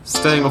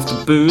Staying off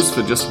the booze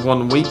for just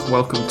 1 week,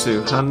 welcome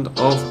to Hand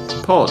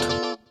of Pod.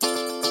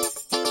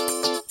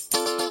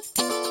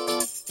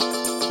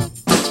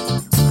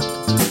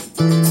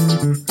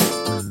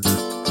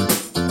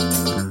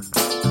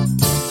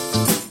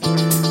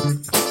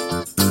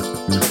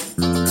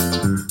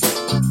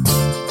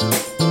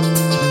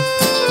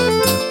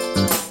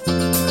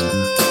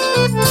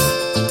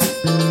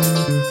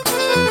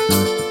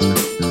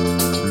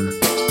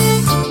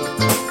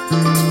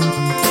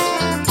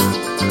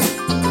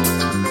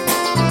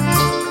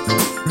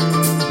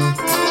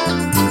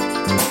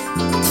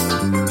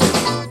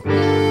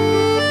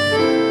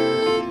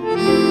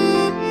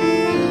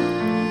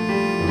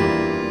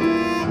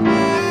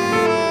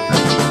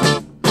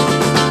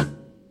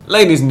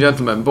 Ladies and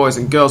gentlemen, boys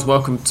and girls,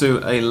 welcome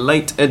to a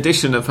late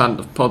edition of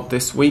Hand of Pod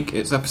this week.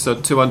 It's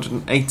episode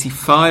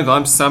 285.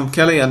 I'm Sam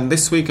Kelly, and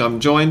this week I'm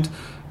joined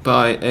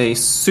by a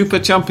super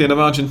champion of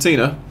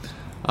Argentina,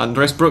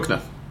 Andres Bruckner.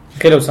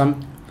 Hello,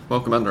 Sam.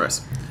 Welcome,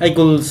 Andres. I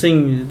could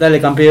sing Dale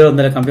campeón,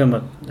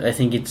 but I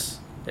think it's...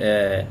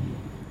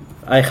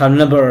 I have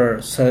never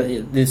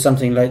do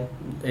something like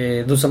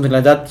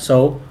that,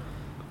 so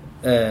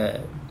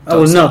I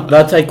will not.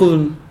 But I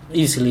could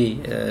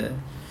easily...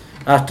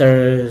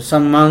 after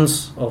some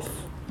months of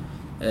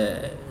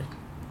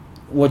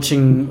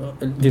watching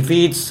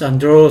defeats and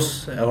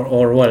draws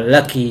or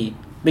lucky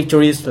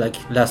victories like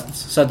last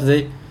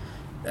Saturday,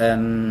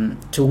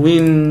 to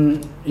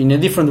win in a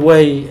different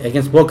way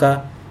against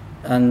Boca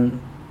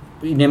and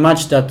in a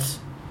match that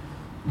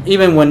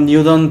even when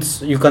you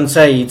can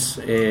say it's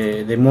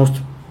the most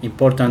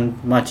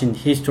important match in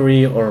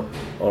history or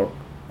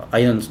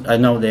I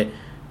know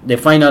the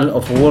final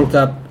of a World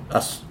Cup,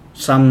 as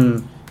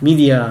some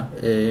media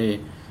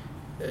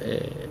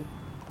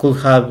could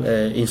have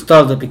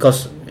installed,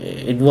 because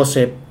it was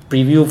a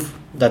preview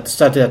that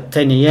started at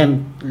 10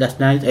 a.m.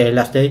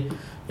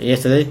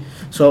 yesterday.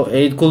 So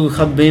it could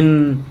have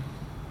been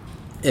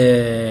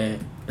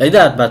like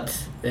that, but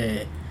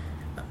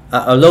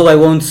although I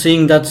won't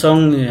sing that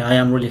song, I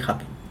am really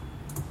happy.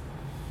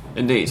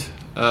 Indeed.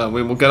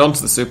 We will get on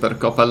to the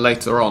Supercopa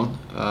later on.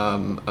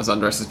 As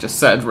Andres has just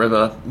said,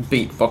 River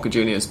beat Boca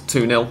Juniors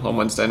 2-0 on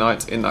Wednesday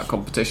night in that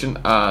competition,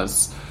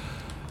 as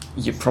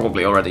you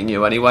probably already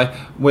knew anyway.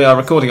 We are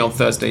recording on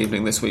Thursday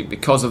evening this week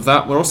because of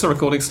that. We're also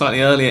recording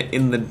slightly earlier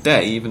in the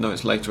day, even though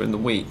it's later in the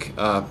week,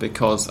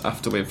 because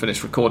after we've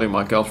finished recording,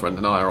 my girlfriend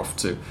and I are off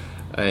to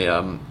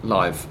a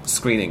live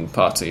screening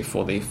party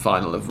for the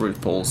final of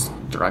RuPaul's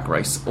Drag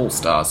Race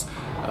All-Stars.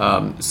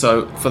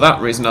 So for that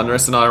reason,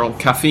 Andres and I are on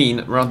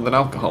caffeine rather than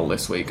alcohol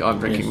this week. I'm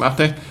drinking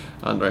mate.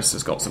 Andres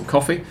has got some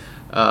coffee.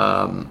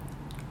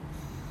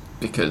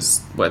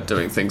 Because we're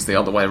doing things the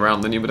other way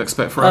around than you would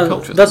expect for our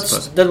culture.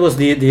 That was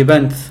the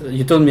event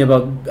you told me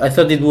about. I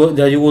thought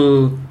that you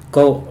will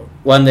go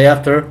one day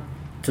after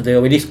to the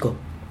Obelisco,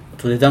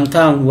 to the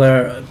downtown,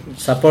 where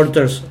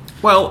supporters...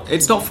 Well,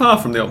 it's not far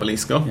from the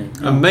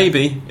Obelisco, and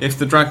maybe if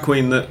the drag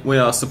queen that we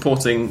are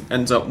supporting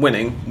ends up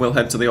winning, we'll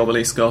head to the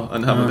Obelisco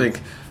and have a big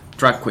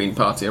drag queen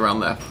party around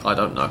there. I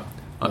don't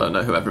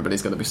know who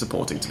everybody's going to be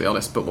supporting, to be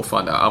honest, but we'll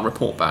find out. I'll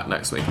report back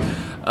next week.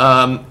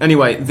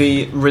 Anyway,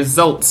 the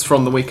results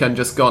from the weekend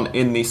just gone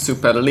in the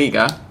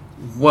Superliga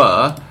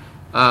were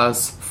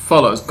as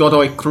follows.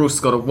 Godoy Cruz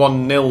got a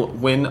 1-0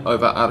 win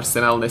over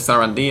Arsenal de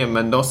Sarandí in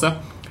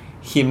Mendoza.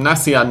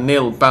 Gimnasia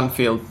 0,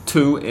 Banfield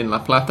 2 in La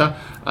Plata.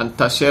 And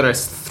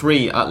Talleres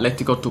 3,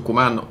 Atlético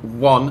Tucumán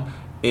 1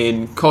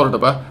 in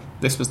Córdoba.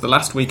 This was the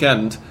last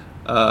weekend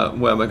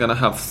where we're going to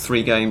have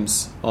 3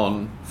 games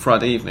on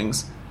Friday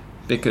evenings,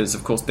 because,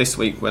 of course, this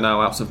week we're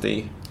now out of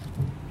the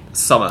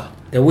summer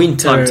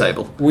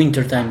timetable.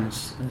 Winter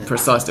times.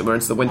 Precisely, we're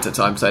into the winter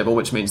timetable,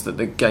 which means that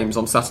the games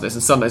on Saturdays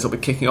and Sundays will be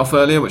kicking off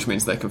earlier, which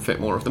means they can fit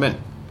more of them in.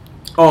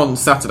 On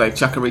Saturday,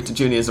 Chacarita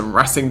Juniors and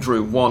Racing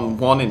drew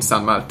 1-1 in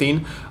San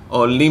Martin.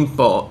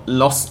 Olimpo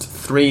lost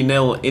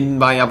 3-0 in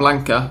Bahía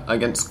Blanca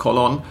against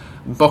Colón.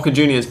 Boca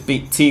Juniors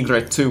beat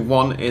Tigre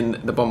 2-1 in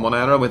the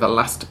Bombonera with a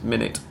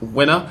last-minute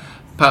winner.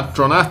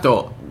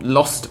 Patronato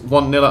lost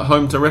 1-0 at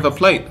home to River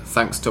Plate,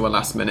 thanks to a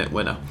last-minute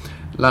winner.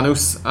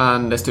 Lanús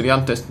and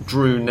Estudiantes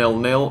drew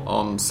 0-0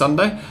 on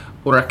Sunday.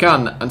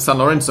 Huracán and San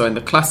Lorenzo in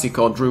the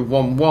Clásico drew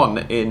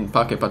 1-1 in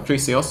Parque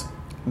Patricios.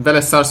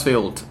 Vélez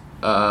Sarsfield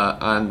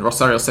and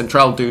Rosario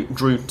Central drew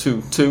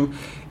 2-2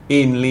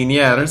 in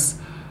Liniers.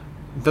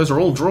 Those are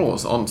all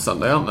draws on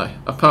Sunday, aren't they?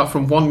 Apart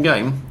from one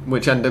game,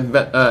 which ended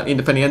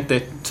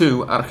Independiente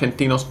 2,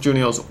 Argentinos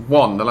Juniors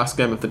 1, the last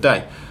game of the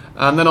day.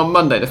 And then on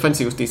Monday,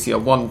 Defensa y Justicia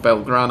 1,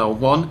 Belgrano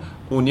 1,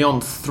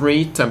 Unión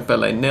 3,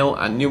 Temperley 0,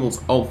 and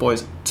Newell's Old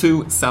Boys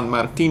 2, San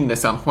Martín de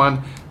San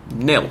Juan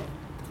 0.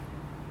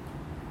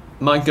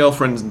 My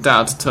girlfriend's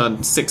dad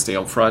turned 60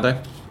 on Friday,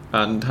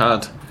 and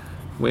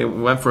we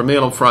went for a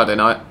meal on Friday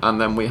night, and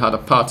then we had a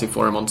party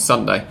for him on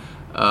Sunday.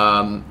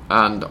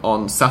 And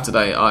on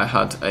Saturday I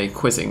had a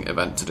quizzing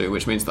event to do,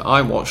 which means that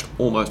I watched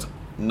almost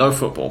no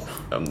football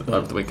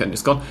over the weekend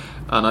just gone,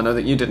 and I know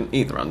that you didn't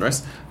either,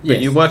 Andres, but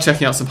you were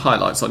checking out some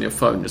highlights on your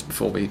phone just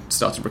before we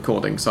started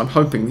recording, so I'm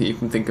hoping that you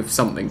can think of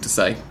something to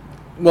say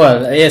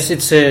Well, yes,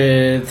 it's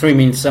a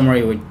 3-minute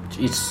summary, which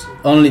is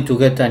only to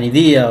get an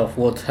idea of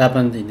what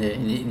happened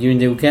during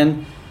the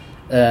weekend.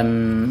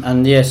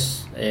 And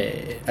yes,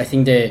 I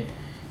think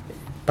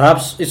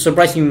perhaps it's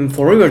surprising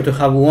for River to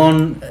have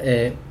won,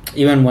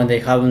 even when they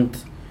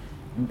haven't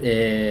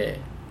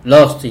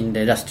lost in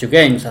the last 2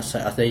 games,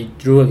 as they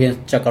drew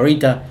against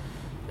Chacarita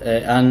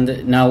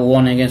and now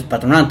won against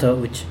Patronato,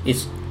 which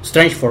is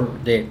strange for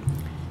the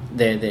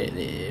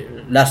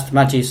last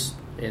matches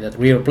that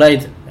River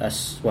played,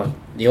 as well,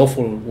 the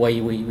awful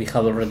way we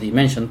have already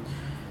mentioned.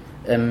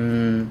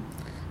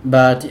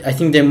 But I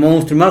think the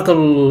most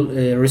remarkable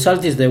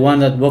result is the one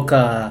that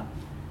Boca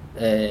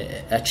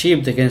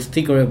achieved against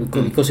Tigre,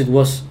 because it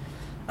was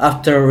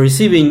after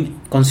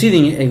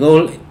conceding a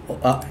goal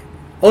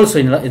also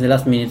in the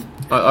last minute.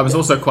 I was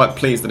also quite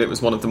pleased that it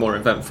was one of the more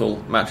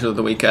eventful matches of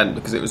the weekend,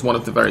 because it was one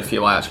of the very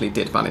few I actually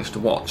did manage to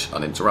watch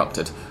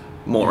uninterrupted,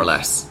 more or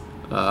less.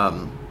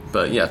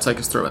 But yeah, take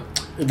us through it.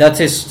 That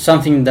is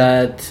something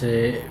that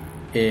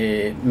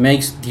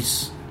makes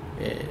this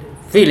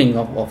feeling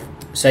of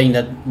saying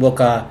that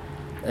Boca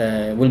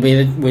will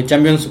be with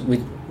champions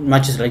with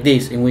matches like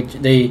this, in which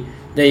they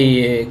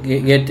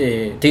get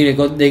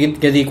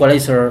the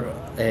equalizer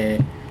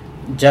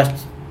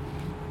just,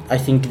 I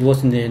think it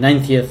was in the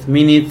 90th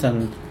minute,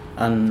 and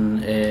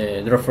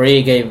the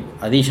referee gave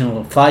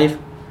additional 5,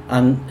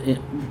 and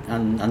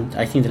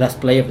I think the last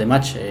play of the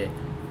match,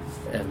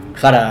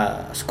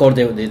 Jara scored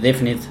the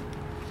definite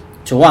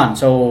 2-1.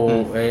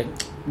 So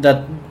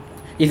that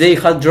if they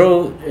had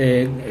drawn,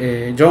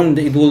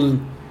 it would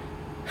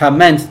have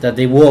meant that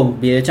they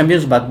won't be the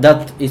champions. But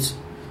that is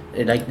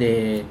like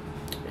a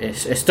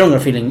stronger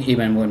feeling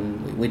even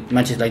when with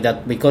matches like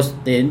that, because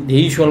the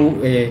usual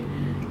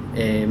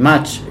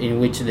match in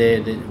which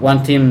the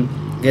one team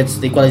gets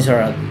the equalizer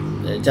at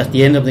just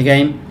the end of the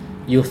game,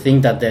 you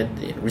think that the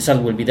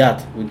result will be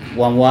that with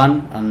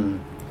 1-1 and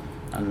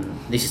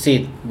this is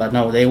it. But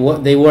no, they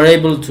were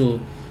able to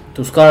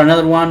score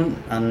another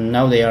one, and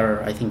now they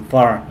are, I think,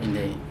 far in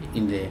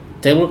the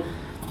table.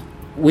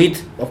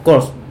 With, of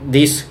course,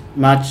 this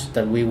match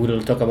that we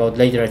will talk about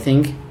later, I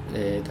think,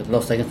 that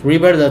lost against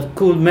River, that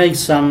could make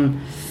some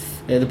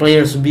the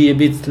players be a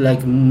bit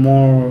like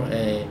more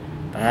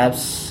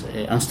perhaps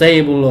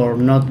unstable or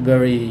not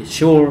very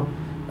sure.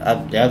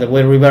 The other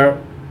way, River,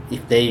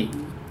 if they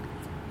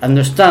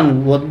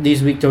understand what this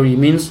victory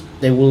means,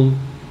 they will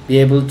be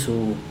able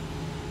to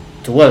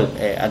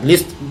at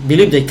least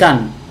believe they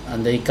can,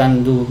 and they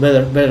can do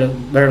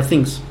better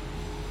things.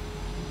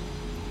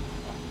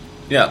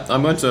 Yeah,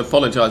 I'm going to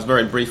apologise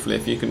very briefly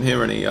if you can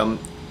hear any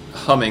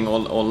humming or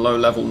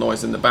low-level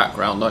noise in the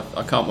background.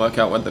 I can't work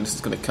out whether this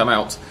is going to come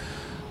out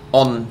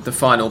on the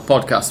final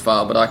podcast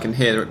file, but I can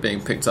hear it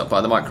being picked up by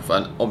the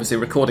microphone. Obviously,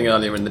 recording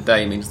earlier in the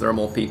day means there are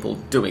more people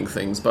doing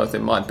things, both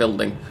in my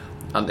building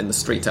and in the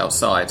street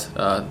outside.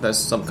 There's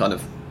some kind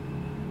of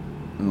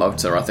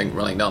motor, I think,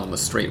 running down on the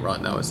street right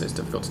now. It's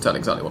difficult to tell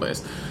exactly what it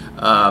is.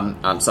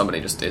 And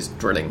somebody just is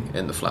drilling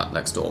in the flat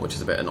next door, which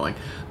is a bit annoying.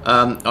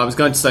 I was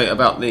going to say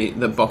about the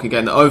Boca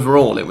game that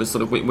overall it was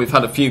sort of, we've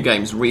had a few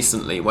games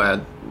recently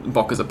where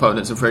Boca's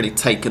opponents have really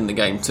taken the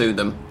game to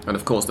them and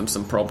have caused them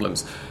some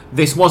problems.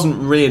 This wasn't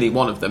really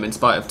one of them, in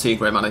spite of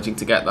Tigre managing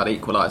to get that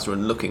equaliser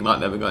and looking like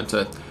they were going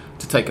to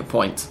take a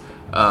point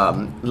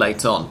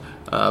late on.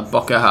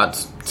 Boca had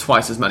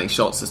twice as many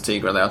shots as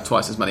Tigre. They had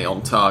twice as many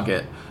on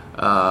target.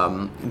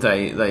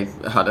 They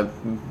had a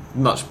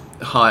much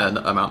higher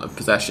amount of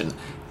possession.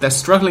 They're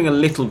struggling a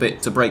little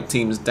bit to break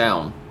teams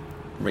down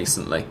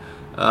recently.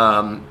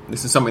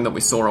 This is something that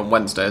we saw on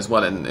Wednesday as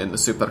well in the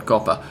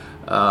Supercopa,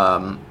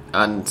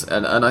 and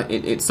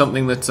it's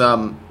something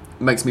that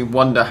makes me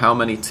wonder how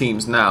many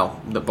teams now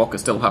that Boca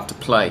still have to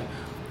play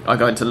are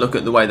going to look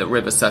at the way that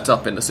River set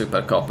up in the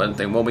Supercopa and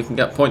think, well, we can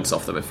get points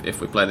off them if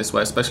we play this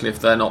way, especially if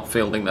they're not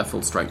fielding their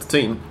full strength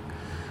team.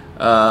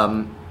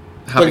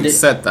 Having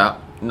said that,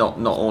 not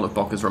all of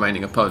Boca's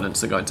remaining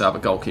opponents are going to have a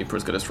goalkeeper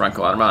as good as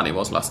Franco Armani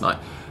was last night.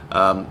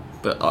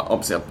 But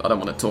obviously, I don't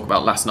want to talk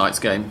about last night's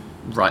game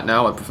right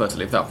now. I prefer to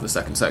leave that for the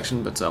second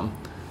section. But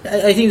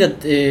I think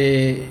that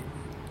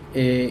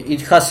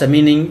it has a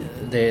meaning,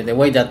 the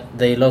way that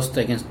they lost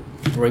against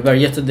River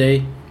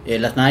yesterday,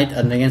 last night,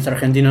 and against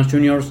Argentinos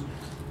Juniors,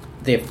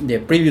 the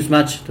previous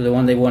match to the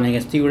one they won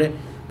against Tigre,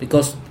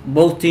 because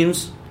both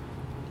teams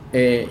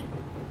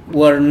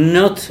were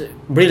not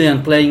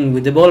brilliant playing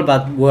with the ball,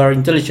 but were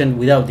intelligent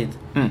without it.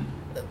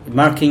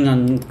 Marking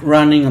and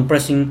running and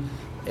pressing.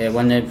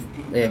 When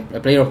a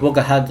player of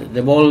Boca had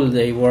the ball,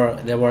 there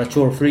were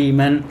 2 or 3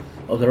 men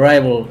of the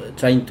rival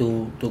trying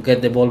to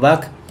get the ball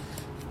back.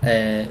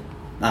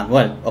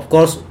 Well, of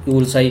course, you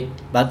will say,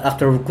 but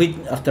after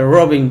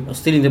robbing or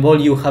stealing the ball,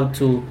 you have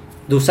to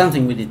do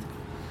something with it.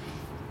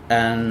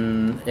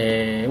 And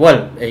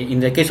in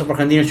the case of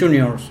Argentinos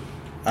Juniors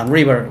and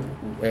River,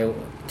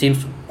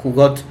 teams who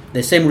got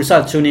the same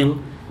result,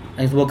 2-0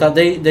 against Boca,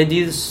 they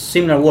did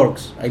similar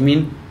works. I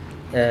mean,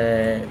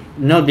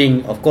 not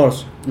being, of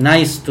course,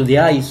 nice to the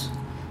eyes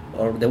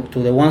or to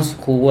the ones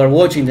who were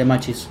watching the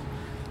matches,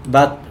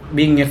 but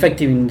being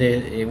effective in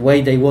the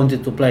way they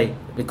wanted to play.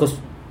 because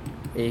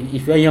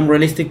if I am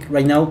realistic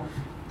right now,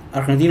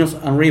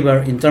 Argentinos and River,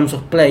 in terms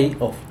of play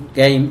of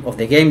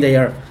the game they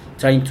are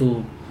trying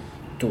to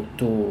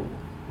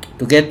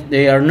get,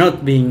 they are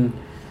not being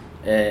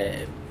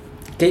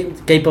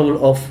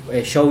capable of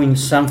showing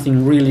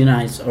something really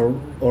nice, or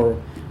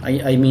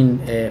I mean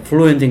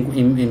fluent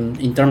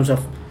in terms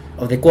of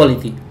the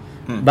quality,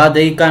 but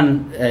they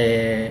can,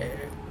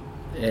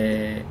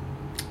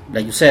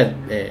 like you said,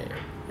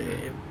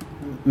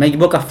 make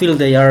Boca feel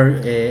they are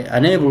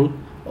unable,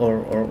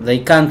 or they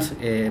can't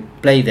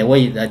play the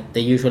way that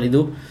they usually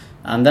do,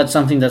 and that's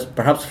something that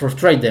perhaps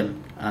frustrates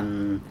them.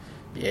 And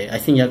I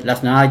think that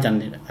last night,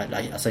 and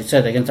as I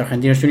said, against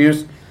Argentinos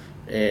Juniors,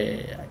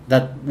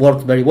 that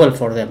worked very well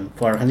for them,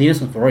 for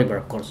Argentinos and for River,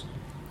 of course.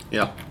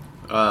 Yeah,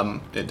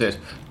 it did.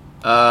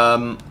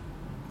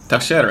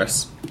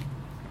 Talleres,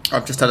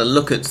 I've just had a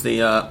look at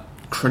the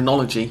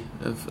chronology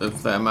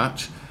of their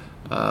match,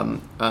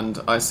 and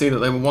I see that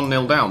they were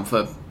 1-0 down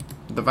for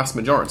the vast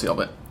majority of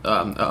it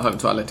at home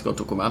to Atletico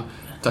Tucumán.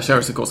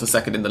 Talleres, of course, are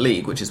second in the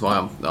league, which is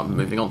why I'm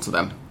moving on to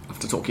them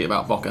after talking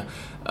about Boca.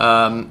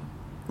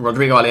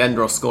 Rodrigo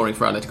Aliendro scoring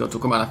for Atletico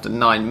Tucumán after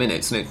 9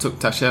 minutes, and it took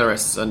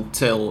Talleres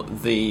until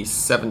the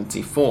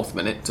 74th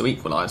minute to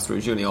equalise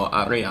through Junior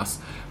Arias.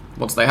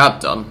 Once they had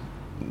done,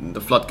 the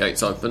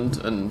floodgates opened,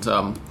 and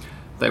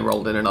they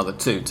rolled in another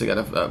two to get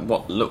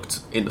what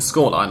looked in the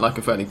scoreline like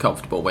a fairly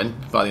comfortable win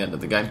by the end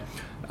of the game.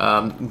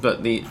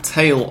 But the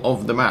tale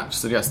of the match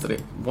suggests that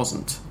it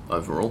wasn't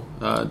overall.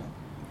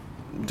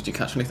 Did you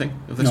catch anything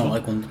of this one? No,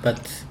 I couldn't.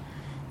 But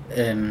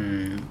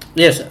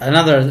yes,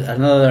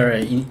 another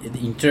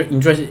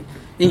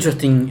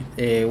interesting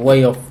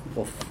way of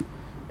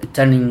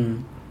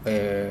turning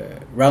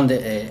around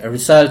a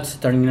result.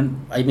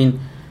 I mean,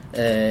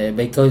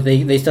 because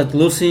they start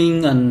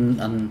losing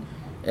and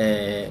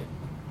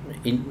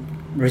in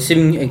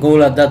receiving a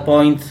goal at that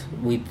point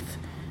with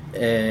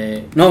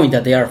knowing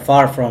that they are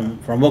far from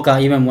Boca,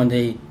 even when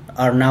they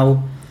are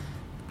now,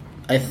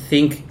 I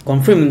think,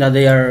 confirming that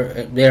they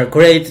are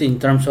great in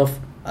terms of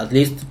at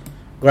least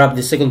grab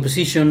the second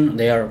position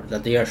they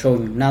are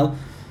showing now,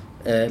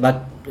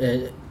 but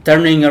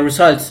turning a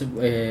result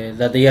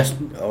that they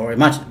or a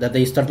match that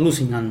they start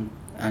losing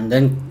and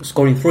then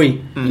scoring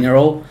 3 in a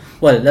row.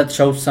 Well, that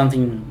shows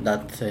something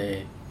that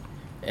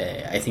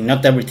I think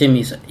not every team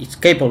is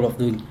capable of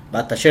doing,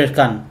 but Talleres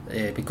can,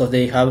 because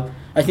they have,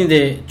 I think,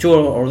 the 2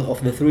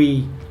 of the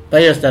 3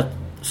 players that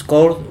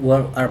scored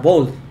are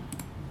bold,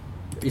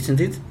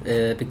 isn't it?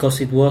 Because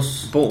it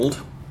was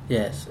bold.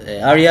 Yes,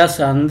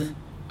 Arias,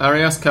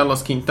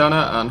 Carlos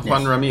Quintana, and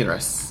Juan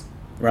Ramirez.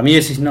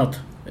 Ramirez is not,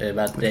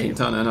 but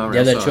Quintana and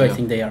Arias, the other 2, I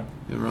think they are.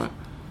 You're right.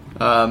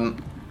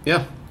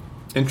 Yeah,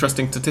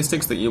 interesting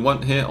statistics that you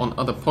won't hear on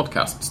other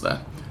podcasts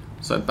there.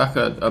 So back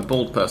a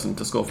bold person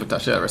to score for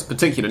Talleres,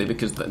 particularly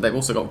because they've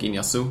also got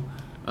Guiñazú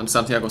and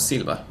Santiago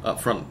Silva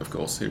up front, of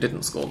course, who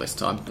didn't score this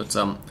time. But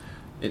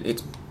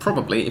it's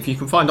probably, if you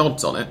can find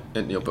odds on it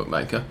in your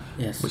bookmaker,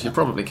 yes, which you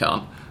probably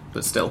can't,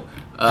 but still.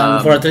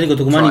 And for Atletico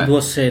Tucumán, it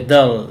was a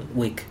dull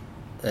week,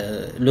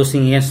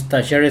 losing against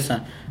Talleres,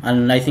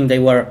 and I think they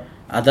were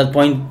at that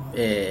point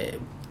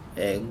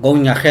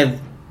going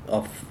ahead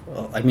of,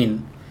 I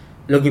mean,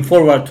 looking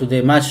forward to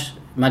the match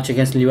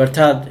against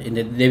Libertad in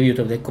the debut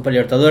of the Copa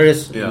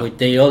Libertadores, which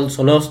they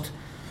also lost,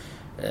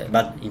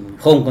 but in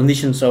home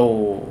conditions.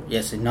 So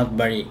yes, it's not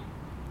very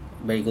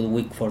very good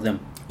week for them.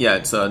 Yeah,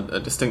 it's a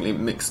distinctly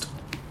mixed.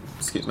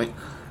 Excuse me.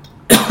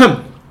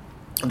 A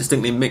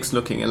distinctly mixed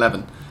looking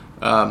 11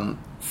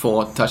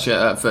 for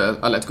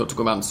Atletico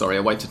Tucumán. Sorry,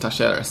 away to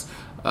Talleres.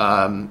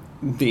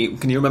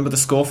 Can you remember the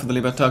score for the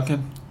Libertad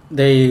game?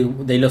 They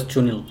lost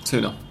 2-0.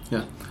 2-0.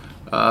 Yeah.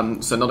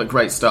 So not a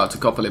great start to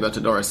Copa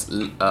Libertadores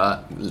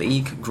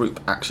league group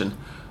action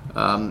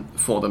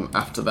for them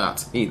after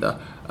that either.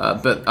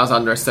 But as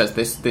Andres says,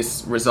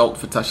 this result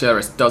for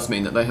Talleres does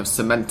mean that they have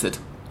cemented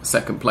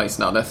second place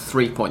now. They're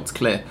 3 points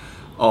clear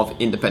of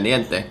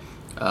Independiente,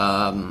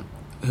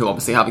 who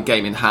obviously have a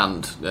game in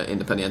hand.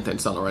 Independiente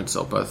and San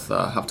Lorenzo both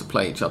have to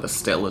play each other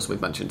still, as we've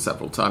mentioned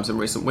several times in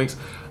recent weeks.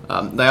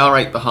 They are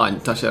 8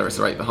 behind. Talleres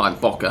are 8 behind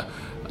Boca.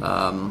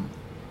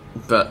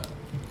 But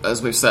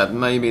as we've said,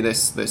 maybe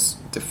this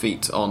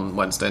defeat on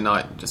Wednesday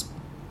night just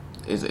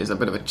is a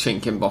bit of a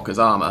chink in Boca's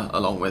armour,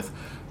 along with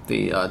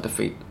the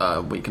defeat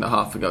a week and a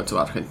half ago to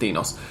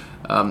Argentinos.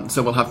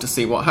 So we'll have to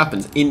see what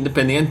happens.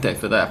 Independiente,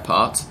 for their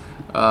part,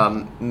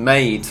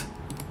 made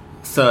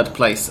third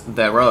place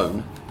their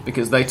own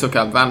because they took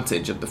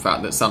advantage of the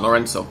fact that San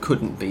Lorenzo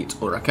couldn't beat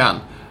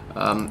Huracan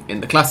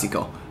in the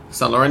Clásico.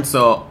 San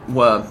Lorenzo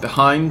were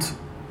behind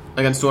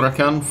against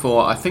Huracan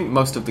for, I think,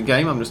 most of the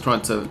game. I'm just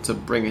trying to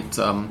bring it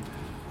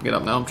get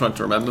up now. I'm trying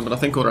to remember, but I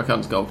think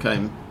Huracan's goal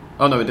came...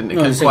 Oh, no, it didn't. It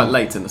came quite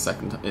late in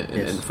the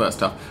in the first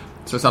half.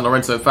 So San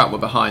Lorenzo, in fact, were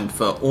behind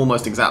for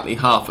almost exactly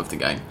half of the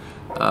game.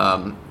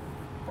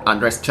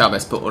 Andres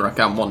Chavez put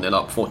Huracan 1-0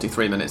 up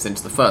 43 minutes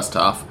into the first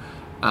half,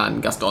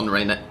 and Gaston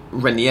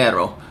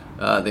Reniero,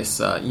 this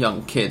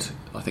young kid,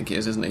 I think he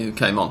is, isn't he, who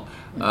came on,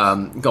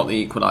 got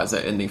the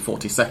equaliser in the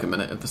 42nd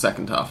minute of the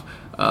second half.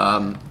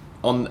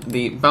 on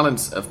the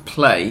balance of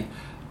play,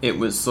 it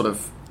was sort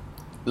of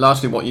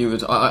largely what you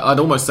would... I'd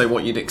almost say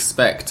what you'd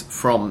expect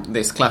from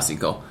this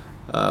Clásico.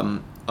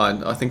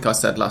 I think I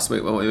said last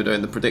week when we were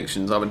doing the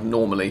predictions, I would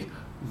normally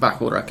back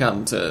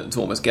Huracán to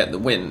almost get the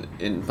win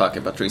in Parque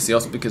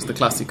Patricios, because the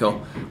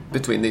Clásico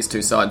between these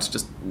two sides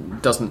just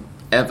doesn't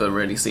ever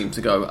really seem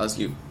to go as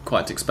you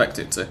quite expect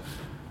it to.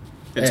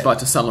 In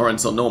spite of San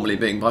Lorenzo normally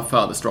being by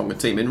far the stronger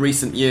team. In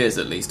recent years,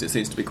 at least, it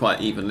seems to be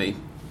quite evenly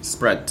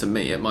spread to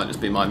me. It might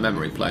just be my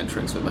memory playing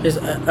tricks with me. Yes,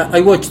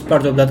 I watched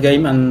part of that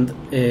game, and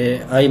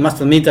I must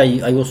admit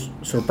I was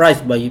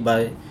surprised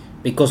by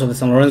because of the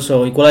San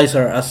Lorenzo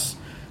equalizer. As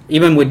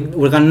even with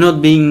Huracán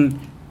not being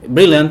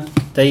brilliant,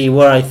 they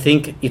were, I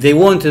think, if they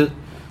wanted,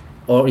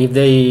 or if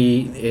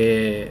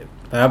they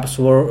perhaps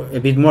were a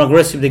bit more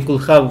aggressive, they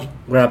could have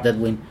grabbed that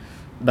win.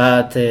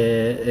 But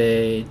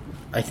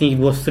I think it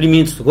was 3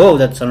 minutes to go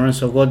that San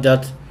Lorenzo got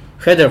that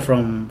header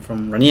from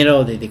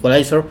Raniero, the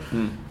equalizer.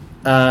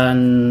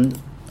 And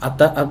at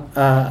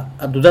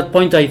that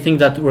point, I think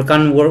that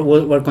Huracán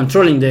were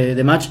controlling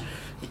the match.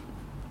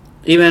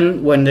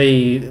 Even when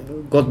they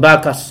got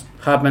back, as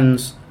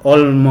happens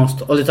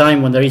almost all the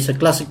time when there is a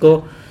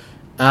Clásico,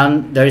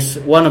 and there is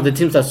one of the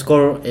teams that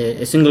score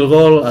a single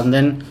goal, and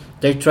then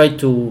they try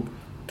to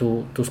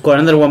score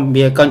another one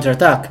via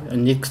counter-attack.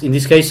 And in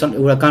this case,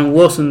 Huracán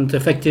wasn't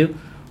effective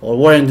or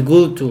weren't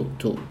good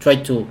to try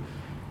to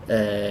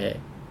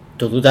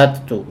do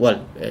that,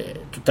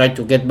 to try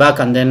to get back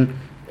and then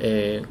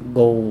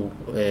go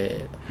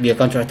via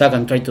counter-attack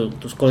and try to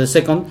score the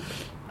second.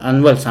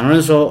 And well, San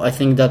Lorenzo, I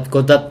think that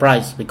got that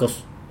prize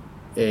because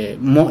it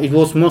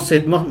was mostly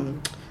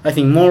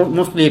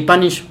a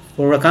punish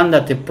for Huracán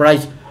that the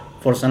prize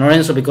for San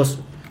Lorenzo, because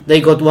they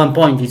got 1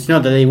 point. It's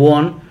not that they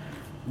won,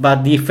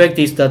 but the effect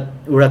is that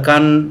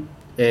Huracán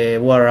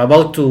were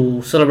about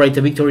to celebrate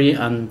the victory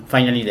and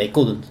finally they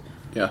couldn't.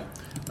 Yeah.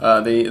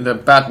 The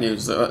bad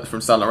news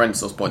from San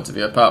Lorenzo's point of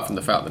view, apart from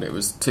the fact that it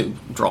was 2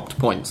 dropped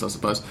points, I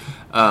suppose,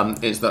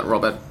 is that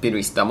Robert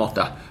Piruis da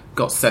Mota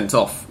got sent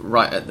off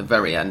right at the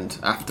very end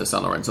after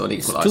San Lorenzo had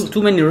equalised.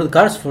 Too many red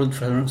cards for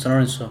San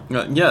Lorenzo.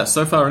 Yeah,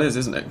 so far it is,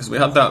 isn't it? Because we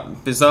had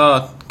that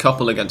bizarre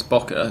couple against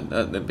Boca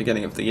at the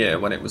beginning of the year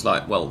when it was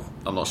like, well,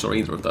 I'm not sure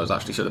either of those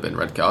actually should have been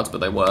red cards,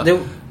 but they were.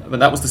 But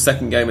that was the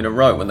second game in a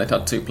row when they'd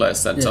had 2 players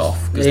sent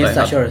off.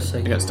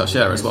 Against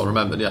Talleres, well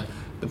remembered, yeah,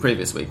 the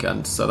previous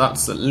weekend. So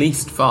that's at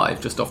least 5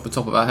 just off the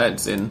top of our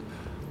heads in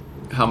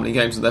how many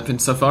games have there been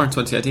so far in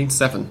 2018?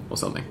 7 or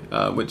something,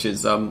 which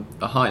is a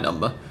high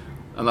number.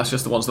 And that's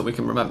just the ones that we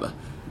can remember.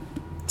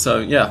 So,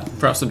 yeah,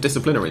 perhaps some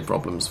disciplinary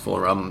problems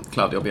for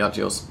Claudio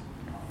Biagio's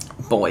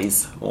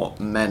boys or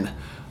men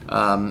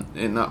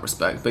in that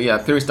respect. But yeah,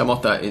 Piruis da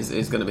Mota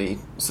is going to be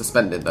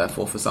suspended,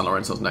 therefore, for San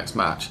Lorenzo's next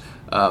match.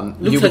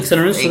 Looks like San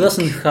Lorenzo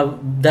doesn't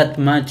have that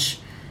much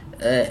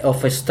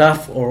of a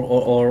staff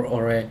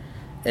or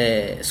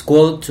a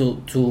squad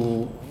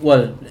to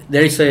well,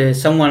 there is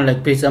someone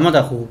like Piruis da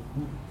Mota who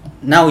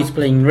now is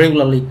playing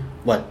regularly,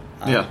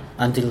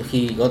 until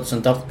he got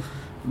sent off.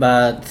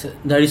 But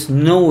there is of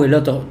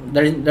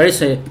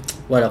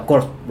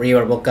course,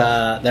 River,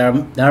 Boca. There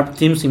are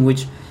teams in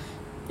which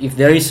if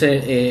there is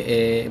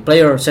a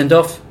player sent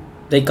off,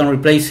 they can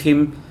replace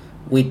him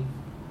with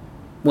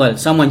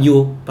someone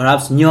you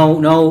perhaps know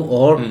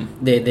or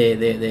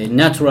the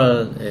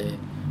natural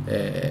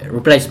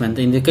replacement.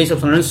 In the case of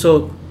San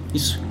Lorenzo,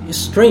 it's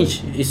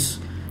strange. It's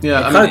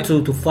hard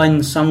to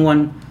find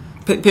someone.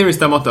 Piruis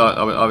da Mota,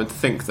 I would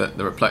think that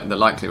the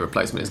likely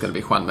replacement is going to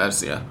be Juan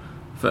Mercia.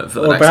 For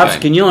the or next perhaps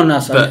game.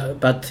 Quiñones,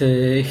 but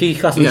he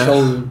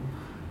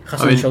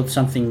hasn't showed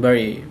something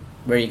very,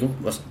 very good.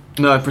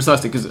 No,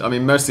 precisely, because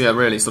Mercia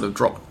really sort of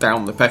dropped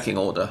down the pecking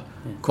order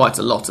quite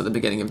a lot at the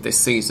beginning of this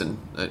season,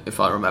 if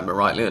I remember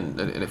rightly, and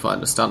if I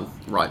understand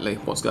rightly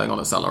what's going on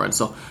at San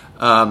Lorenzo.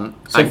 And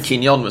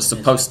Quiñones was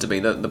supposed to be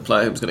the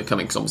player who was going to come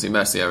in, because obviously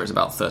Mercia is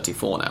about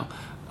 34 now.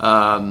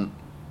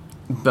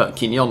 But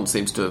Quiñones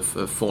seems to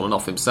have fallen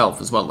off himself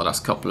as well the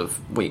last couple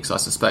of weeks, I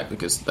suspect,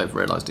 because they've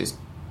realised he's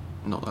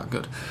not that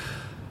good.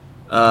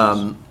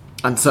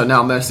 And so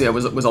now Mercia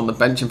was on the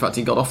bench. In fact,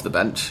 he got off the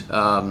bench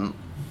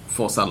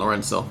for San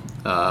Lorenzo.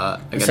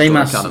 Same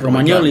as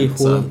Romagnoli,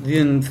 who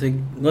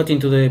didn't got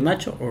into the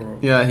match? Or?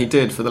 Yeah, he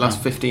did for the last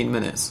 15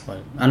 minutes.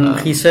 Well, and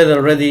he had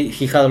already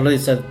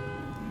said,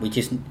 which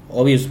is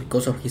obvious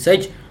because of his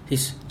age,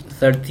 he's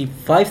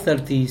 35,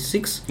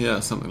 36.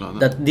 Yeah, something like that.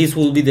 That this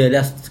will be the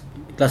last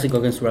Clásico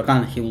against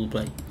Huracán he will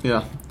play.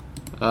 Yeah.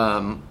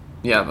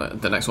 Yeah,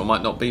 but the next one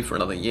might not be for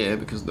another year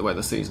because of the way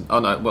the season... Oh,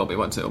 no, it will be,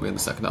 won't it? It'll be in the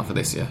second half of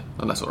this year,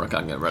 unless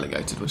Huracán get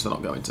relegated, which they're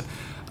not going to.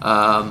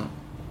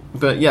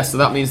 But, yes, so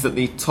that means that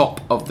the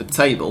top of the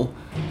table,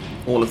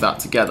 all of that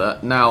together,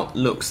 now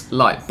looks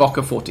like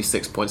Boca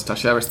 46 points,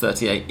 Talleres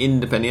 38,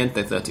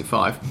 Independiente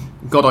 35,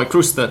 Godoy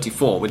Cruz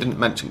 34. We didn't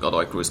mention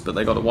Godoy Cruz, but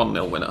they got a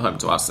 1-0 win at home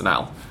to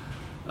Arsenal.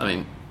 I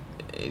mean,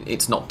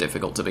 it's not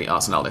difficult to beat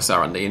Arsenal de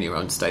Sarandí in your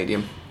own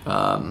stadium.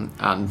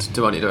 And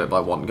to only do it by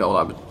 1 goal,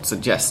 I would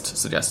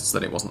suggests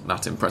that it wasn't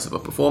that impressive a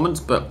performance,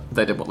 but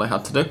they did what they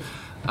had to do.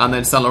 And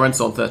then San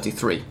Lorenzo on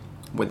 33,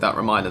 with that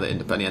reminder that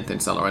Independiente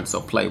and San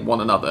Lorenzo play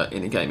one another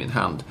in a game in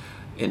hand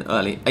in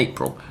early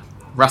April.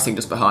 Racing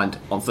just behind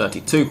on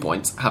 32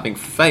 points, having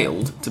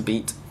failed to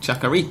beat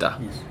Chacarita,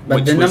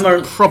 But which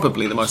was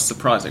probably the most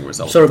surprising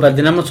result. Sorry, but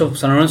the numbers of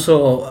San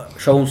Lorenzo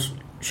show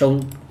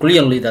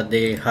clearly that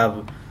they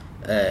have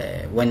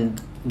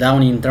went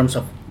down in terms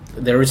of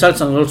the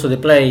results and also the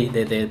play,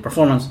 the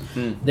performance.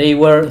 They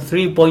were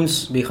 3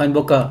 points behind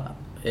Boca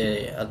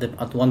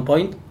at one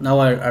point. Now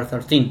are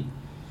 13.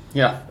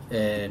 Yeah.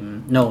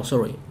 No,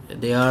 sorry,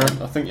 they are.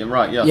 I think you're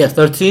right. Yeah. Yes,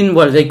 13.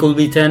 Well, they could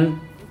be 10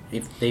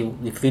 if they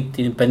defeat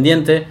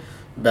Independiente.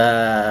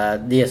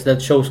 But yes,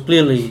 that shows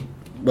clearly.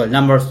 Well,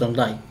 numbers don't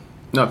lie.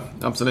 No,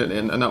 absolutely,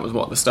 and that was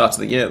what the start of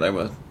the year they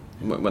were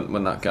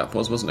when that gap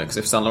was, wasn't it? Because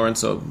if San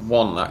Lorenzo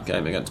won that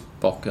game against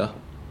Boca,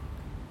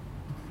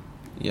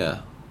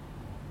 yeah,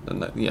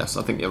 then yes,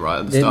 I think you're right.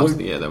 At the start of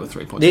the year, they were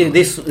 3 points.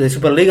 The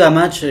Superliga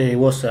match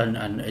was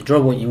a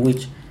draw in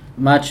which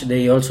match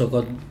they also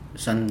got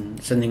some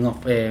sending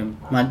off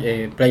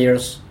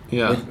players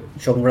with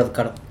showing red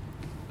card.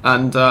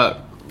 And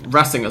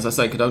Racing, as I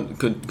say,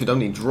 could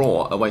only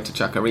draw away to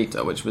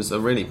Chacarita, which was a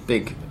really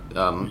big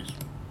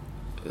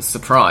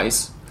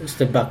surprise.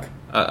 Step back.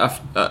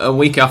 A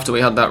week after we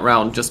had that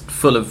round, just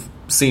full of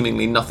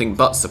seemingly nothing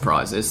but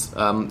surprises.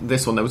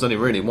 This one, there was only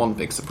really one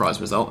big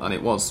surprise result, and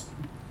it was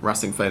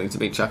Racing failing to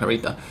beat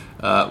Chacarita,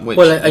 which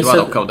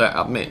Eduardo Coudet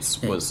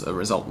admits was a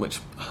result which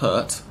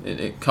hurt.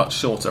 It cut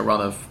short a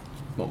run of,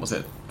 what was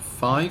it,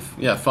 five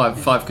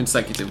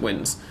consecutive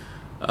wins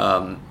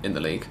in the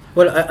league.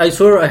 Well,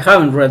 I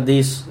haven't read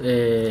this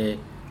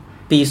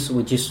piece,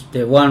 which is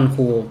the one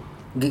who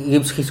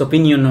gives his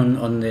opinion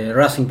on the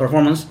Racing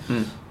performance,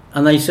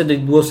 and I said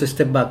it was a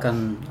step back,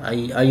 and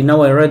I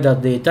read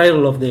that the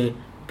title of the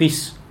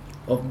piece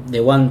of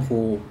the one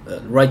who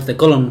writes the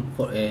column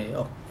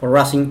for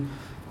Racing,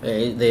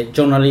 the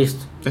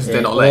journalist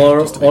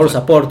or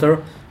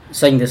supporter,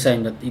 saying the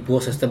same, that it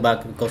was a step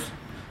back because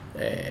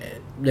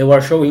they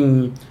were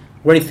showing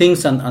great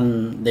things,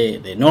 and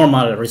the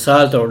normal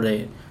result or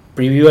the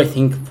preview, I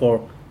think,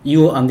 for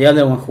you and the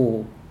other one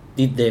who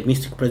did the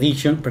Mystic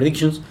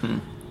predictions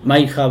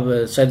might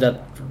have said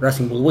that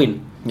Racing will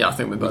win. Yeah, I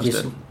think we both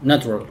did.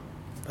 Natural,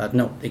 but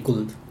no, they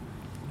couldn't.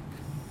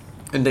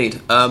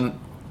 Indeed.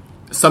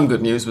 Some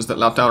good news was that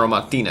Lautaro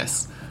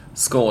Martinez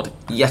scored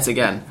yet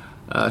again.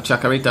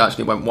 Chacarita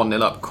actually went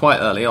 1-0 up quite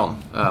early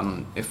on,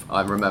 if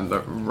I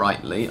remember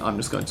rightly. I'm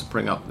just going to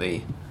bring up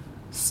the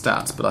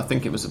stats, but I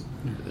think it was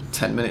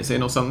 10 minutes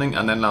in or something,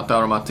 and then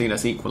Lautaro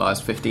Martinez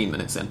equalised 15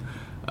 minutes in.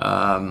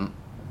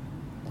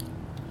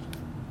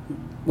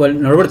 Well,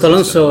 Beto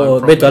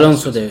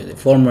Alonso, the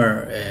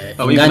former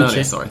even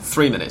earlier,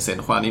 3 minutes in,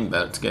 Juan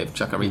Imbert gave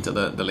Chacarita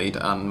the lead,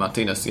 and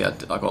Martinez, I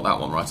got that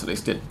one right, at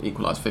least did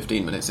equalise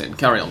 15 minutes in.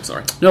 Carry on,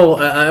 sorry. No,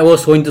 I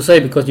was going to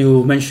say, because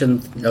you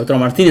mentioned Lautaro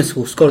Martinez,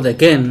 who scored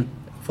again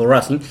for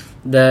Racing,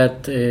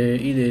 that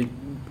in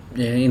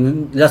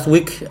last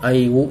week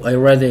I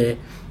read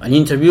an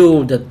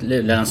interview that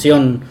La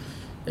Nación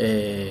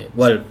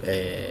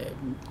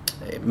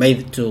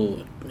made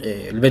to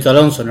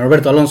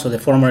Norberto Alonso, the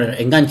former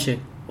enganche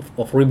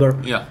of River,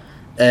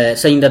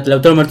 saying that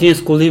Lautaro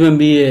Martinez could even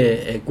be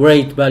a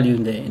great value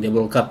in the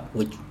World Cup,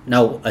 which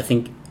now I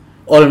think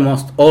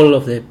almost all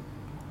of the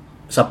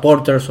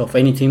supporters of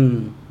any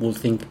team will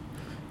think,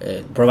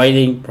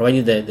 provided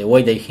the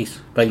way that he's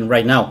playing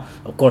right now.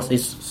 Of course,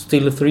 it's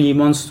still 3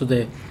 months to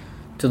the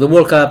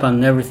World Cup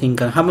and everything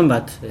can happen,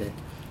 but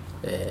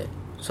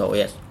so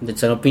yes,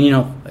 it's an opinion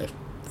of a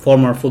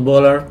former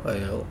footballer,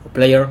 a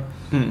player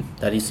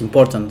that is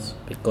important,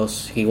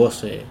 because he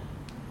was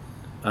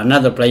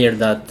another player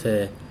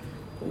that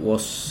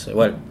was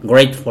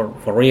great for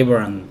River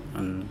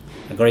and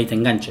a great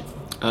enganche.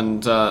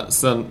 And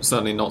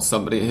certainly not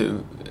somebody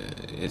who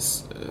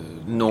is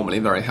normally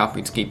very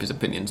happy to keep his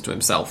opinions to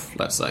himself,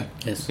 let's say.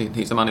 Yes.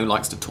 He's a man who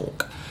likes to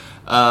talk.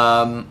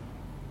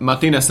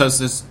 Martinez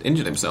has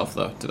injured himself,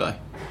 though, today.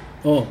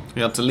 Oh.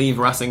 He had to leave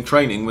Racing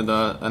training with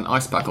an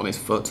ice pack on his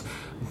foot.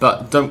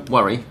 But don't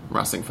worry,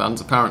 Racing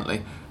fans,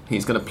 apparently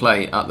he's going to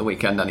play at the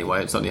weekend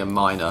anyway. It's only a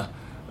minor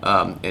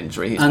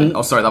injury. That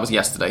was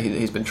yesterday.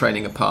 He's been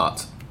training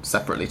apart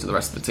separately to the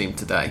rest of the team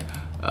today.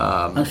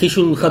 And he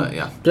should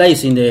have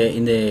place in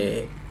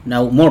the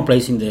now more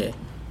place in the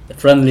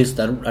friendlies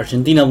that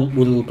Argentina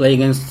will play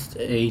against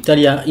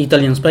Italy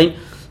and Spain,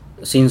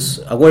 since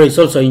Agüero is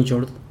also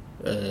injured.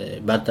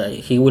 But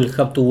he will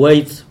have to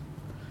wait,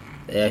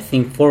 I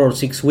think, 4 or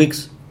 6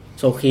 weeks.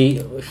 So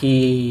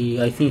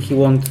I think he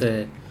won't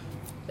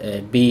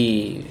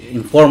be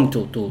informed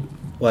to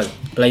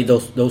play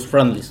those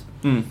friendlies.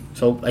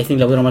 So I think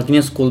Lautaro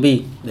Martinez could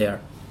be there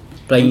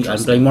playing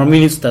more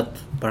minutes that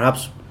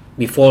perhaps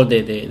before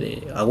the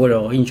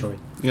Agüero injury.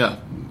 Yeah,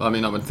 I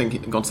mean, I would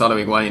think Gonzalo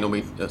Higuain will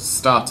be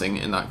starting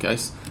in that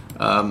case.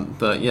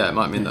 But yeah, it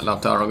might mean that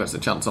Lautaro gets a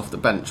chance off the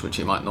bench, which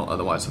he might not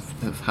otherwise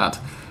have had.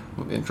 It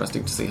will be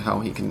interesting to see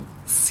how he can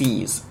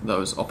seize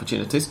those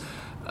opportunities.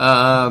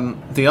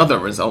 The other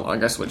result, I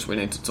guess, which we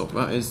need to talk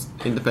about is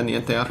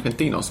Independiente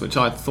Argentinos, which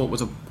I thought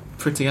was a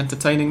pretty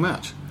entertaining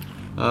match.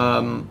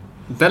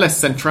 Vélez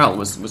Central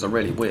was a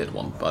really weird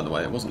one, by the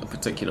way. It wasn't a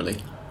particularly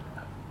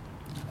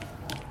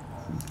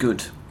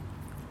good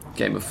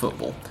game of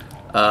football,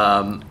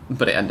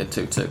 but it ended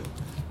 2-2.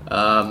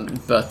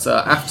 But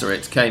after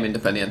it came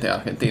Independiente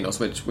Argentinos,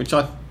 which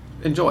I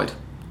enjoyed.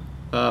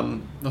 I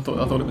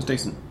thought it was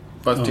decent.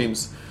 Both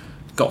teams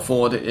got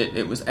forward.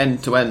 It was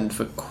end to end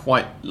for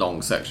quite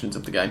long sections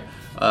of the game.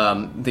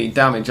 The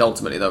damage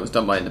ultimately, though, was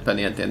done by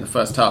Independiente in the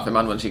first half.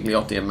 Emmanuel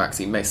Gigliotti and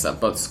Maxi Mesa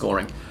both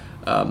scoring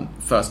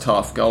first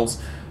half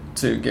goals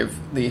to give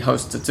the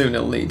hosts a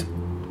 2-0 lead.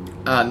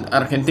 And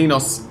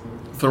Argentinos,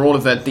 for all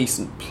of their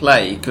decent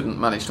play, couldn't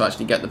manage to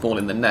actually get the ball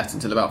in the net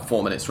until about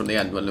 4 minutes from the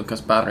end, when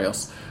Lucas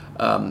Barrios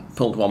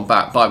pulled one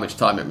back, by which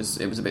time it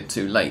was a bit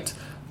too late.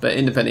 But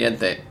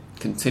Independiente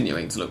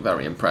continuing to look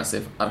very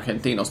impressive.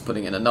 Argentinos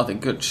putting in another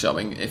good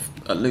showing, if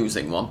a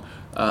losing one,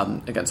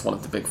 against one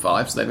of the Big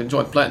Five. So they've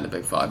enjoyed playing the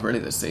Big Five really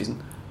this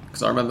season,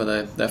 because I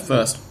remember their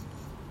first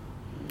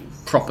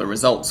proper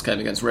results came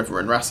against River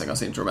and Racing. I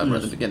seem to remember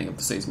at the beginning of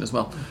the season as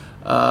well.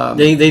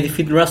 They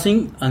defeat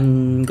Racing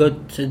and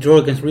got a draw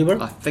against River.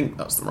 I think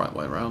that's the right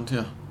way around.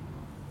 Yeah,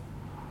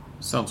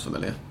 sounds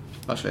familiar.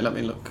 Actually, let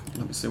me look.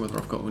 Let me see whether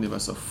I've got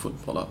Universal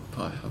Football up.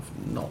 I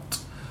have not.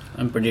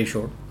 I'm pretty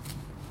sure.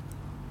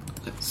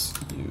 Let's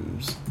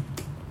use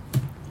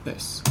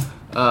this.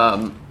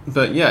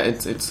 But yeah,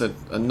 it's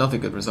another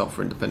good result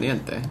for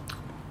Independiente.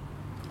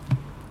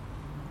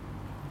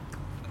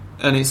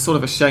 And it's sort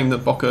of a shame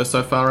that Boca are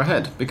so far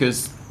ahead,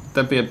 because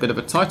there'd be a bit of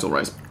a title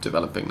race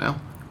developing now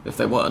if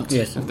they weren't.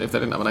 Yes. If they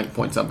didn't have an 8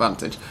 points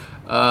advantage.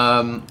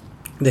 The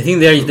thing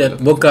there is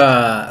that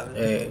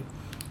Boca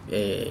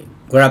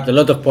grabbed a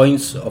lot of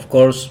points, of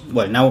course.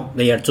 Well, now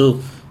they are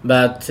 2,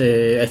 but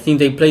I think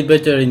they played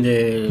better in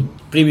the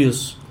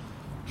previous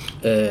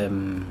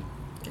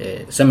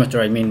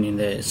semester. I mean, in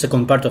the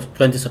second part of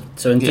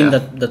 2017,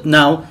 that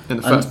now in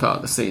the first part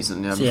of the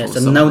season. Yes,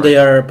 and now they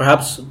are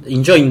perhaps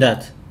enjoying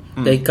that.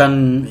 They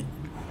can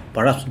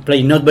perhaps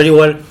play not very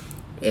well,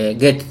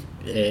 get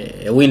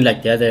a win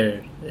like the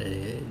other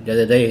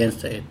day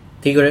against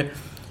Tigre,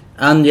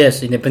 and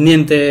yes,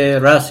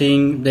 Independiente,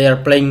 Racing, they are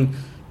playing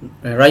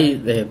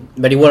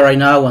very well right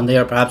now, and they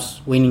are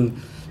perhaps winning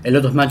a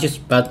lot of matches,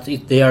 but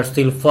they are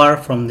still far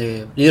from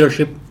the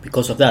leadership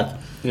because of that,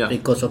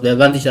 because of the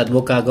advantage that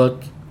Boca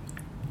got,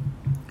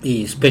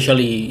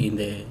 especially in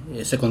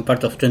the second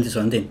part of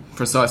 2017.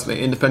 Precisely.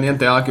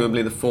 Independiente,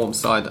 arguably the form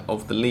side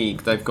of the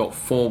league. They've got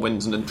 4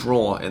 wins and a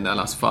draw in their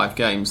last 5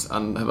 games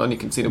and have only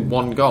conceded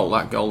 1 goal,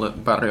 that goal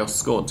that Barrios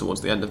scored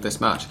towards the end of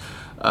this match.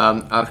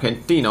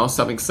 Argentinos,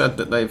 having said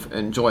that they've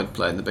enjoyed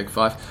playing the Big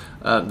Five,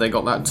 they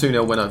got that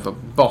 2-0 win over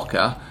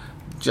Boca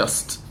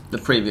just the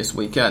previous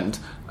weekend.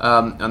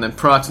 And then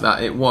prior to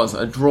that, it was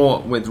a draw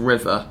with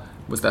River,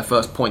 was their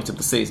first point of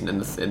the season in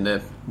their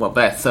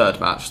third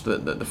match,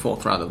 the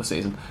fourth round of the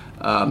season,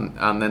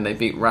 and then they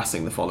beat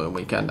Racing the following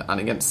weekend, and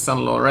against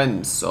San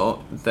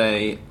Lorenzo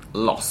they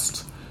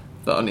lost,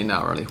 but only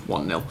narrowly,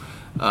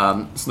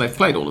 1-0. So they've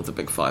played all of the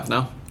Big Five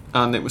now,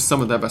 and it was some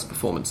of their best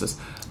performances.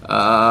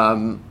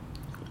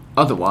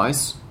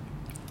 Otherwise,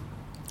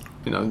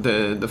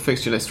 the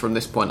fixture list from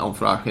this point on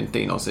for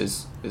Argentinos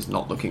is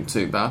not looking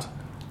too bad.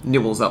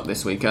 Newell's up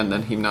this weekend,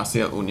 then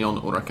Gimnasia,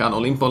 Unión, Huracán,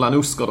 Olimpo,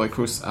 Lanús, Godoy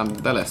Cruz and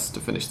Vélez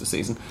to finish the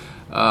season.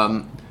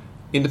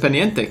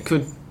 Independiente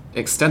could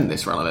extend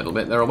this run a little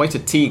bit. They're away to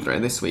Tigre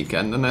this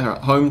weekend, and they're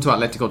at home to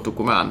Atlético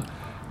Tucumán,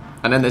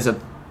 and then there's a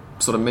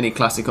sort of mini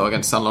Clásico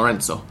against San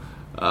Lorenzo,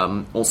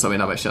 also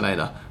in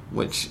Avellaneda,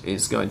 which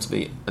is going to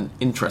be an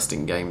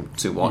interesting game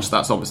to watch.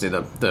 That's obviously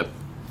the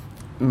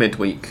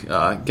midweek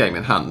game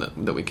in hand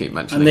that we keep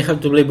mentioning. And they have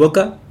to play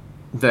Boca?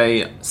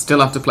 They still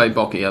have to play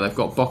Boca. Yeah, they've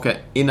got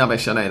Boca in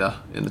Avellaneda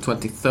in the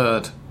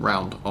 23rd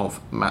round of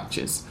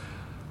matches.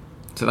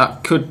 So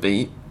that could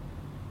be,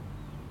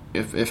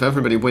 if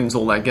everybody wins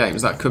all their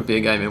games, that could be a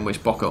game in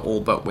which Boca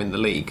all but win the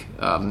league,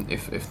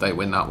 if they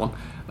win that one.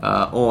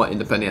 Or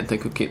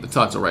Independiente could keep the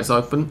title race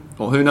open.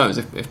 Or who knows,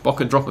 if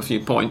Boca drop a few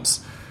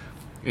points,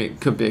 it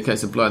could be a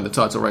case of blowing the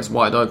title race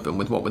wide open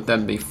with what would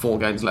then be 4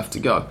 games left to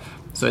go.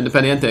 So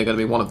Independiente are going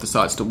to be one of the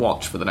sides to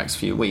watch for the next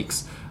few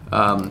weeks.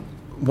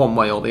 One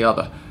way or the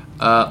other.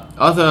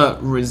 Other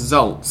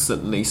results,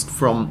 at least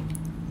from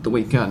the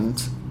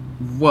weekend,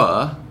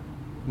 were,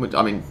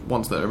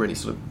 ones that are really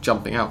sort of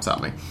jumping out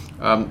at me.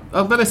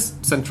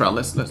 Vélez Central.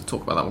 Let's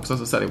talk about that one, because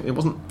as I said, it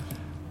wasn't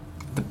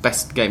the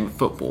best game of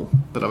football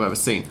that I've ever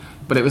seen,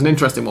 but it was an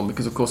interesting one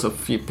because, of course, a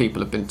few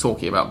people have been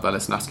talking about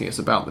Vélez and asking us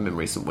about them in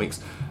recent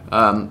weeks.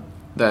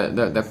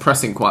 They're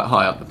pressing quite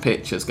high up the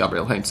pitch, as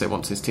Gabriel Heinze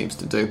wants his teams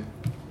to do,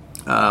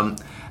 and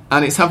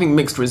it's having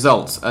mixed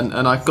results. And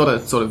I've got a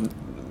sort of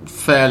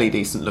fairly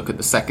decent look at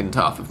the second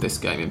half of this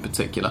game in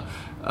particular,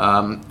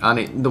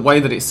 and the way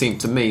that it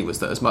seemed to me was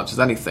that, as much as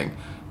anything,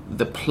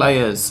 the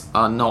players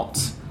are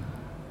not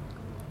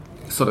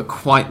sort of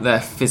quite there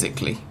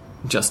physically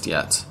just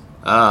yet.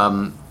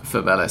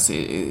 For Vélez,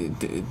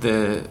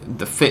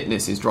 the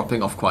fitness is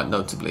dropping off quite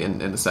notably in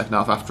the second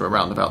half, after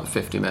around about the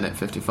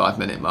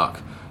 55-minute mark,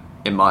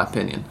 in my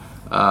opinion.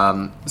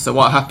 So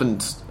what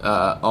happened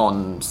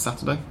on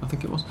Saturday, I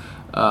think it was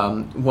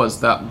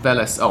that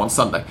Vélez, on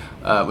Sunday,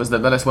 was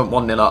that Vélez went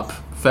 1-0 up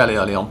fairly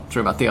early on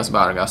through Matias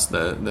Vargas.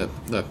 The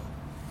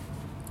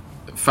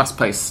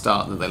fast-paced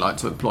start that they like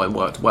to employ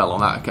worked well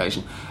on that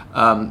occasion.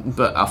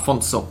 But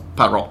Alfonso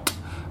Parot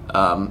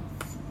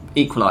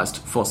equalised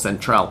for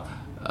Central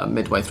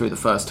midway through the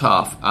first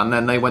half, and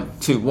then they went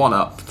 2-1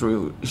 up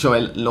through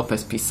Joel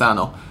Lopez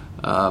Pisano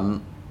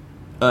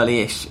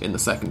early-ish in the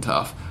second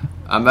half.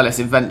 And Vélez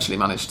eventually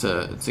managed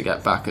to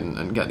get back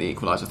and get the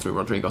equaliser through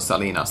Rodrigo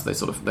Salinas.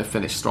 They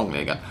finished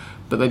strongly again,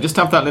 but they just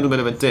have that little bit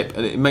of a dip,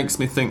 and it makes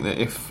me think that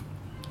if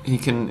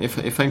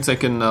Heinze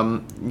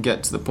can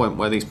get to the point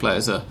where these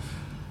players are,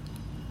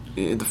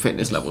 the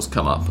fitness levels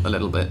come up a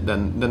little bit,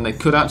 then they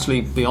could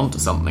actually be onto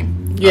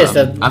something. Yes,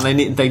 and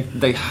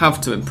they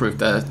have to improve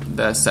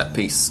their set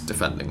piece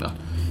defending though.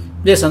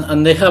 Yes,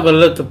 and they have a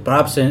lot of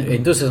perhaps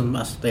enthusiasm,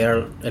 as there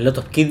are a lot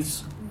of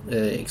kids,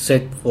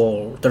 except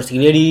for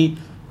Torsiglieri,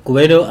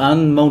 Cubero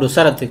and Mauro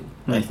Zarate,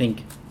 I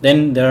think.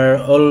 Then there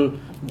are all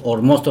or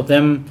most of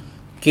them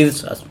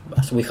kids, as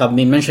we have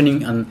been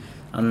mentioning, and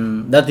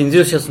that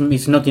enthusiasm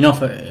is not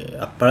enough.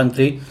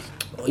 Apparently,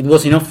 it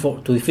was enough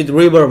to defeat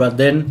River, but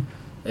then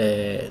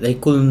they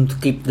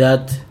couldn't keep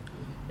that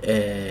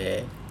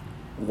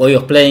way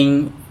of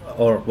playing,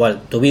 or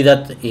to be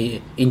that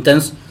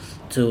intense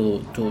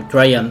to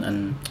try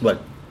and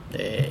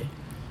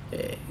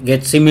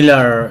get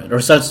similar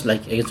results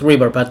like against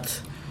River,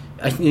 but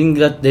I think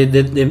that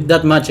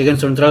that match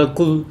against Central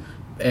could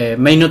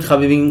may not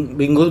have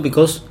been good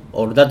because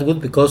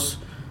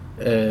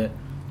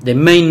the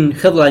main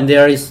headline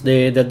there is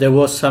that there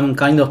was some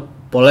kind of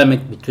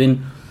polemic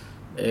between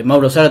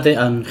Mauro Zarate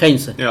and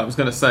Heinze. Yeah, I was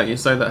going to say, you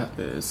say that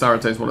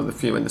Zarate is one of the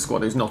few in the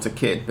squad who's not a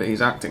kid, but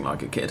he's acting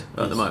like a kid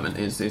at the moment.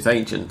 His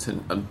agent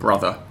and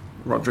brother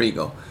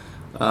Rodrigo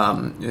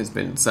has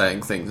been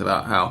saying things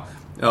about how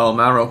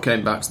Mauro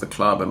came back to the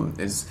club and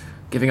is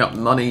giving up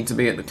money to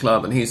be at the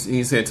club, and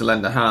he's here to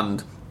lend a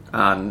hand.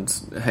 And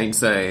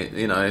Heinze,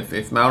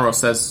 if Mauro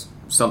says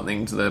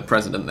something to the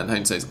president, then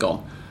Heinze's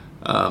gone.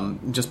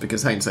 Just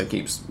because Heinze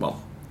keeps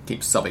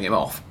subbing him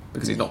off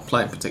because he's not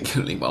playing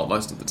particularly well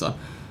most of the time.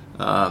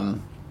 I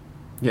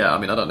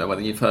don't know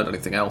whether you've heard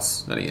anything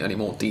else, any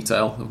more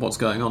detail of what's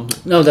going on.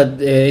 No,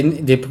 that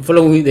in the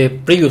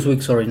previous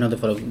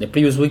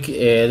week,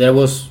 there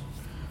was.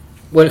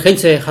 Well,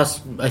 Heinze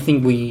has. I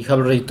think we have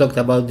already talked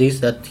about this.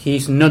 That he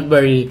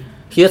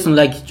doesn't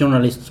like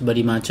journalists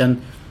very much,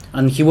 and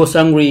he was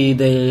angry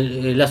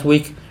last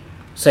week,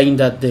 saying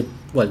that the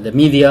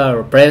media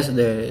or press,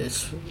 the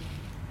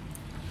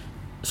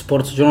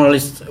sports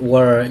journalists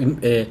were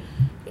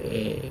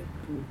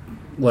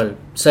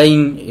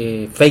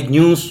saying fake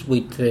news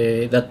with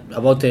that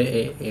about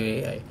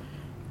a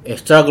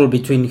struggle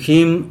between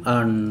him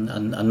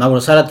and Mauro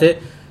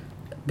Zarate,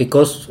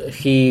 because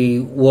he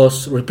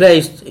was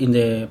replaced in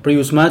the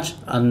previous match,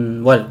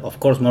 and of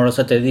course Mauro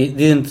Zarate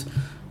didn't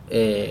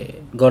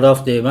got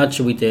off the match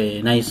with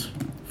a nice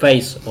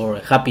face or a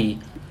happy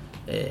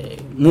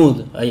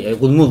mood, a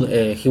good mood.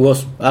 He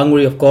was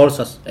angry, of course,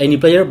 as any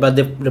player, but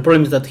the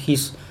problem is that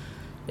he's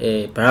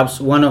perhaps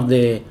one of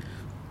the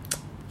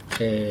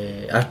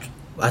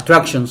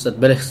attractions that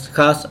Vélez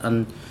has,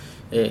 and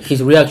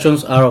his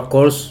reactions are, of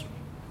course,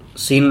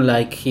 seen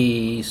like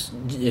he's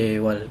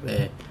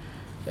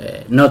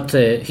not.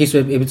 He's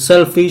a bit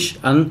selfish,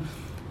 and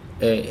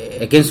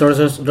against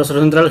Rosario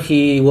Central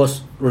he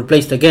was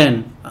replaced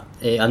again,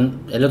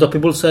 and a lot of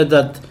people said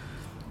that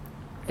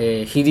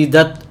he did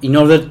that in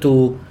order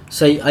to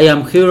say, I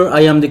am here,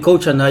 I am the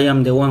coach, and I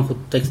am the one who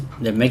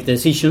make the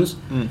decisions,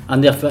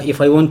 and if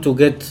I want to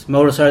get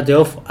Mauro Zarate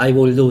off, I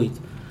will do it.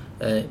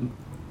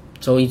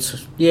 So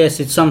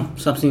it's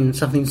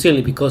something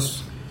silly,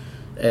 because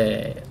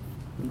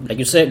like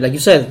you said,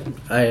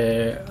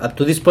 up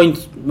to this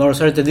point Mauro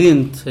Zarate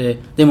didn't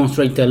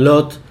demonstrate a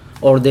lot,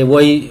 or the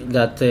way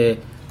that the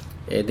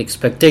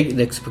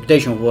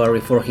expectations were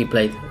before he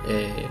played.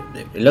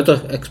 A lot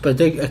of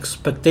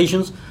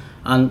expectations,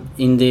 and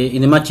in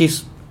the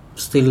matches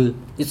still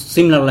it's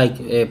similar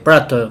like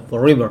Prato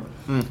for River.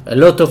 A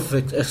lot of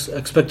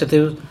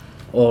expectations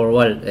or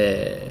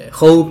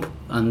hope,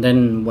 and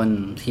then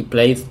when he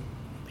played,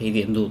 he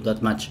didn't do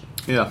that much.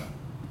 Yeah,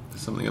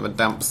 something of a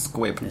damp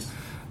squib. Yes.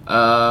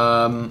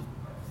 And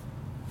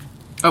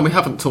we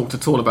haven't talked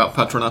at all about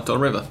Patronato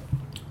River,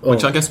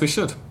 which I guess we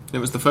should. It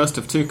was the first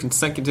of 2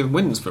 consecutive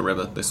wins for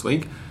River this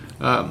week.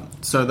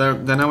 So they're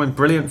now in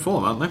brilliant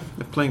form, aren't they?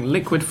 They're playing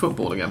liquid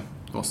football again,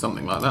 or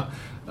something like that.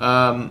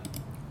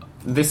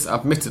 This,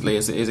 admittedly,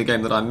 is a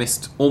game that I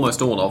missed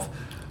almost all of.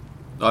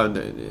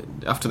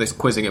 After this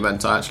quizzing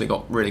event, I actually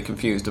got really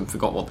confused and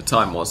forgot what the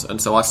time was,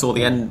 and so I saw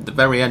the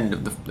very end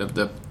of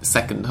the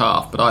second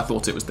half, but I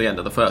thought it was the end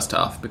of the first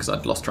half because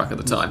I'd lost track of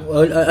the time.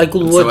 Well, I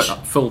could watch. So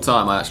at full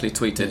time, I actually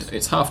tweeted,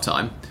 "It's half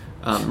time.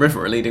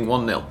 River are leading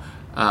 1-0,"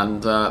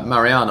 and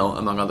Mariano,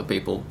 among other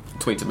people,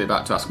 tweeted me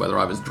back to ask whether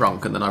I was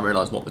drunk, and then I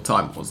realised what the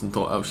time was and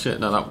thought, "Oh shit,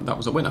 no, that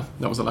was a winner.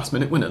 That was a last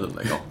minute winner that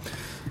they got."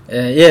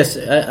 Yes,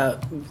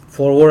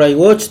 for what I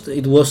watched,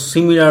 it was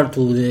similar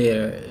to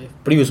the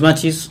previous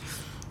matches,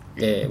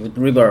 with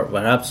River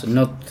perhaps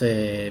not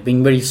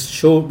being very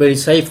sure, very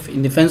safe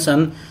in defense,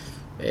 and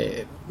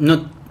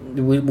not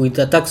with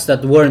attacks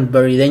that weren't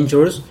very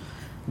dangerous.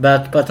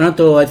 But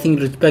Patronato, I think,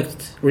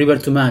 respect River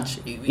too much,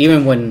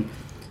 even when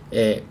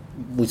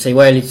we say,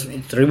 well, it's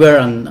River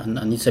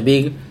and it's a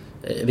big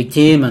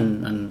team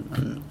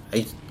and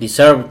it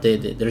deserved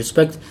the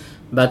respect.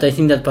 But I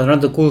think that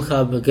Patronato could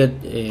have get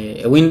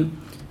a win,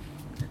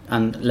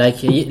 and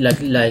like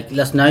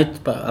last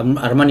night,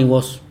 Armani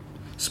was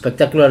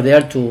spectacular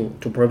there to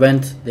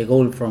prevent the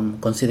goal from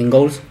conceding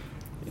goals.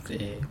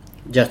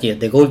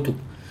 The goal to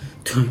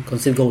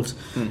concede goals,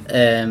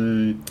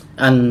 and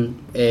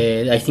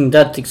I think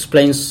that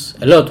explains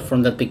a lot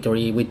from that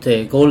victory, with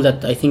a goal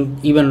that I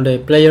think even the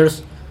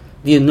players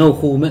didn't know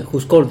who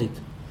scored it,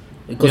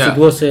 because it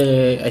was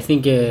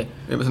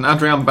it was an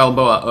Adrian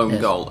Balboa own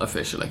goal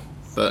officially,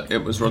 but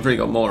it was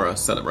Rodrigo Mora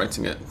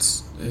celebrating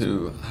it,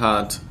 who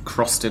had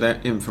crossed it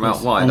in from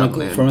out wide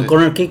from a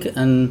corner kick,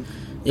 and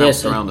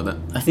around a bit.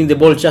 I think the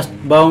ball just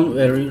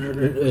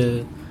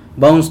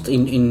bounced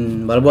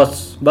in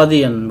Balboa's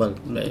body, and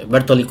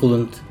Bertoli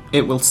couldn't.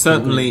 It will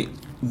certainly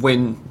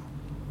win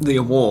the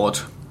award,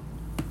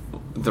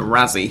 the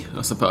Razzie,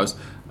 I suppose,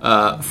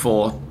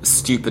 for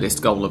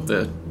stupidest goal of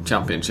the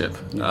championship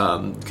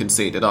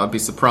conceded. I'd be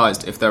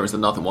surprised if there is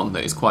another one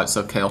that is quite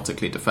so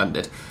chaotically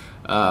defended.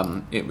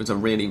 It was a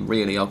really,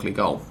 really ugly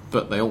goal,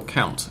 but they all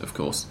count, of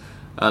course.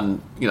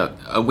 And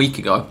a week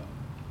ago,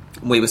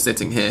 we were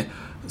sitting here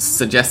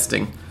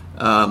suggesting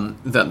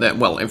that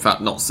well, in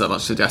fact, not so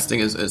much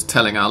suggesting as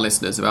telling our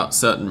listeners about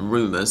certain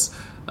rumours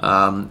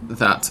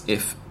that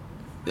if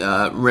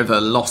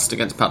River lost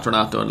against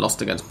Patronato and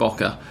lost against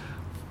Boca,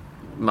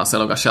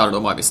 Marcelo Gallardo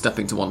might be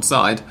stepping to one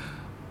side.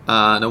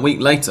 And a week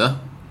later,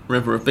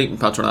 River have beaten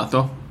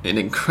Patronato in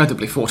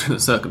incredibly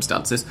fortunate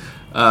circumstances,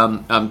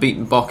 and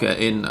beaten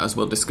Boca in, as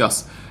we'll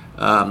discuss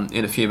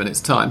in a few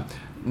minutes' time,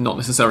 not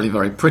necessarily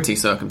very pretty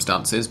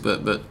circumstances,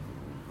 but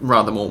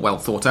rather more well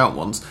thought out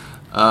ones.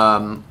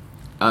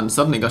 And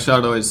suddenly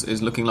Gallardo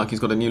is looking like he's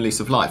got a new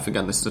lease of life.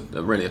 Again, this is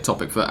really a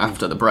topic for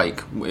after the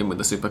break, in with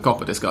the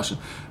Supercopa discussion.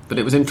 But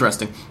it was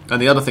interesting. And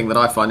the other thing that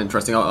I find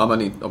interesting, I'm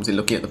only obviously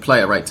looking at the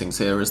player ratings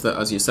here, is that,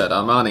 as you said,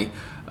 Armani,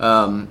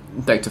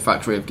 Data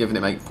Factory have given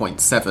him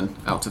 8.7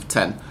 out of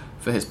 10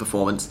 for his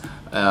performance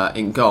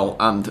in goal.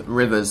 And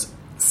River's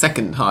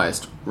second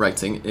highest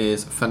rating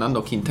is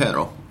Fernando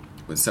Quintero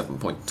with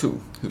 7.2,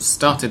 who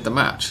started the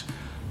match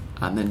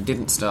and then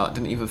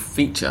didn't even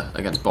feature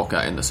against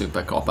Boca in the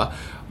Supercopa.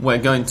 We're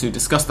going to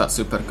discuss that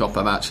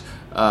Supercopa match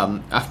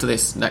after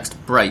this next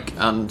break,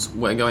 and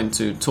we're going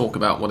to talk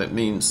about what it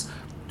means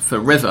for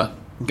River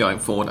going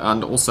forward,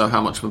 and also how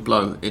much of a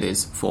blow it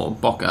is for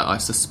Boca. I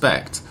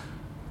suspect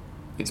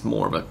it's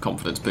more of a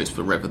confidence boost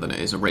for River than it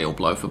is a real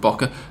blow for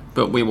Boca,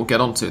 but we will get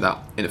onto that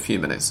in a few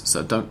minutes,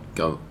 so don't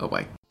go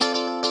away.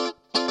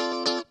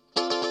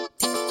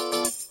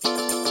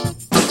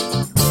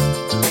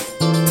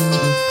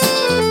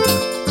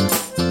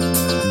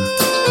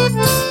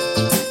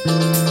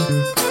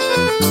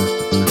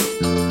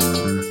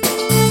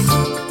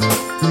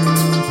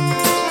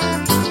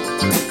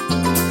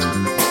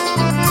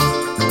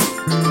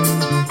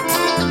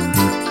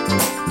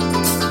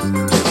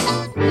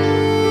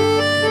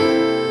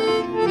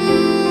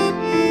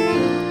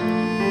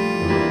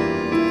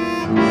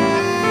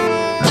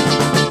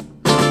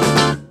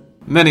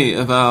 Many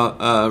of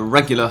our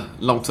regular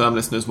long-term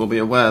listeners will be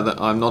aware that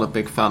I'm not a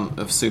big fan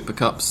of Super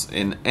Cups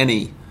in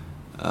any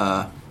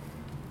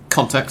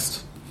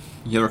context.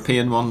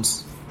 European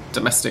ones,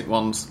 domestic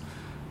ones,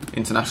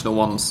 international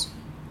ones,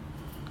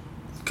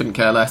 couldn't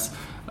care less.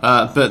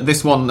 But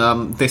this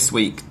one, this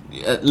week,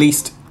 at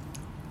least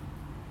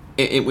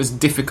it was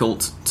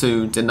difficult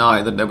to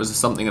deny that there was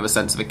something of a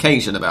sense of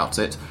occasion about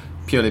it,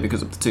 purely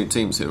because of the two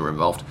teams who were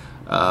involved.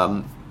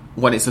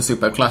 When it's a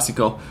Super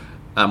Classico,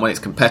 and when it's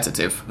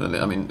competitive,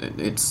 I mean,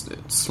 it's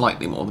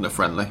slightly more than a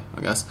friendly,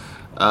 I guess.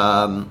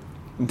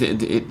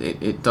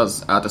 It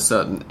does add a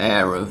certain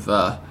air of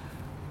a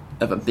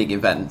big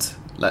event,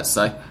 let's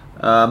say.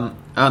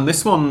 And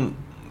this one,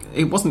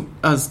 it wasn't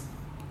as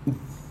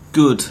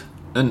good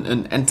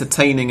and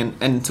entertaining and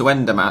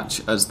end-to-end a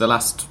match as the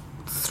last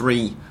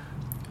three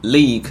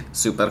league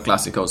Super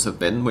Clásicos have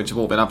been, which have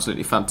all been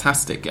absolutely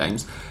fantastic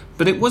games.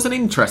 But it was an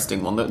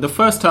interesting one. The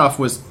first half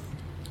was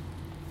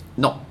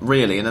not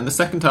really, and then the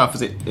second half,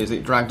 as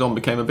it dragged on,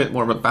 became a bit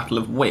more of a battle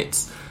of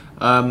wits.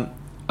 And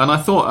I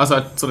thought, as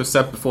I sort of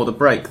said before the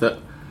break, that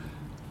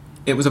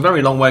it was a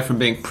very long way from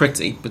being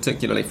pretty,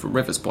 particularly from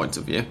River's point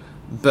of view.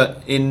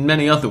 But in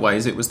many other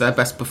ways, it was their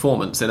best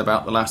performance in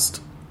about the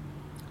last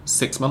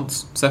 6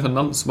 months, 7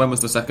 months. When was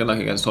the second leg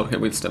against Jorge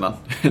Wilstermann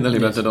in the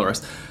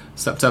Libertadores?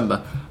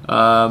 September.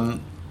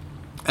 And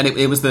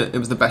it was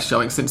the best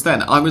showing since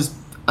then. I was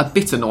a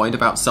bit annoyed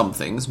about some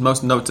things,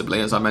 most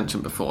notably, as I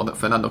mentioned before, that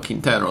Fernando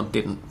Quintero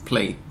didn't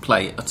play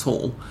at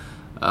all.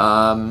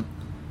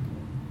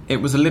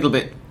 It was a little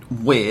bit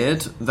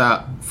weird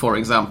that, for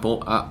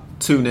example, at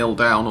 2-0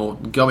 down or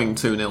going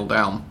 2-0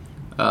 down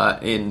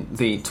in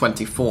the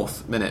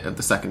 24th minute of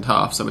the second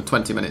half, so with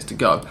 20 minutes to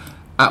go,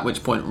 at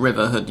which point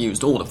River had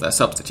used all of their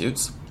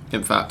substitutes.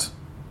 In fact,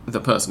 the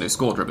person who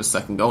scored River's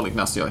second goal,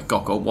 Ignacio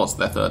Coco, was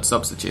their third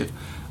substitute.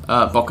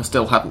 Boca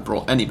still hadn't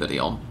brought anybody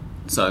on.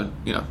 So,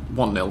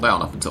 1-0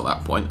 down up until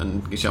that point,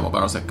 and Guillermo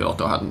Barros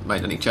Schelotto hadn't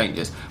made any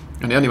changes.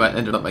 And he only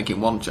ended up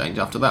making one change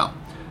after that.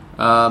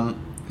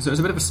 So it was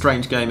a bit of a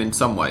strange game in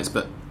some ways,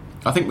 but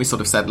I think we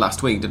sort of said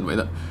last week, didn't we,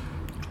 that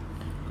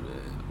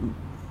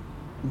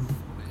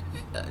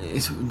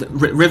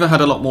River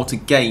had a lot more to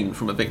gain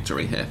from a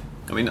victory here.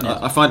 I mean,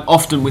 I find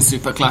often with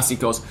Super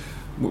Clásicos,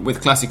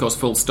 with Clásicos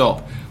full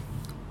stop,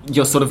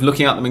 you're sort of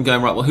looking at them and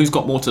going, right, well, who's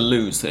got more to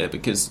lose here?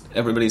 Because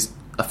everybody's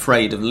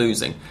afraid of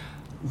losing.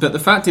 But the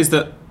fact is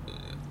that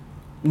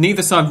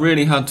neither side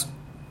really had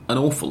an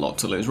awful lot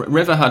to lose.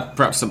 River had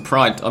perhaps some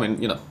pride. I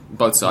mean,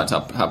 both sides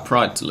have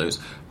pride to lose.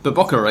 But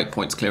Boca are 8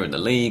 points clear in the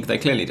league. They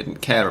clearly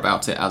didn't care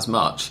about it as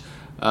much,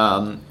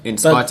 in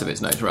spite of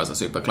its nature as a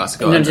Super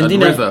Clásico. And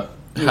River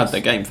had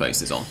their game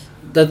faces on.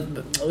 But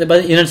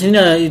in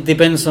Argentina, it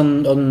depends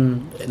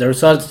on the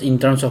results in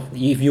terms of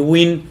if you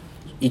win,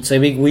 it's a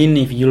big win.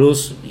 If you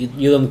lose,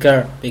 you don't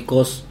care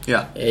because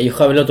you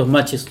have a lot of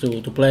matches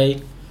to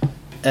play.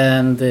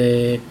 And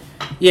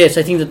yes,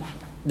 I think that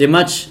the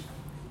match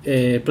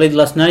played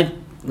last night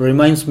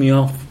reminds me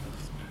of,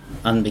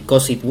 and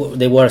because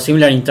they were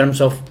similar in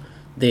terms of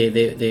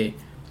the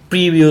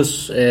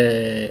previous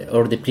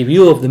or the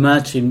preview of the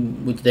match,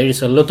 in which there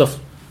is a lot of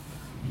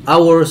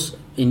hours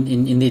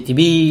in the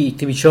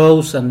TV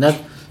shows and that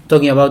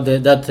talking about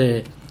that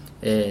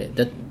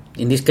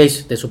in this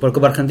case the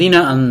Supercopa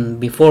Argentina, and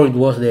before it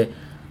was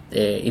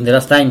in the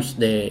last times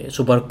the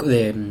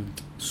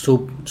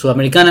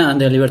Sudamericana and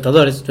the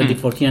Libertadores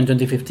 2014 and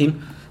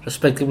 2015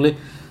 respectively,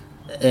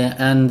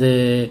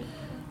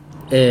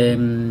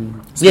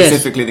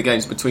 specifically the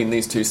games between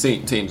these two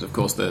teams, of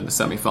course, the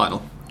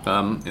semi-final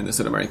in the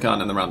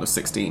Sudamericana and the round of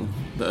 16,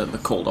 the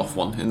called off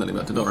one in the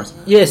Libertadores.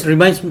 Yes,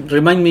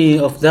 remind me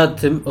of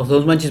that of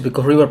those matches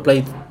because River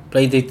played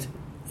it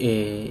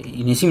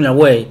in a similar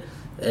way.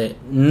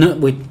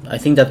 I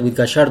think that with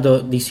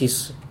Gallardo this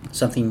is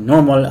something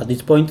normal at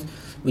this point,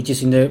 which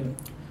is in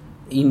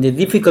the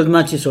difficult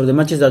matches or the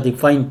matches that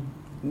define,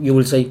 you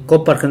will say,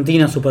 Copa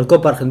Argentina,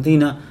 Supercopa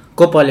Argentina,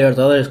 Copa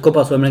Libertadores,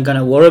 Copa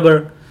Sudamericana,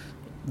 wherever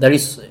there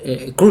is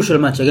a crucial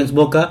match against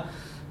Boca,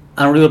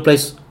 and River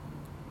plays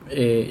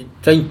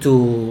trying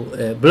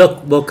to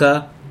block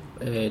Boca,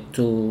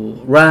 to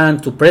run,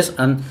 to press,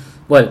 and,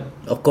 well,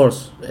 of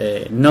course,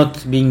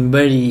 not being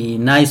very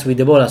nice with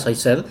the ball, as I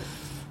said,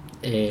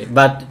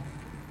 but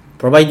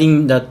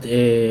providing that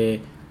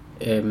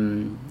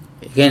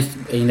against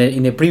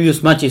in the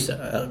previous matches,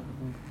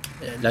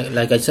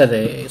 like I said,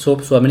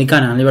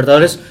 Sudamericana and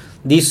Libertadores,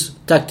 this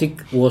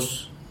tactic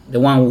was the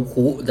one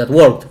that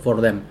worked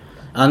for them,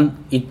 and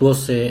it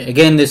was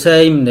again the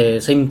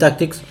same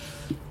tactics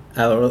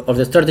of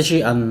the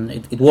strategy, and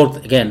it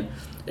worked again.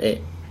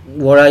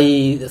 What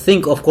I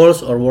think, of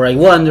course, or what I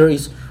wonder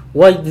is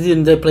why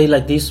didn't they play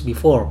like this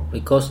before?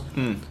 Because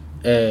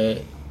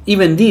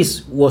even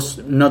this was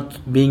not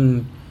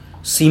being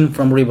seen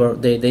from River.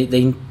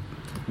 The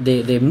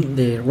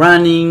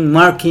running,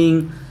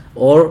 marking,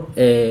 or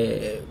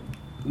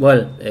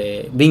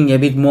being a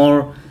bit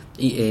more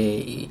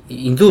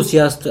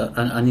enthusiast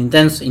and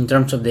intense in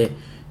terms of the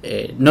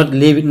not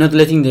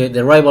letting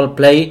the rival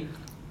play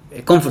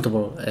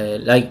comfortable.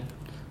 At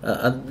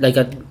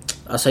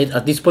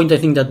this point, I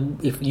think that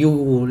if you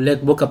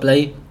let Boca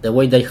play the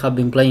way they have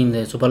been playing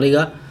the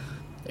Superliga,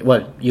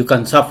 well, you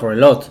can suffer a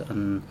lot.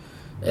 And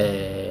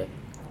there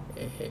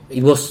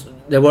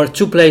were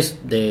two plays,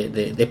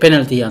 the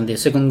penalty and the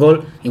second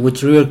goal, in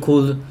which River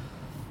could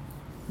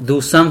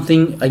do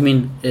something,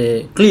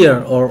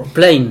 clear or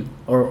plain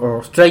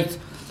or straight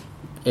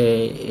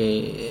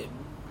to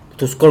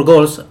score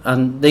goals,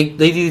 and they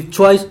did it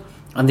twice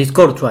and they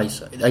scored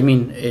twice. In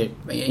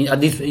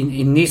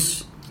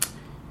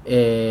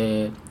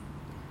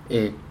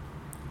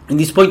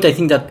this point, I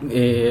think that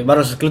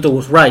Barros Schelotto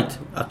was right.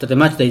 After the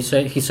match, he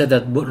said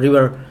that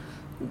River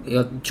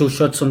got 2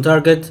 shots on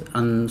target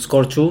and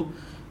scored 2,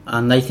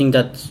 and I think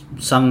that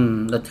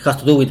has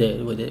to do with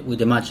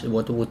the match.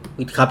 What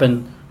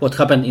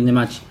happened in the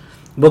match.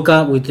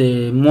 Boca with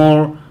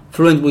more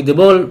fluent with the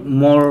ball,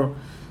 more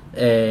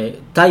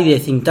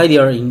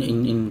tidier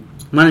in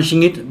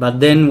managing it. But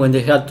then when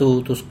they had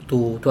to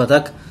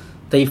attack,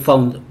 they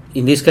found,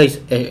 in this case,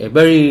 a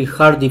very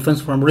hard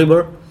defense from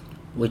River,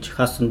 which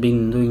hasn't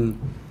been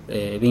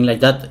being like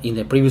that in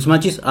the previous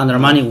matches. And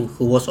Armani,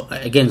 who was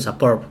again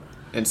superb.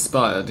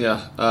 Inspired,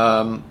 yeah.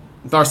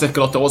 Barros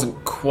Schelotto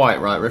wasn't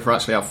quite right. River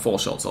actually had 4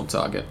 shots on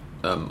target,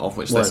 of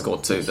which they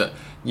scored 2. That,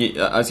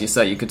 as you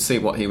say, you could see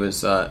what he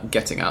was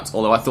getting at.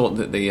 Although I thought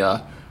that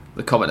the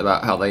comment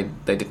about how they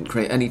didn't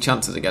create any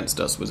chances against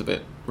us was a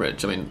bit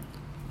rich.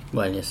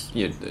 Well, yes.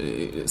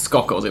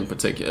 Skokos in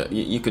particular,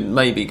 you can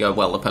maybe go,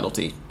 well, the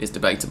penalty is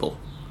debatable.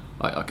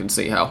 I can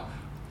see how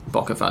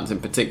Boca fans in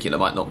particular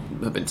might not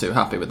have been too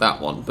happy with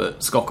that one, but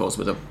Skokos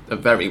was a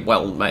very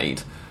well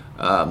made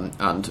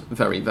and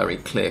very, very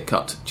clear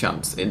cut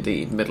chance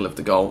indeed, middle of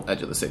the goal,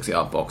 edge of the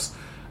 6-yard box,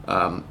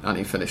 and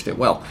he finished it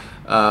well.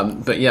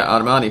 But yeah,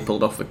 Armani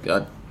pulled off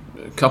a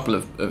couple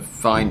of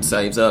fine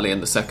saves early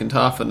in the second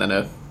half, and then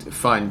a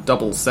fine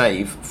double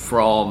save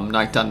from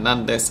Naitan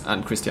Nandes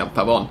and Christian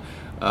Pavon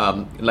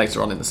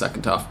later on in the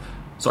second half.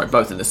 Sorry,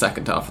 both in the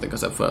second half. I think I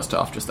said first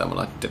half just then when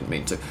I didn't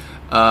mean to.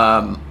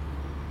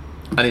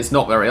 And it's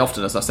not very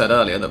often, as I said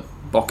earlier, that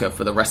Boca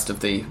for the rest of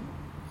the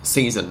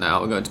season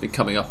now are going to be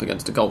coming up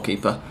against a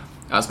goalkeeper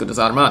as good as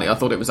Armani. I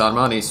thought it was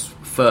Armani's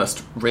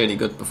first really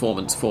good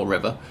performance for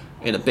River,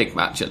 in a big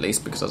match at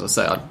least, because as I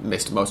say, I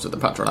missed most of the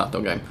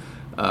Patronato game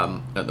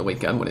at the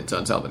weekend, when it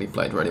turns out that he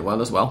played really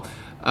well as well.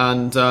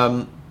 And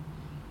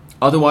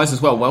otherwise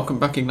as well, welcome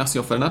back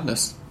Ignacio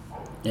Fernandez.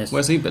 Yes.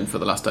 Where's he been for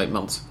the last 8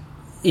 months?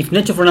 If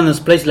Nacho Fernandez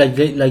plays like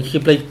he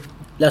played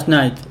last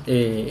night,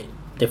 the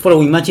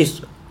following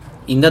matches,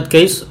 in that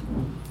case,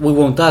 we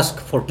won't ask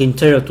for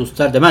Quintero to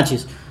start the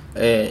matches.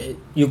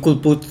 You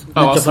could put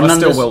Nacho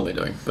Fernandez. I still will be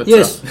doing. But,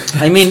 yes,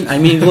 I mean,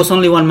 it was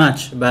only one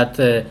match, but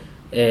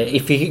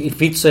if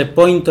it's a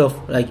point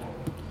of like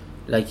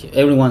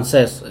everyone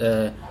says,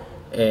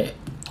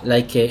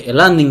 like a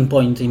landing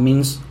point, it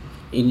means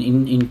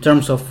in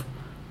terms of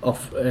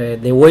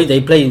the way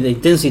they play, the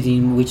intensity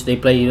in which they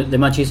play the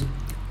matches,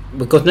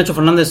 because Nacho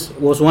Fernandez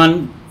was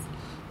one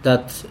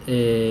that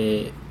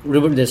the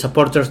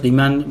supporters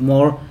demand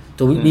more,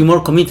 to be more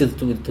committed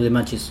to the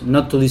matches,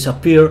 not to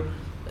disappear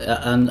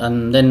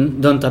and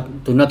then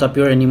to not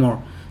appear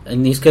anymore.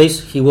 In this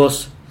case, he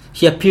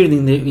appeared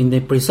in the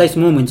precise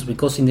moments,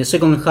 because in the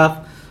second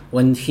half,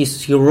 when he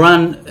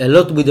ran a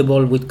lot with the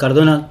ball, with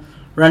Cardona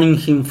running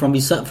him from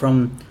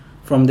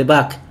the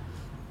back,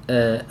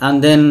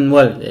 and then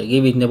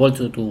giving the ball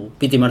to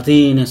Pity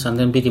Martinez, and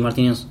then Pity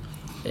Martinez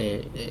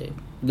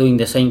doing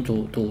the same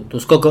to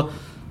Skoko.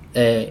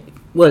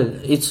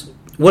 It's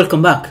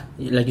welcome back,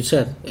 like you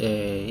said.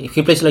 If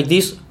he plays like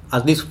this,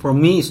 at least for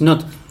me, it's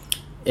not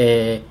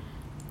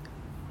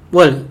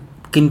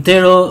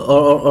Quintero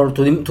or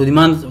to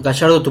demand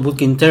Gallardo to put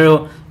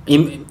Quintero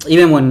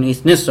even when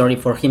it's necessary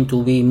for him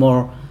to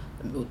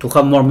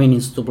have more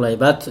minutes to play.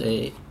 But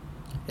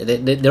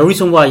the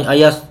reason why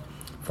I asked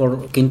for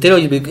Quintero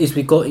is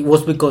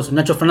because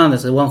Nacho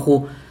Fernandez, the one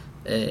who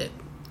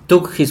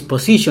took his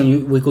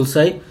position, we could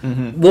say,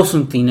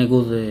 wasn't in a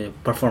good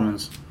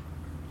performance.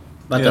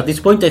 But at this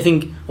point, I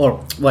think,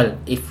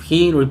 if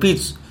he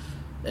repeats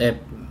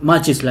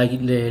matches like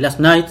the last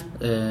night,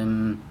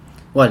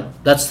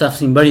 that's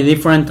something very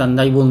different, and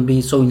I won't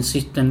be so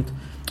insistent.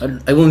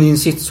 I won't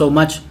insist so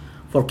much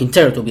for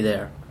Quintero to be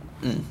there.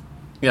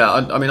 Yeah,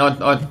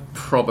 I'd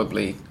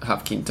probably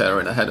have Quintero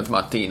in ahead of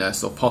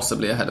Martinez, or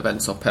possibly ahead of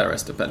Enzo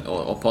Perez,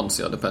 or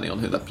Poncio, depending on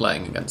who they're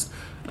playing against.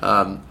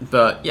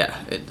 But yeah,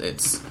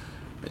 it's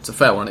a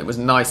fair one. It was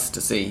nice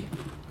to see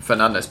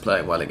Fernandez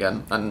playing well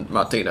again, and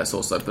Martinez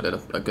also put in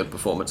a good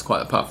performance,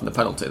 quite apart from the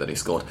penalty that he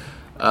scored.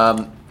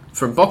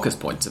 From Boca's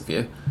point of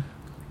view,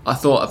 I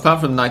thought,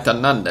 apart from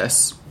Naitan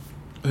Nandes,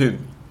 who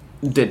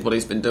did what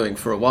he's been doing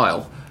for a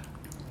while,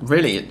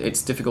 really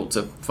it's difficult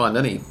to find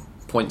any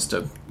points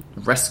to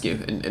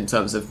rescue in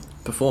terms of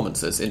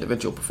performances,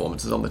 individual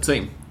performances on the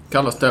team.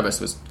 Carlos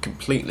Tevez was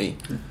completely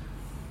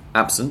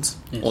absent,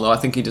 although I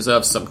think he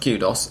deserves some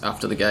kudos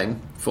after the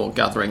game for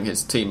gathering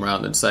his team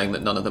round and saying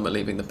that none of them are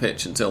leaving the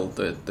pitch until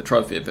the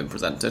trophy had been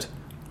presented,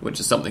 which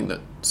is something that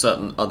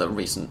certain other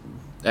recent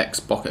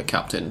ex-Boca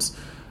captains,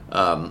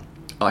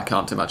 I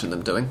can't imagine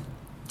them doing.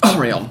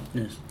 Orion.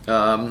 Yes.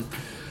 But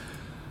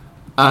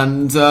I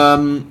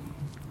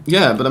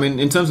mean,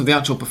 in terms of the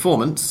actual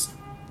performance,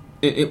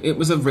 it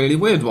was a really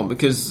weird one,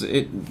 because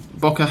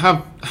Boca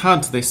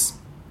had this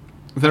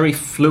very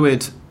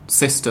fluid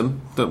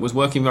system that was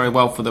working very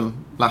well for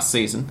them last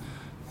season.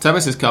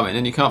 Tevez has come in,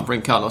 and you can't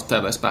bring Carlos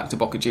Tevez back to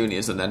Boca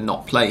Juniors and then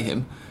not play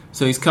him.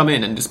 So he's come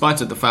in, and despite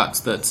the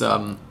fact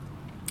that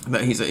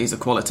he's a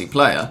quality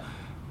player,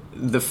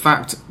 the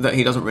fact that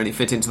he doesn't really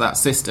fit into that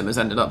system has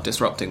ended up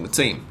disrupting the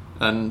team.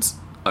 And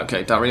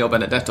Dario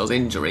Benedetto's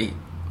injury,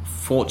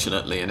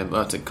 fortunately in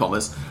inverted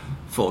commas,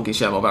 for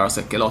Guillermo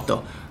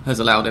Barros-Esqueloto, has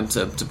allowed him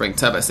to bring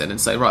Tevez in and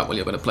say, right, well,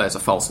 you're going to play as a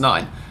false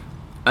nine.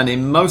 And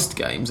in most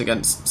games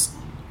against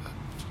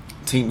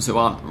teams who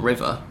aren't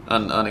River,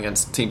 and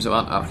against teams who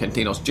aren't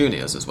Argentinos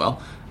Juniors as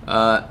well,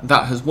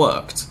 that has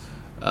worked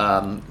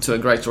to a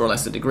greater or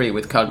lesser degree,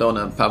 with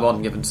Cardona and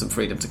Pavon given some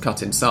freedom to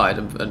cut inside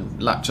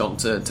and latch on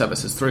to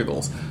Tevez's through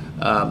balls.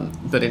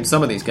 But in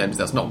some of these games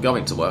that's not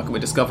going to work, and we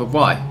discovered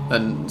why.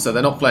 And so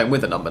they're not playing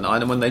with a number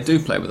 9, and when they do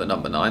play with a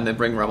number 9, they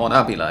bring Ramon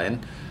Abila in,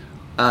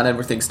 and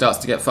everything starts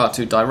to get far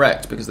too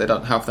direct because they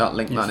don't have that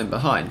link man in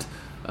behind.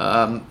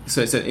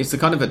 So it's a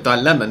kind of a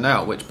dilemma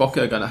now which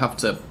Boca are going to have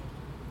to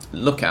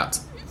look at,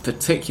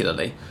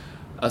 particularly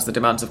as the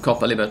demands of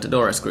Copa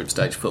Libertadores group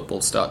stage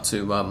football start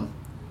to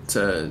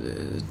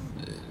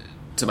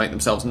make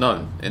themselves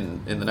known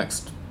in the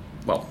next,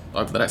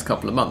 over the next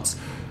couple of months.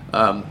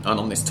 and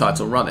on this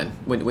title run-in,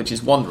 which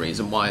is one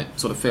reason why it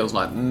sort of feels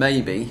like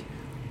maybe,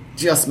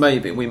 just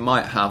maybe, we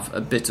might have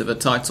a bit of a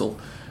title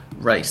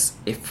race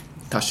if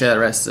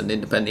Talleres and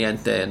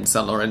Independiente and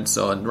San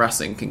Lorenzo and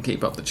Racing can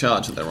keep up the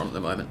charge that they're on at the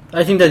moment.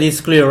 I think that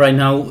it's clear right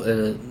now,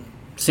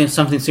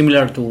 something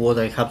similar to what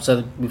I have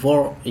said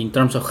before, in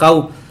terms of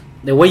how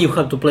the way you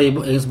have to play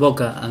against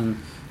Boca, and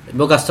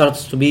Boca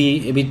starts to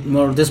be a bit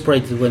more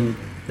desperate when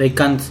they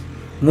can't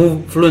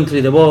move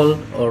fluently the ball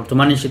or to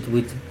manage it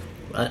with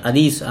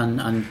Adis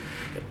and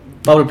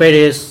Pablo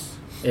Perez,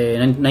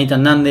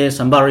 Nathan Nandes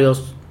and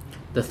Barrios.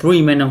 The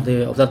three men of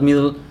that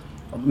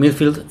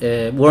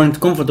midfield weren't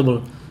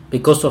comfortable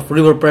because of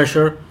River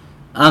pressure,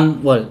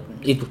 and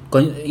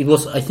it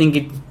was, I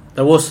think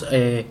there was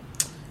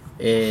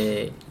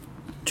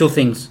two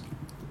things: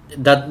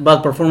 that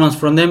bad performance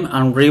from them,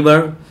 and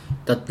River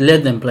that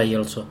let them play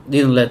also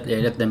didn't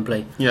let them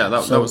play. Yeah,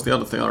 that was the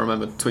other thing I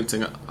remember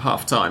tweeting at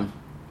half time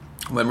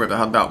when River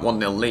had that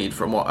 1-0 lead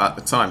from what at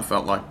the time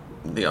felt like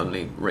the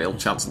only real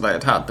chance that they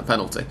had, the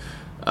penalty.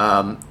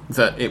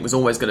 That it was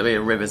always going to be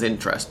in River's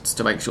interests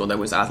to make sure there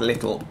was as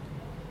little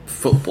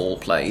football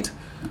played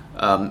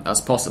as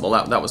possible.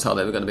 That was how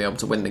they were going to be able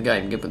to win the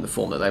game, given the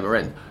form that they were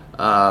in.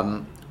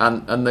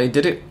 And they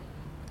did it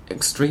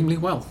extremely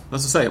well.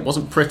 As I say, it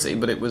wasn't pretty,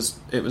 but it was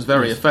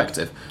very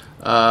effective.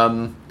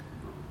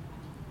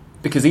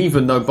 Because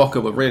even though Boca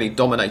were really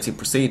dominating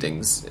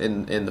proceedings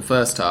in the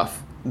first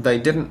half, they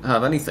didn't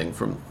have anything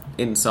from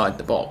inside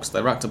the box.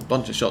 They racked a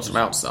bunch of shots from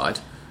outside.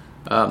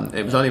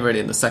 It was only really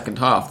in the second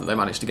half that they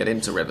managed to get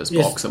into River's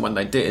box, and when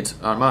they did,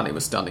 Armani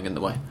was standing in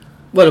the way.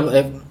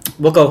 Well,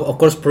 Boca of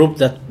course proved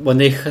that when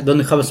they don't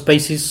have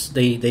spaces,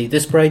 they are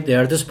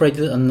desperate,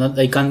 and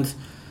they can't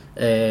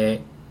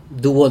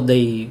do what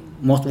they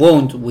most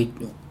want,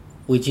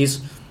 which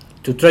is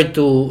to try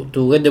to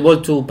get the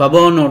ball to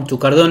Pavon or to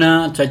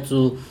Cardona, try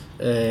to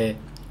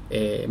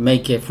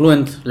make a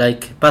fluent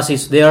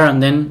passes there,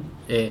 and then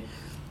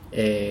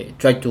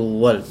try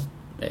to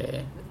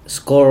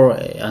score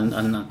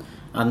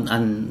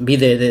and be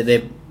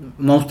the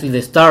mostly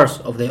the stars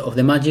of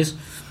the matches.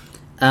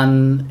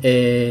 And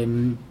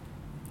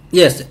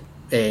yes,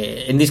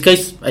 in this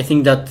case, I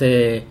think that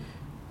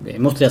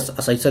mostly,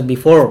 as I said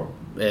before,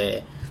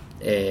 if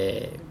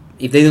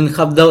they don't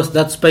have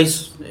that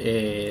space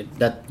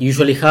that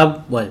usually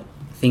have,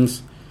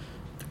 things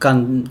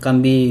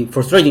can be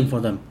frustrating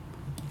for them.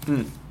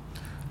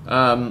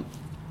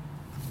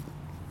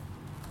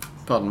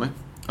 Pardon me.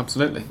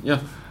 Absolutely,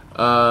 yeah.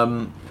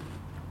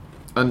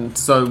 And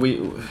so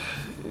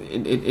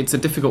it's a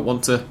difficult one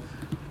to.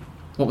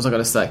 What was I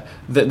going to say?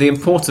 The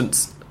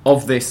importance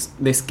of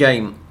this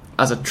game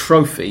as a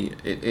trophy,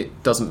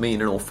 it doesn't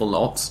mean an awful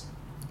lot.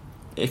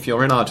 If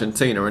you're in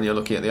Argentina and you're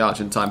looking at the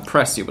Argentine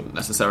press, you wouldn't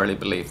necessarily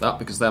believe that,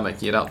 because they're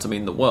making it out to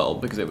mean the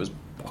world, because it was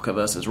Boca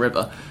versus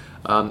River.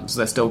 So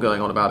they're still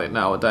going on about it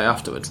now, a day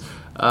afterwards.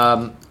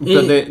 But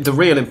the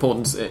real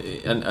importance,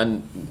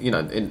 and you know,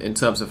 in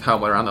terms of how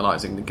we're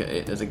analysing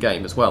it as a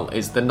game as well,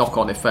 is the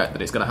knock-on effect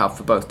that it's going to have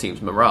for both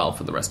teams' morale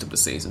for the rest of the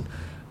season.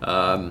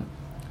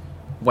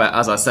 Where,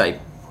 as I say,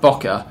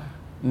 Boca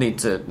need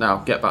to now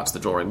get back to the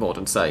drawing board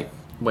and say,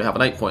 we have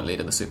an 8-point lead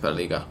in the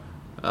Superliga.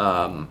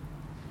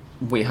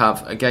 We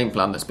have a game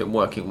plan that's been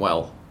working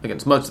well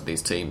against most of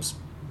these teams,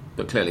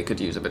 but clearly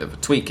could use a bit of a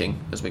tweaking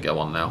as we go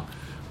on now.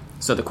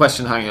 So the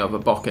question hanging over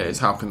Boca is,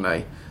 how can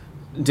they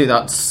do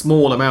that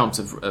small amount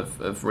of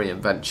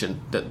reinvention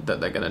that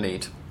they're going to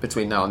need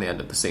between now and the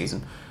end of the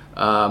season?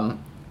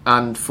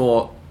 And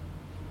for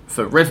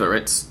River,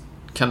 it's,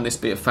 can this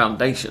be a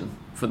foundation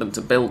for them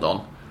to build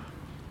on,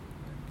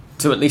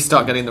 to at least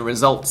start getting the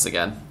results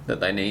again that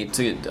they need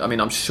to? I mean,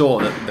 I'm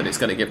sure that it's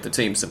going to give the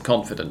team some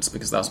confidence,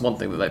 because that's one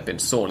thing that they've been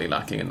sorely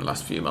lacking in the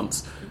last few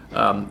months.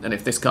 And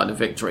if this kind of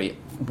victory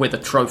with a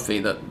trophy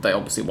that they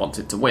obviously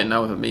wanted to win,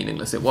 however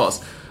meaningless it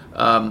was,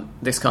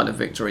 this kind of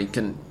victory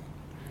can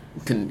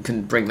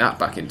bring that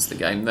back into the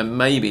game, then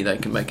maybe they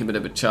can make a bit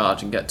of a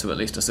charge and get to at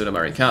least a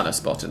Sudamericana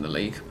spot in the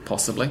league,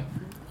 possibly.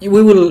 We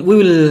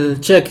will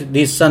check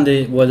this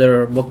Sunday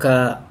whether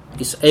Boca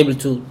is able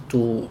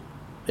to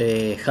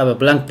have a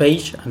blank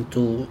page and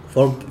to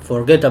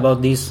forget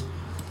about this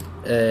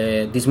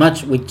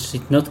match, which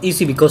is not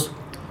easy, because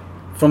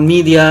from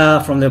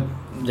media, from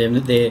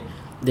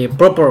the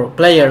proper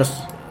players,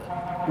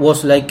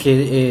 was like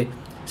a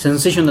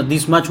sensation that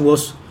this match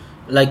was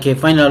like a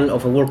final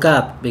of a World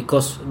Cup,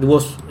 because there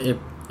was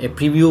a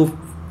preview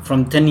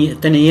from 10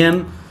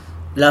 a.m.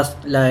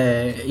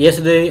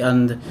 yesterday,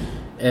 and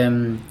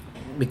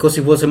because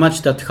it was a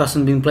match that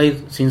hasn't been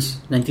played since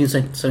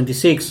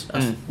 1976,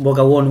 as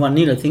Boca won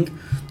 1-0, I think.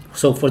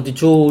 So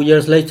 42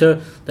 years later,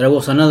 there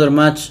was another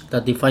match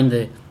that defined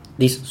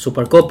this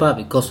Supercopa,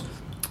 because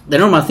the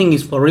normal thing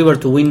is for River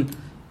to win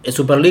a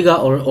Superliga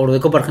or the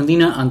Copa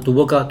Argentina, and to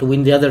Boca to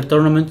win the other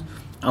tournament,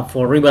 and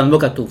for River and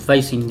Boca to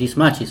face in these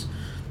matches.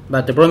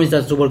 But the problem is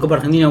that Supercopa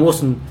Argentina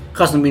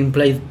hasn't been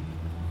played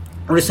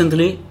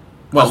recently,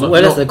 as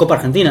the Copa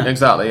Argentina.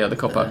 Exactly, yeah, the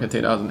Copa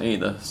Argentina hasn't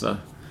either. So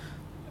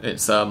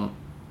it's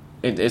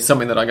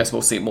something that I guess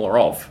we'll see more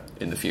of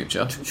in the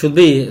future. Should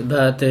be,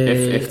 but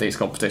if these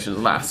competitions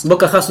last.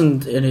 Boca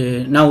hasn't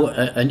now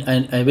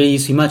a very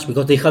easy match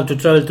because they have to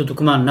travel to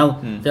Tucumán. Now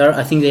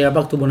I think they are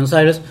back to Buenos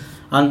Aires,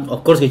 and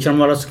of course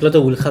Guillermo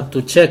Barros-Schelotto will have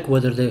to check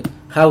whether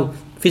how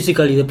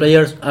physically the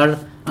players are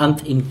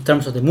and in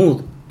terms of the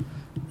mood,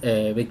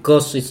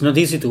 because it's not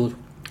easy to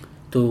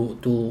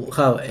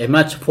have a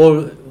match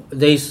 4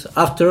 days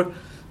after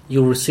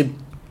you receive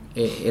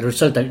a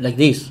result like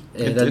this.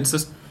 It's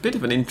a bit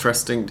of an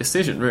interesting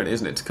decision, really,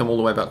 isn't it, to come all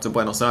the way back to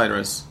Buenos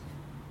Aires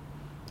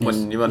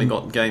when you've only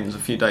got games a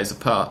few days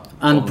apart.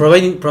 And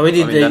provided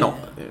they're not,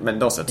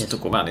 Mendoza to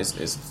Tucumán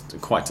is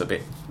quite a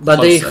bit. But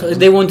closer,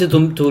 they wanted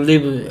to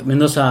leave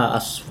Mendoza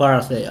as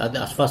fast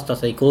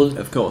as they could.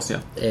 Of course, yeah.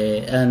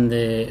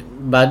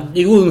 But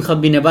it wouldn't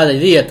have been a bad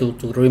idea to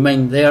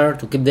remain there,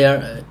 to keep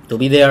there, to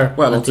be there.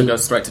 Well, or to go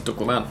straight to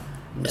Tucumán.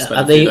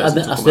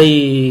 As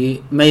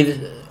they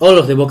made all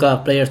of the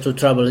Boca players to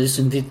travel,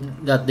 isn't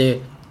it that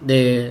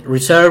the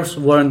reserves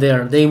weren't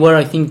there? They were,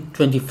 I think,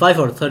 25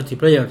 or 30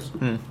 players.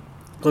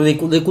 So they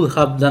could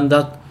have done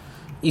that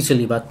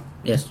easily, but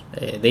yes,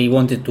 they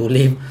wanted to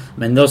leave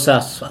Mendoza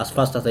as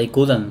fast as they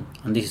could, and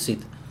this is it.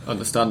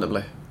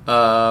 Understandably.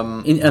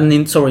 In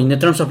the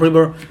terms of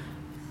River,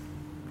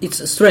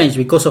 it's strange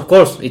because, of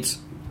course, it's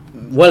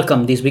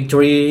welcome this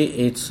victory.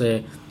 It's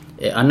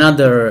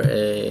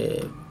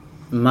another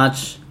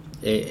match,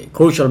 a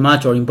crucial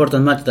match or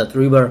important match that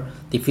River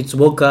defeats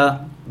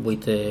Boca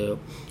with,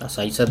 as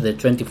I said, the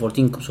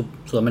 2014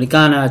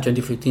 Sudamericana,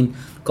 2015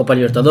 Copa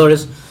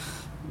Libertadores.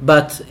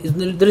 But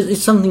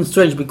it's something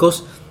strange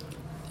because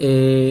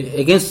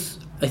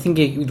I think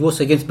it was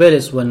against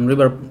Vélez when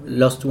River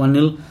lost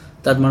 1-0,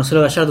 that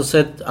Marcelo Gallardo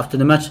said after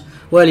the match,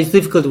 well, it's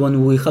difficult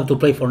when we have to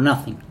play for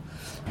nothing.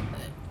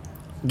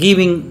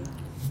 Giving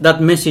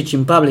that message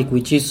in public,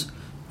 which is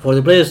for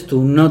the players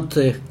to not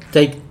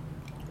take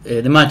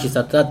the matches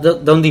that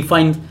don't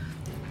define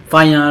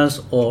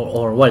finals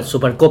or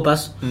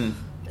Supercopas,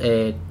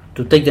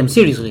 to take them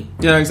seriously.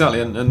 Yeah,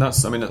 exactly, and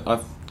that's, I mean,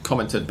 I've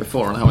commented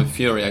before on how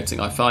infuriating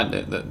I find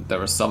it that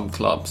there are some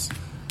clubs,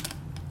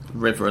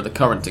 River are the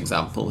current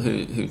example,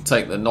 who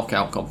take the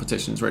knockout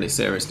competitions really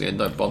seriously and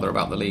don't bother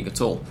about the league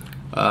at all.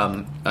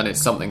 And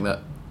it's something that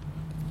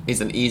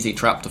is an easy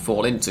trap to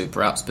fall into,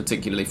 perhaps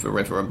particularly for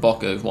River and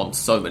Boca, who've won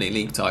so many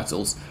league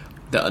titles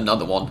that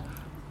another one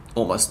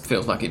almost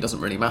feels like it doesn't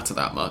really matter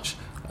that much.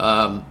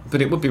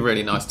 But it would be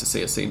really nice to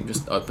see a team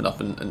just open up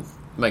and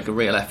make a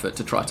real effort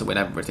to try to win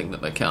everything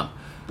that they can.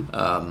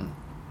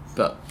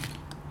 But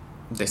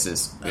this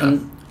is...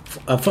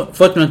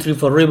 Fortunately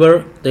for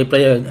River, they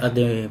play at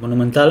the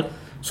Monumental,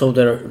 so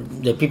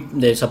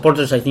the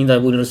supporters, I think,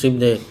 that will receive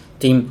the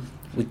team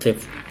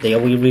they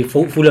will be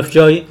full of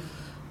joy.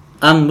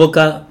 And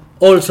Boca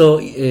also,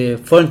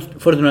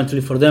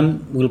 fortunately for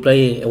them, will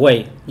play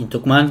away in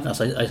Tucumán,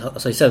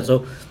 as I said.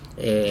 So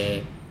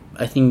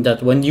I think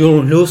that when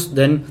you lose,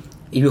 then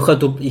if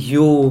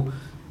you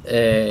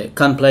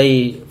can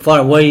play far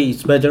away,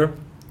 it's better.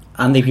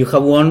 And if you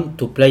have won,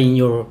 to play in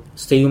your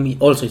stadium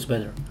also is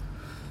better.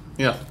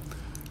 Yeah,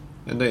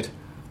 indeed.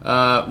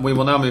 We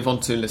will now move on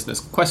to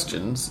listeners'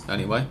 questions,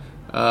 anyway.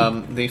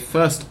 The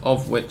first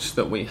of which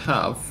that we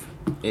have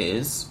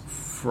is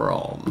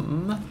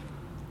from...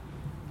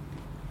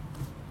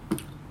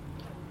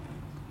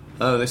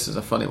 Oh, this is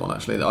a funny one,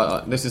 actually.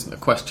 This isn't a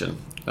question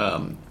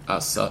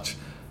as such,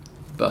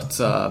 but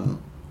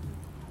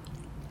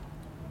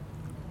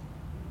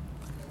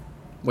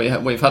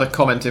we've had a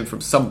comment in from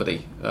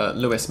somebody,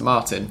 Lewis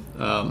Martin,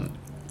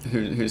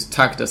 who's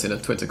tagged us in a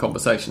Twitter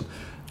conversation,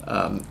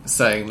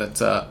 saying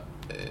that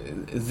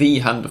the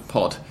Hand of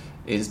Pod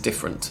is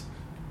different.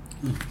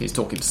 He's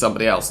talking to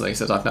somebody else, and he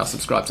says, I've now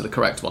subscribed to the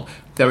correct one.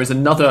 There is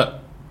another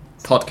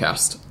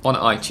podcast on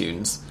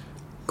iTunes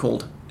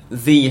called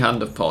The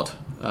Hand of Pod.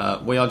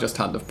 We are just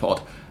Hand of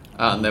Pod.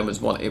 And there was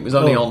one, it was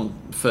only on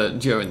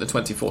during the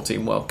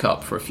 2014 World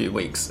Cup for a few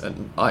weeks,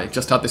 and I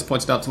just had this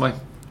pointed out to me,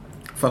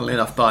 funnily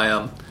enough, by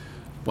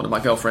one of my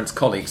girlfriend's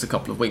colleagues a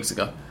couple of weeks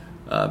ago,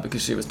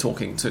 because she was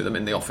talking to them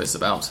in the office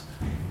about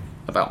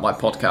my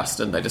podcast,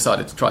 and they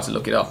decided to try to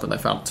look it up, and they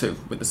found two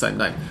with the same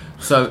name.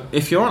 So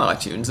if you're on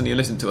iTunes and you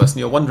listen to us and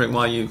you're wondering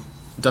why you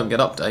don't get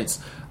updates,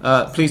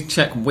 please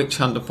check which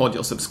Hand of Pod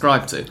you're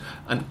subscribed to,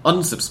 and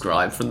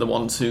unsubscribe from the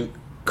ones who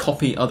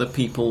copy other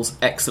people's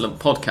excellent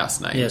podcast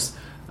names. Yes.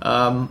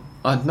 I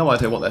had no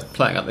idea what they're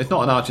playing at. It's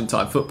not an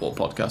Argentine football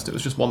podcast. It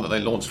was just one that they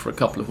launched for a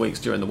couple of weeks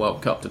during the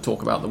World Cup to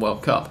talk about the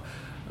World Cup.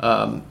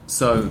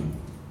 So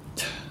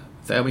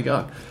there we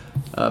go.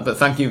 But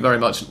thank you very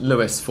much,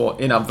 Lewis, for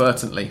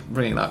inadvertently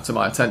bringing that to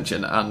my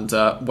attention, and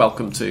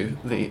welcome to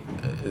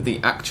the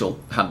actual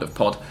Hand of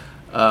Pod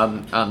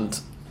and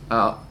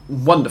our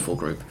wonderful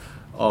group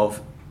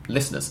of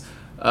listeners.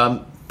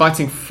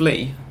 Biting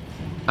Flea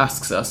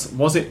asks us,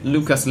 was it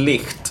Lucas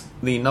Licht,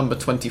 the number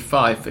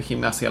 25 for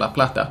Gimnasia La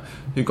Plata,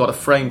 who got a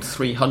framed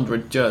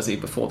 300 jersey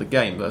before the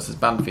game versus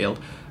Banfield,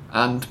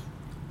 and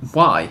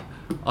why?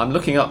 I'm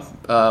looking up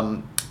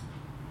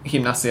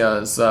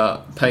Gimnasia's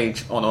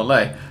page on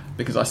Olé,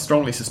 because I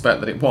strongly suspect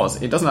that it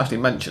was. It doesn't actually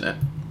mention it,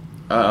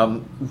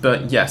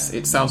 But yes,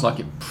 it sounds like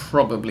it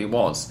probably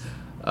was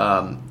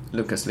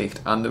Lucas Licht,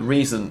 and the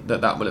reason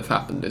that would have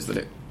happened is that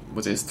it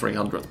was his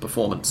 300th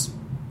performance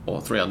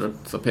or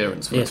 300th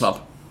appearance for the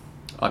club,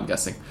 I'm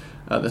guessing.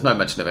 There's no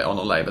mention of it on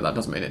Ole, but that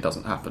doesn't mean it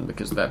doesn't happen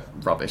because they're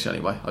rubbish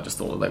anyway. I just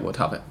thought that they would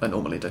have it. They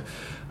normally do.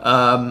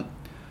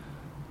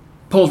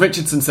 Paul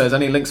Richardson says,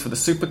 any links for the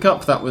Super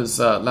Cup? That was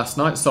last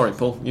night. Sorry,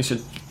 Paul. You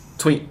should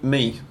tweet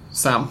me,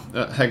 Sam,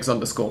 at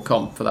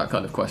Hegs_com for that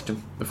kind of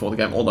question before the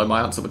game, although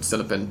my answer would still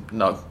have been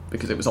no,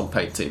 because it was on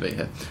paid TV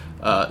here.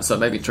 So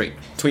maybe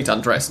tweet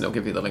Andres and he'll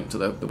give you the link to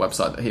the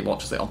website that he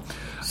watches it on.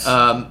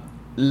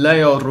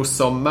 Leo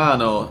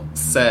Russomano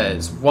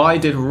says, why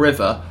did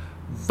River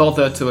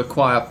bother to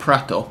acquire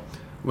Prato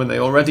when they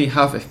already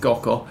have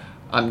Ikoko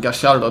and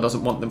Gallardo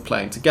doesn't want them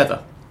playing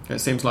together? It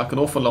seems like an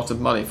awful lot of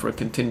money for a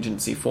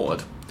contingency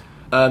forward.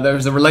 There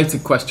is a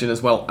related question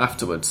as well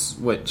afterwards,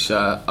 which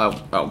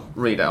I'll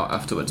read out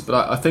afterwards.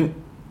 But I think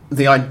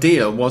the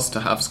idea was to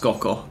have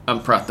Skoko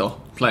and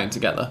Prato playing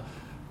together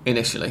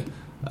initially.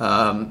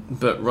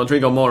 But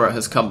Rodrigo Mora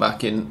has come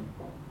back in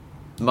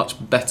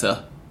much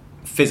better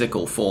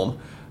physical form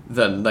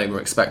than they were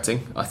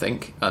expecting, I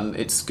think. And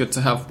it's good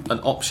to have an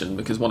option,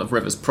 because one of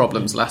River's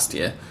problems last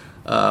year,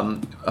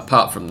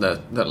 apart from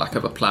the lack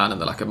of a plan and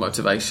the lack of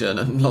motivation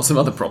and lots of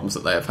other problems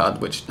that they have had,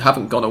 which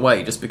haven't gone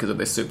away just because of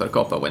this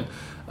Supercopa win.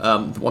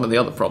 One of the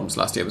other problems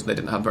last year was they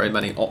didn't have very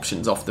many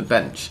options off the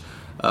bench.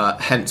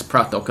 Hence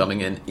Prato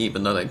coming in,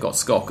 even though they've got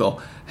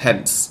Skoko.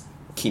 Hence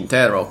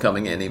Quintero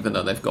coming in, even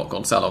though they've got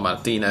Gonzalo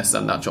Martinez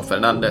and Nacho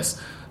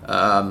Fernandez.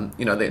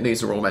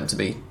 These are all meant to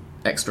be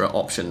extra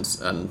options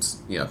and,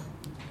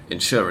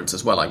 insurance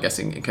as well, I guess,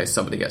 in case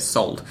somebody gets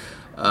sold.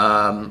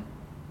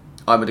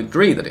 I would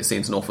agree that it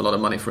seems an awful lot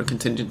of money for a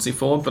contingency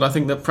forward, but I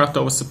think that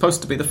Prato was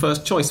supposed to be the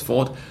first choice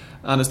forward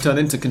and has turned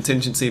into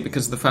contingency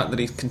because of the fact that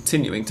he's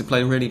continuing to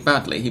play really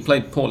badly. He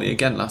played poorly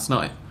again last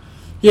night.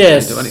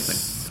 Yes, He didn't do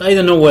anything. I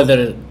don't know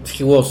whether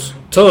he was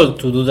told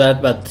to do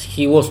that, but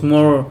he was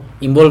more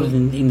involved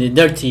in the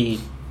dirty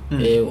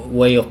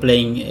way of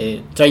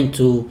playing, trying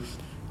to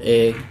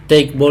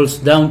take balls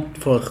down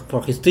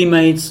for his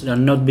teammates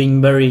and not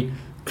being very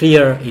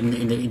clear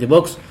in the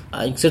box,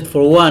 except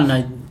for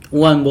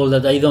one ball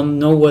that I don't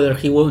know whether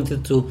he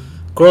wanted to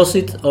cross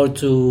it or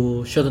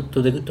to shot it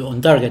to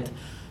on target,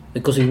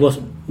 because it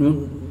wasn't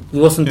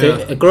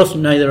a cross,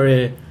 neither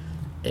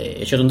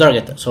a shot on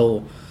target.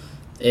 So,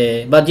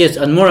 but yes,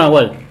 and Mora,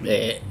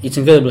 it's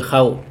incredible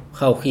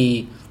how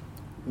he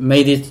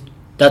made it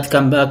that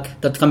coming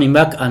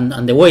back,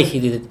 and the way he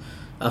did it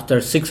after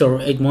 6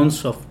 or 8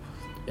 months of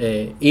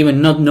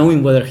even not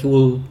knowing whether he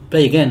will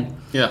play again.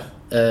 Yeah.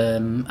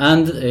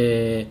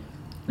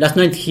 Last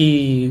night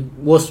he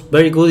was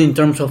very good in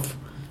terms of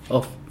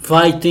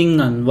fighting,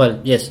 and not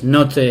as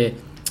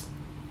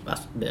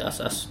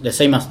the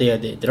same as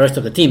the rest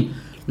of the team,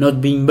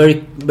 not being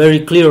very very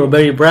clear or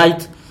very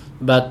bright,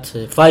 but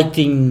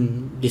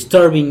fighting,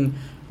 disturbing,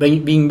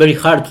 being very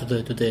hard to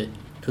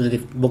the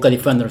Boca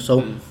defender.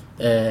 So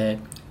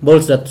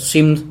balls that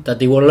seemed that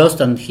they were lost,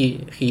 and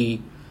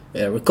he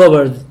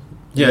recovered.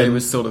 Yeah, he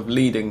was sort of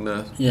leading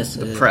the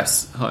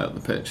press high up the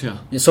pitch. Yeah.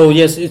 So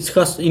yes, it's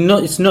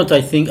not.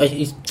 I think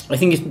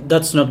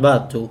that's not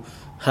bad to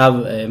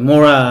have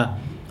Mora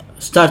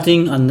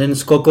starting and then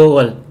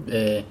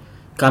Skoko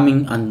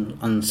coming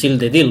and seal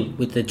the deal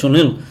with the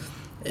 2-0.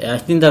 I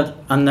think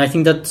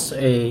that's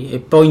a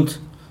point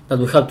that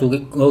we have to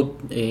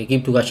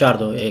give to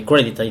Gallardo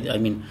credit. I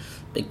mean,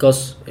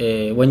 because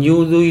when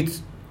you do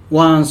it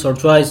once or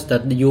twice,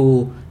 that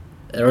you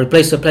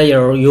replace a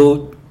player or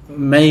you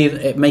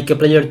make a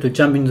player to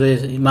jump into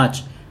the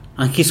match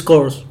and he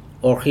scores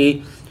or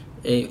he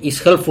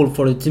is helpful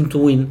for the team to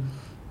win,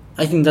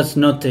 I think that's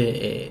not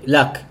a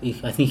lack.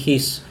 I think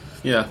it's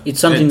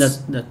something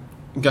that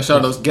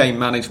Gallardo's game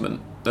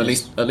management, at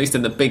least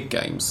in the big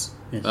games,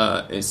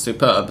 is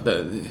superb.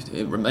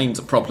 It remains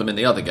a problem in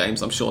the other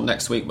games. I'm sure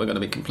next week we're going to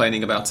be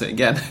complaining about it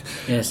again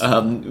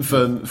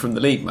from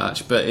the league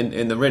match, but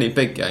in the really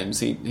big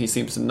games he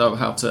seems to know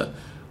how to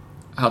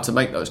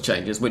make those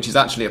changes, which is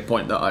actually a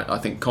point that I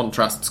think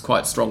contrasts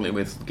quite strongly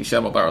with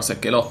Guillermo Barros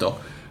Schelotto,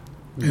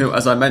 who,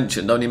 as I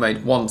mentioned, only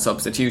made one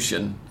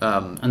substitution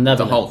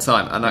the whole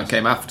time, and that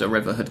came after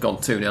River had gone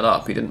 2-0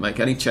 up. He didn't make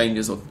any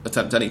changes or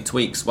attempt any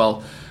tweaks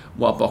while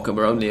Boca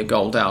were only a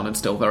goal down and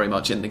still very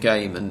much in the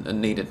game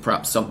and needed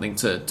perhaps something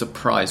to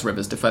prise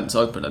River's defence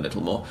open a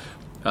little more.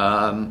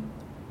 I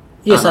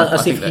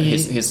think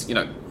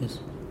that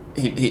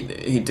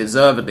he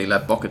deservedly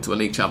led Boca to a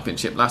league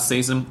championship last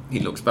season. He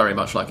looks very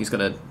much like he's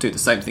going to do the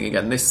same thing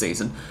again this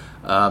season.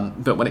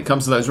 But when it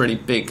comes to those really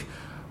big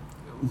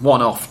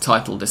one-off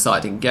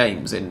title-deciding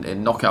games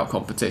in knockout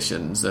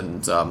competitions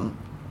and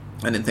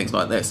in things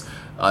like this,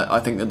 I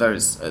think that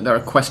there are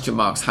question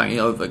marks hanging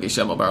over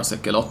Guillermo Barros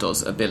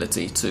Schelotto's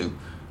ability to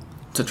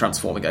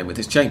transform a game with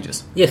his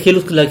changes. Yeah, he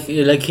looks like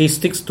he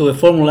sticks to a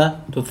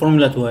formula, to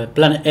a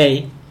plan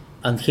A,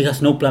 and he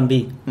has no plan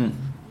B.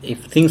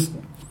 If things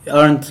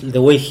aren't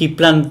the way he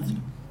planned,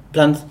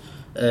 this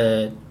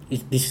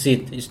is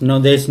it.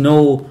 There's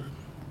no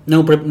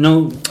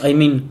I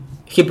mean,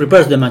 he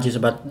prepares the matches,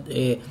 but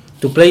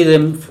to play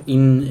them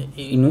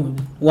in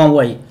one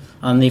way,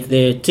 and if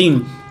the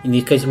team, in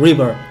this case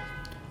River,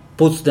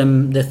 puts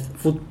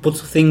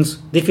things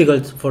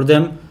difficult for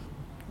them,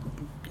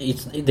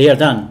 they are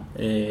done.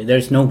 There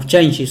is no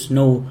changes,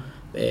 no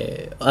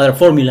other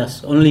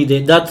formulas, only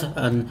that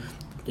and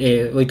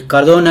with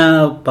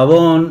Cardona,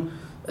 Pavón,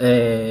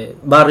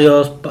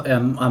 Barrios,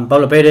 and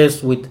Pablo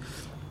Perez.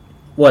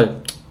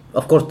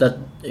 Of course that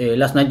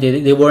last night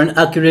they weren't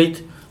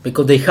accurate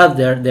because they had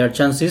their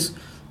chances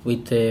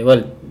with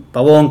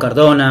Pavón,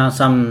 Cardona,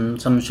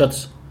 some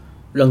shots,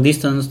 long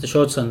distance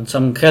shots, and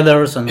some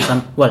headers, and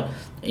some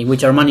in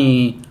which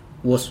Armani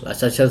was,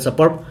 as I said,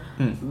 superb.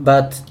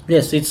 But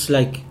yes, it's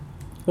like,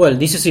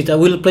 this is it. I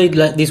will play it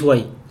like this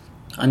way,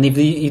 and if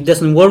it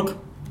doesn't work,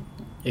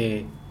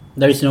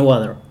 there is no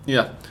other.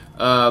 Yeah.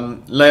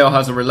 Leo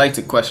has a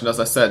related question, as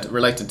I said,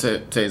 related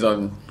to his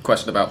own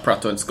question about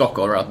Prato and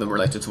Scocco, rather than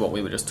related to what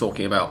we were just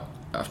talking about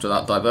after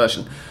that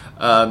diversion.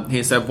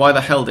 He said, why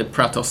the hell did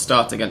Prato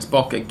start against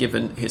Boca,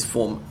 given his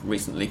form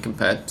recently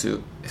compared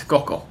to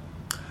Scocco?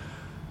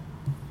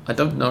 I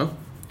don't know.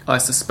 I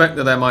suspect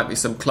that there might be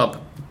some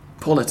club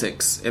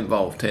politics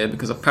involved here,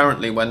 because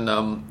apparently when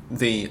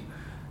the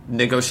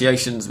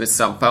negotiations with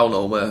São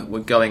Paulo were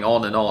going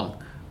on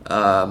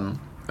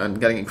and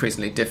getting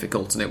increasingly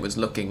difficult, and it was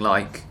looking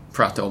like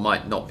Prato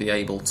might not be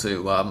able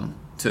to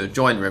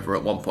join River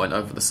at one point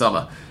over the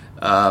summer.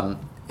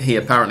 He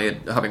apparently,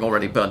 having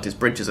already burnt his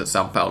bridges at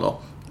São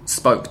Paulo,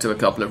 spoke to a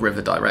couple of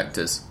River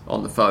directors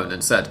on the phone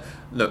and said,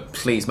 look,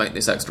 please make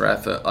this extra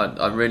effort.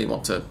 I really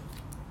want to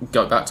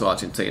go back to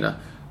Argentina.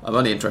 I'm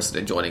only interested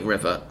in joining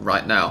River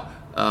right now,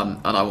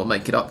 and I will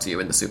make it up to you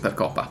in the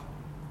Supercopa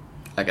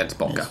against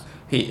Boca.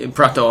 Yes.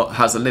 Prato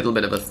has a little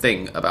bit of a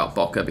thing about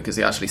Boca because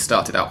he actually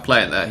started out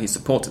playing there. He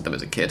supported them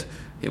as a kid.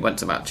 He went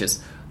to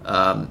matches.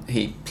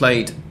 He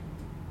played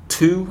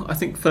 2, I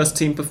think, first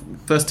team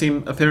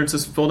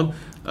appearances for them.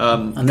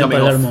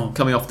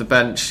 Coming off the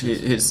bench,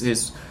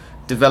 his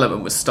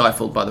development was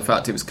stifled by the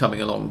fact he was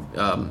coming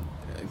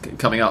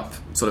up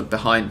sort of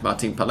behind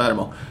Martin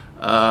Palermo.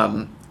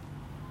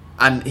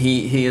 And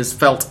he has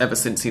felt ever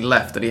since he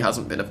left that he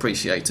hasn't been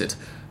appreciated.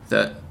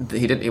 That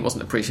he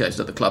wasn't appreciated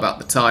at the club at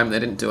the time. They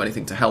didn't do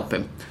anything to help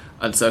him,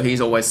 and so he's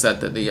always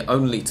said that the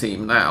only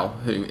team now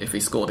who, if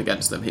he scored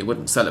against them, he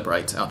wouldn't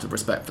celebrate out of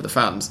respect for the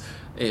fans,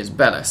 is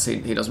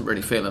Vélez. He doesn't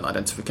really feel an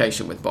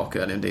identification with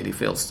Boca, and indeed he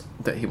feels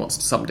that he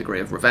wants some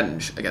degree of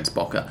revenge against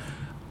Boca.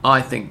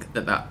 I think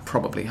that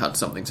probably had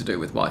something to do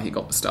with why he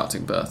got the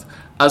starting berth,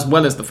 as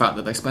well as the fact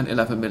that they spent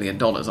 $11 million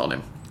on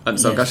him. And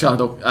so yes.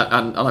 Gallardo,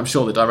 and I'm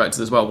sure the directors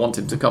as well, want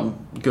him to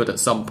come good at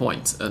some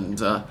point.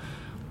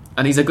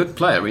 And he's a good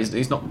player.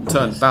 He's not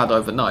turned bad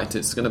overnight.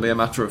 It's going to be a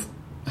matter of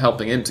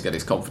helping him to get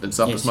his confidence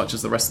up as much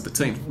as the rest of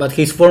the team. But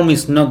his form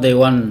is not the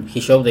one he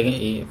showed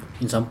in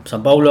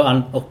São Paulo,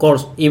 and of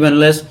course even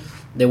less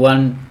the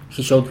one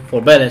he showed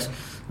for Vélez.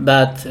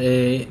 But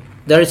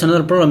there is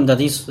another problem, that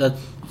is that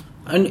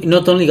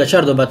not only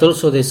Gallardo but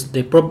also the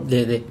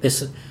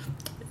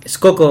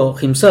Scocco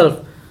himself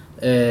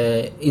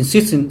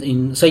insists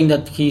in saying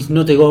that he's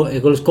not a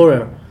goal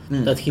scorer,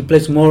 that he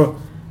plays more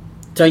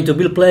trying to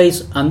build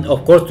plays, and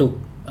of course to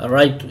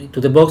arrive to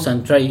the box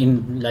and try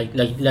in like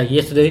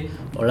yesterday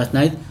or last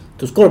night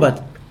to score.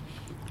 But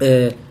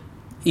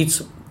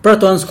it's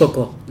Prato and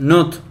Scocco,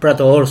 not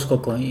Prato or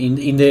Scocco,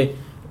 in the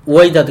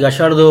way that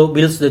Gallardo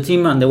builds the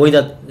team and the way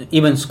that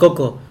even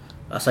Scocco,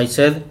 as I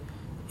said,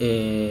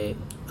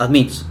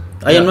 admits.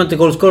 I am not a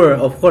goal scorer.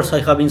 Of course I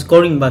have been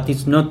scoring, but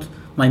it's not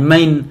my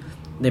main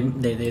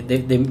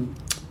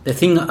the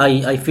thing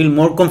I feel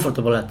more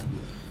comfortable at.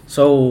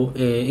 So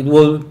it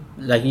will,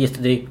 like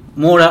yesterday,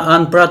 Mora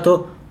and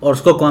Prato, or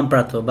Scocco and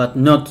Prato, but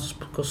not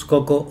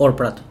Scocco or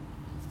Prato.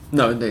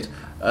 No, indeed.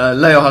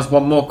 Leo has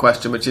one more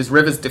question, which is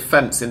River's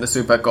defence in the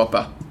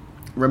Supercopa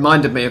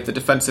reminded me of the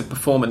defensive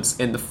performance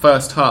in the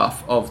first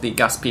half of the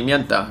Gas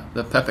Pimienta,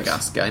 the Pepper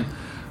Gas game,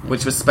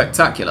 which was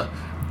spectacular.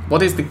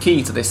 What is the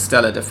key to this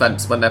stellar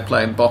defence when they're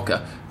playing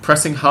Boca?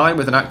 Pressing high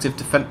with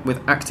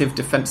active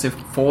defensive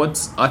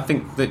forwards? I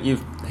think that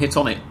you've hit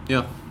on it.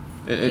 Yeah.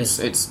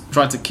 It's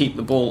trying to keep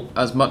the ball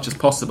as much as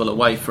possible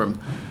away from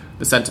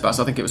the centre-backs.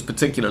 I think it was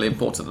particularly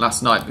important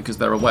last night because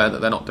they're aware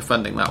that they're not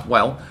defending that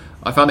well.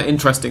 I found it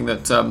interesting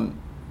that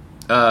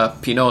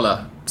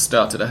Pinola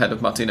started ahead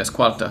of Martinez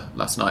Cuarta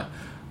last night.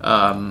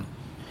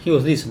 He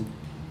was decent.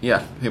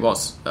 Yeah, he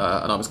was.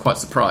 And I was quite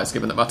surprised,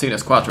 given that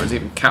Martinez Cuarta has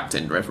even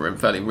captained River in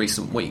fairly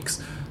recent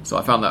weeks. So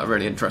I found that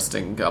really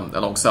interesting,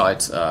 alongside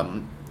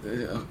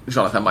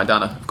Jonathan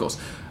Maidana, of course.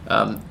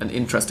 An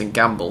interesting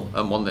gamble,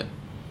 and one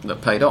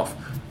that paid off.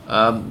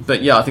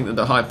 But yeah, I think that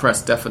the high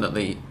press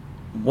definitely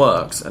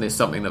works and is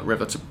something that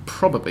River to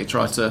probably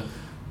try to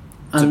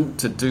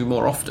do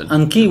more often.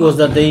 And key was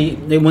that they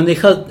when they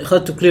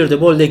had to clear the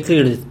ball, they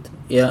cleared it.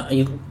 Yeah,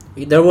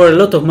 there were a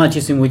lot of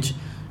matches in which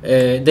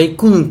they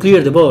couldn't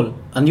clear the ball,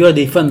 and you are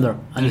the defender,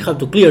 and you have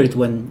to clear it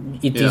when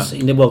it is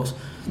in the box.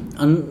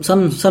 And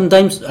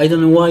sometimes I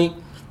don't know why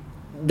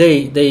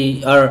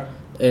they are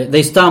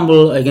they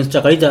stumble against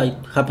Chacarita. It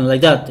happened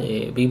like that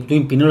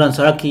between Pinola and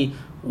Saraki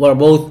were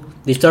both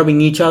disturbing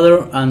each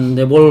other, and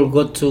the ball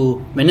got to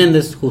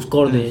Menendez, who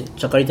scored the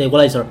Chacarita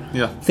equalizer.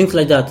 Yeah. Things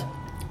like that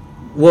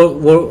were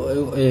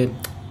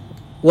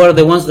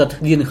the ones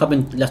that didn't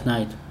happen last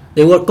night.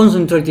 They were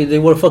concentrated, they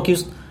were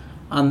focused,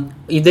 and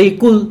if they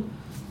could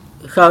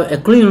have a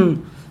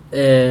clean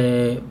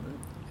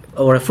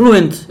or a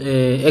fluent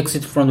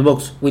exit from the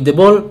box with the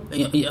ball,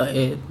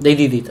 they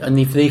did it. And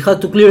if they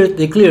had to clear it,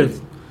 they cleared.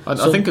 I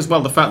think as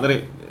well the fact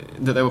that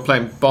they were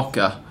playing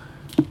Boca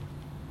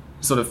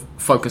sort of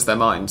focused their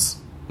minds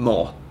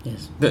more.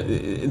 Yes.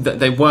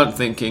 They weren't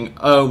thinking,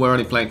 oh, we're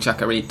only playing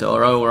Chacarita,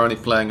 or oh, we're only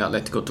playing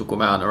Atletico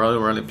Tucumán, or oh,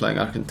 we're only playing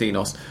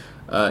Argentinos.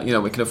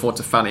 We can afford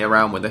to fanny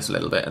around with this a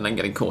little bit and then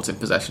getting caught in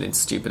possession in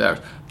stupid errors.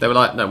 They were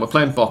like, no, we're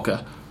playing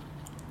Boca.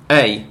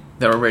 A,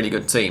 they're a really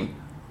good team,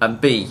 and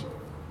B,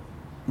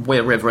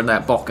 we're River and they're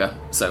Boca,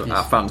 so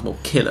our fans will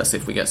kill us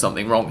if we get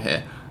something wrong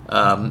here.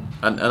 And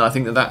I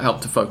think that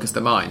helped to focus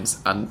their minds,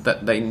 and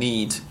that they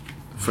need,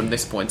 from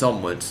this point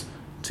onwards,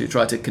 to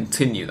try to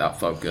continue that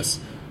focus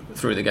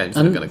through the games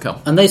that are going to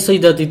come. And I say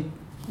that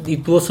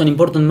it was an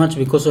important match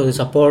because of the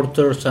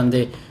supporters and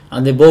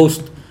the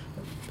boast.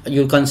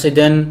 You can say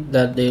then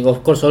that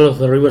of course all of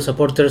the River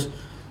supporters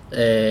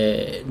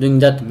doing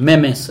that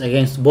memes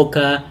against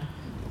Boca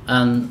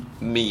and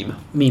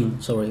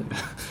meme. Sorry,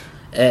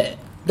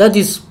 that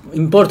is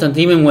important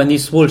even when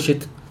it's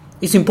bullshit.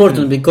 It's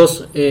important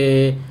because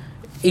it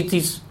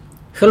is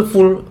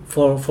helpful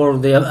for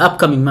the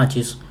upcoming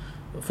matches,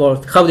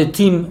 for how the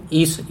team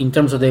is in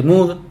terms of the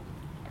mood,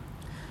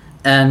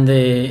 and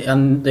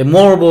the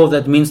morbo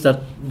that means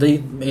that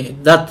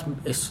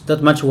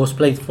that match was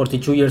played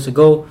 42 years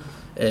ago,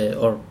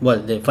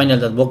 the final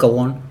that Boca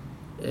won.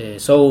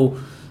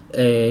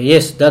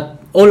 Yes, that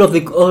all of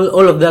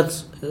that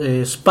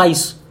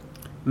spice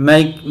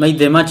made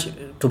the match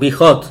to be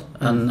hot,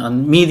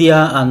 and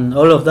media and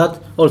all of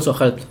that also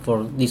helped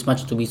for this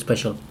match to be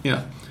special.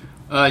 Yeah.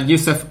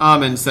 Youssef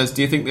Amin says,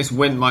 do you think this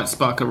win might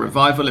spark a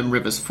revival in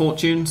River's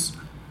fortunes?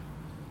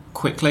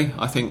 Quickly,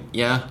 I think,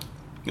 yeah.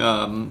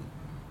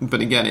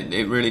 But again,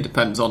 it really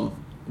depends on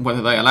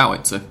whether they allow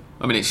it to.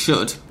 I mean, it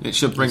should. It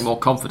should bring more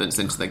confidence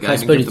into the game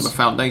and give them a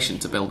foundation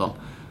to build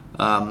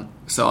on.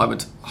 So I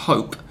would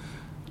hope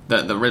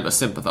that the River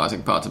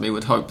sympathising part of me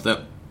would hope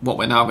that what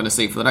we're now going to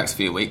see for the next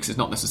few weeks is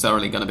not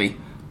necessarily going to be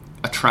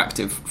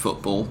attractive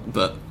football,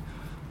 but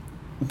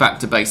back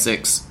to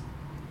basics,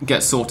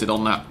 get sorted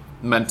on that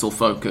mental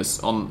focus,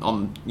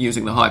 on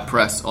using the high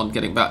press, on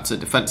getting back to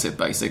defensive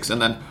basics,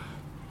 and then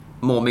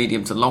more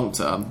medium to long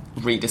term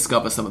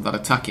rediscover some of that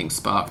attacking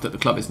spark that the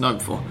club is known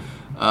for.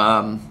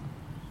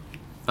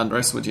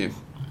 Andres, would you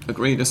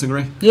agree,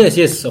 disagree?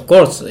 Yes, of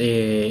course.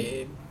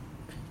 It's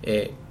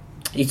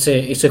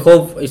a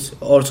hope. It's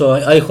also,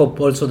 I hope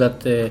also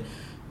that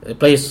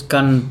players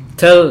can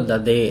tell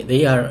that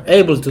they are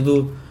able to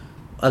do,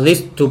 at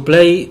least to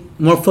play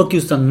more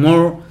focused and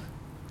more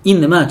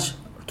in the match,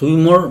 to be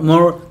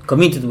more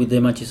committed with the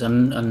matches,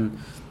 and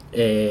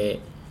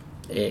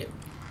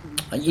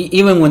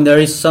even when there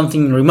is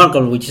something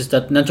remarkable, which is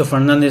that Nacho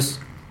Fernandez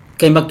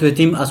came back to the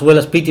team, as well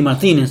as Pity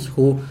Martinez,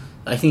 who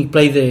I think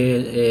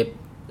played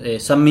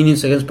some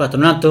minutes against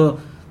Patronato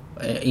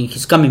in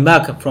his coming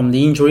back from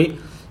the injury.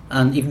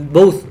 And if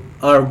both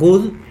are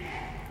good,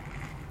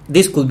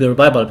 this could be a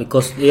revival,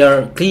 because they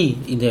are key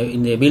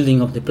in the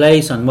building of the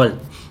plays and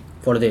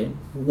for the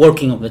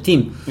working of the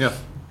team. Yeah,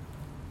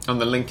 and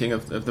the linking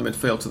of the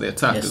midfield to the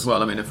attack as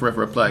well. I mean, if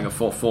River are playing a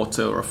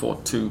 4-4-2 or a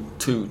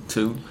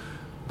 4-2-2-2,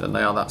 then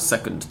they are that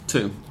second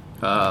two.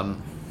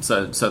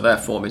 So their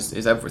form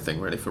is everything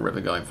really for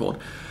River going forward.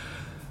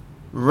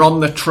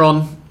 Ron the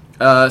Tron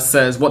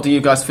says, what do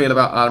you guys feel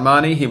about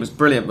Armani? He was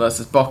brilliant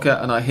versus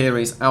Boca, and I hear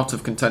he's out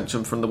of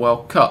contention from the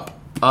World Cup.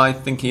 I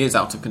think he is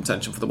out of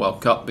contention for the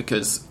World Cup,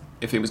 because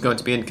if he was going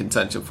to be in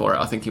contention for it,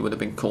 I think he would have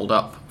been called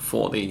up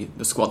for the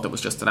squad that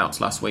was just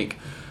announced last week.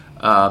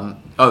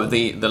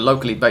 The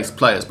locally based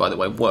players, by the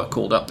way, were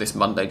called up this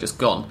Monday just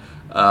gone.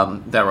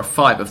 There are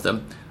 5 of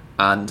them,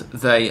 and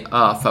they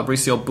are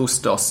Fabricio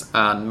Bustos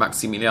and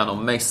Maximiliano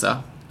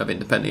Mesa of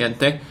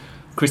Independiente,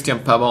 Christian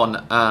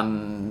Pavon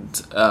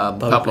and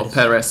Pablo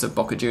Perez of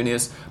Boca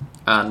Juniors,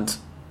 and,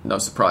 no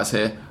surprise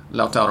here,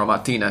 Lautaro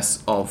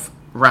Martinez of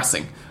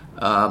Racing.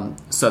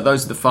 So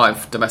those are the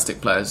 5 domestic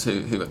players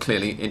who are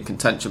clearly in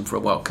contention for a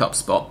World Cup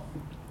spot.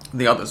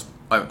 The others,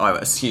 I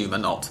assume, are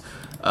not.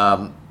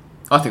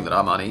 I think that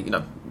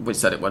Armani, we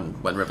said it when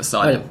River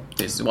signed him,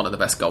 is one of the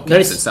best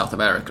goalkeepers in South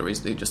America.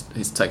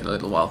 He's taken a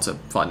little while to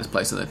find his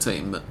place in the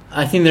team. But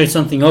I think there is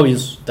something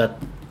obvious, that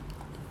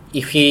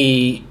if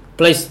he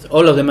plays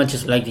all of the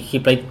matches like he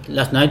played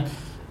last night,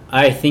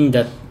 I think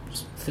that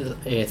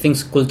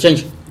things could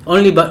change.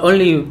 Only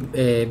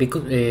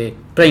because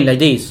playing like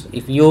this,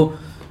 if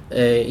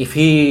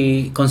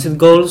he concedes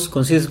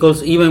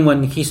goals even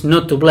when he's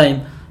not to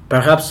blame,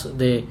 perhaps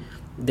the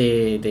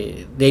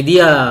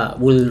idea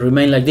will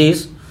remain like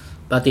this.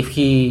 But if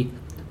he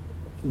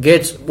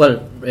gets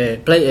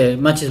play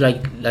matches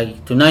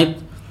like tonight,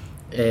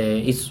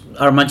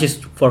 are matches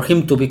for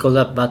him to be called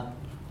up, but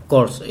of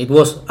course it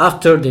was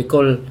after the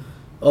call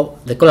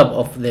up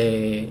of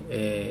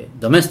the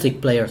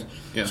domestic players,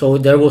 so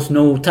there was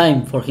no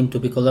time for him to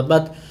be called up.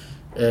 But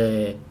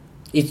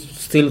it's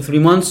still 3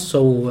 months,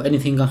 so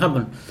anything can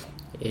happen.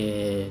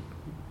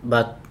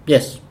 But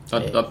yes,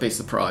 I'd be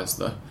surprised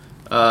though.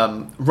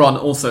 Ron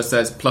also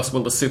says, plus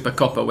will the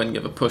Supercopa win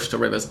give a push to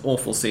River's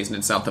awful season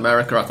in South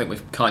America? I think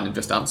we've kind of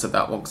just answered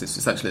that one because it's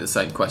essentially the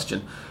same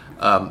question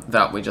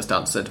that we just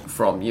answered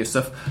from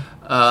Yusuf.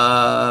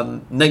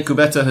 Nate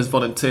Kubeta has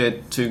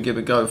volunteered to give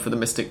a go for the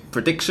Mystic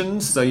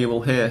predictions, so you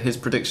will hear his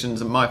predictions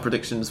and my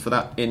predictions for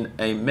that in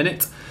a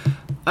minute.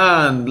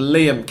 And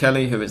Liam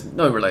Kelly, who is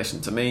no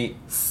relation to me,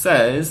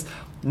 says,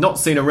 not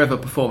seen a River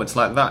performance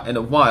like that in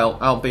a while,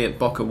 albeit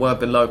Boca were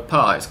below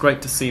par. It's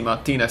great to see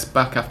Martinez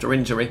back after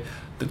injury.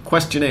 The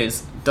question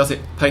is, does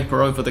it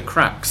paper over the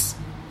cracks?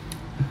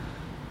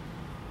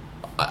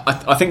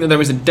 I think that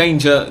there is a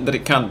danger that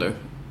it can do,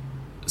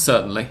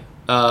 certainly.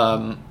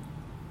 And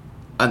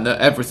that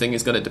everything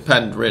is going to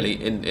depend really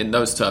in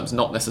those terms,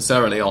 not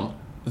necessarily on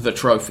the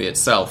trophy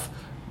itself,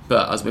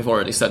 but as we've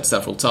already said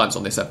several times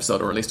on this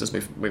episode, or at least as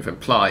we've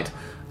implied,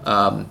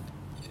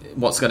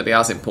 what's going to be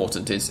as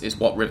important is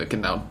what River can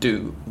now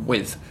do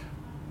with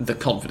the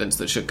confidence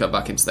that should come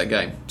back into their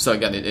game. So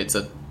again,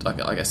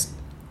 I guess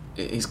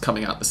he's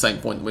coming out the same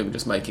point that we were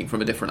just making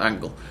from a different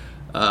angle.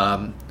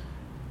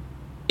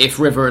 If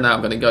River are now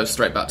going to go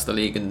straight back to the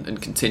league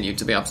and continue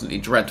to be absolutely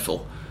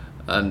dreadful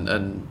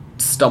and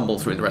stumble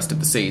through the rest of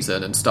the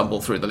season and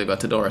stumble through the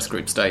Libertadores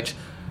group stage,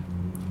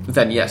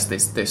 then yes,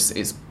 this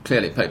is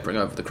clearly papering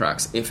over the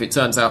cracks. If it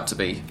turns out to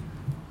be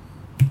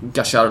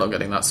Gallardo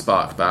getting that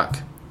spark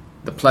back,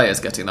 the players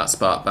getting that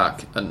spark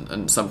back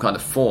and some kind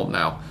of form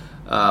now,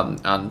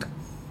 and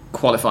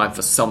qualifying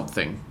for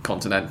something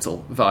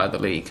continental via the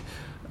league,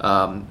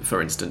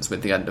 for instance,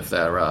 with the end of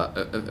their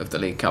of the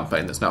league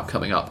campaign that's now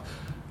coming up,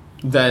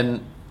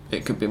 then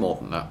it could be more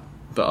than that.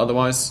 But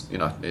otherwise,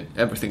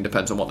 everything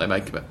depends on what they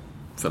make of it,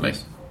 for me.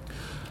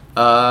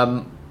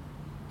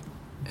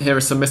 Here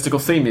is some mystical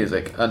theme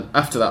music, and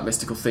after that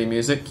mystical theme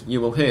music, you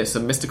will hear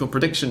some mystical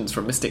predictions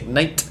from Mystic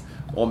Nate,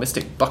 or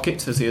Mystic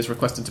Bucket, as he is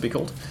requested to be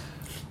called,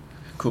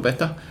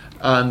 Kubeta,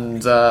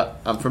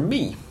 and from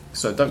me,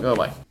 so don't go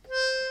away.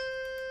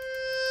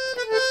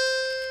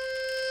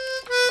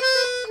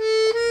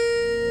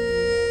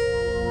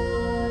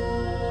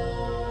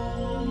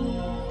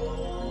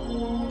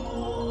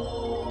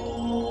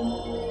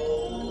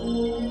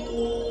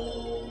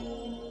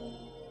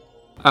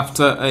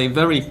 After a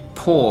very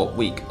poor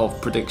week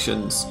of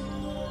predictions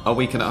a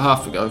week and a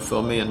half ago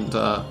for me and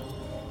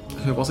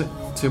who was it?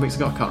 2 weeks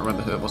ago? I can't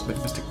remember who it was.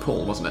 Mystic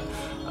Paul, wasn't it?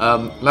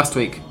 Last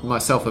week,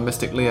 myself and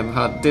Mystic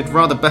Liam did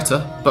rather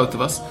better, both of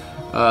us.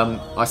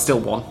 I still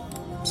won,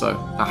 so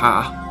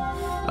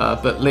aha.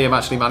 But Liam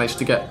actually managed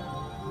to get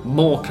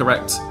more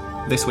correct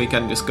this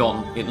weekend just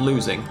gone in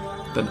losing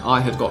than I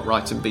had got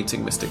right in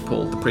beating Mystic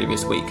Paul the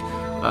previous week.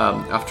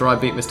 After I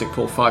beat Mystic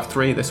Paul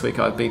 5-3, this week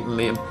I've beaten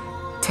Liam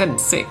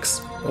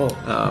 10-6.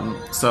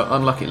 So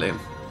unlucky Liam,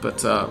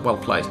 but well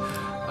played.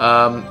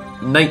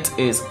 Nate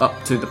is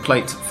up to the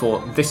plate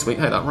for this week.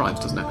 Hey, that rhymes,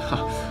 doesn't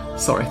it?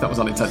 Sorry, that was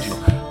unintentional.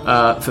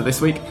 For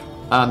this week.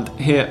 And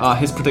here are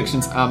his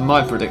predictions and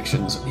my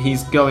predictions.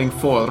 He's going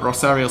for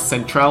Rosario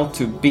Central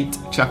to beat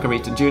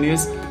Chacarita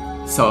Juniors.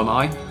 So am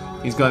I.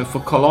 He's going for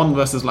Colón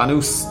versus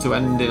Lanús to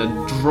end in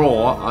a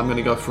draw. I'm going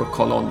to go for a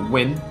Colón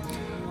win.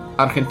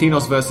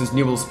 Argentinos versus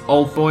Newell's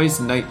Old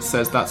Boys. Nate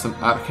says that's an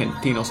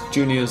Argentinos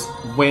Juniors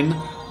win.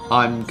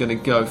 I'm going to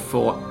go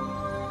for...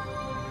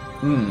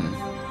 I'm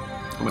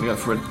going to go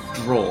for a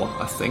draw,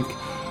 I think.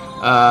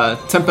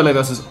 Temperley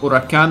versus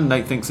Huracan.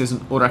 Nate thinks is an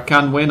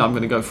Huracan win. I'm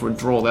going to go for a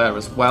draw there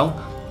as well.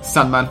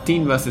 San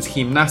Martín versus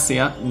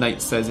Gimnasia.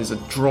 Nate says is a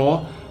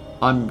draw.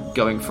 I'm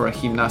going for a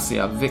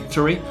Gimnasia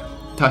victory.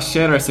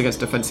 Talleres against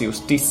Defensa y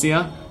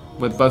Justicia.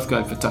 We're both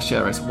going for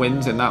Talleres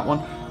wins in that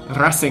one.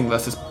 Racing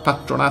versus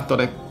Patronato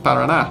de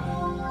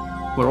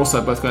Paraná. We're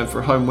also both going for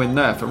a home win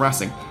there for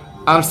Racing.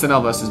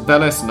 Arsenal versus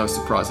Vélez, no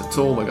surprise at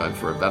all. We're going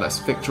for a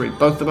Vélez victory,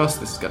 both of us.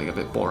 This is getting a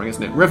bit boring,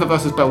 isn't it? River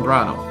versus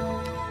Belgrano.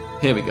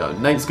 Here we go.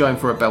 Nate's going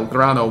for a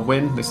Belgrano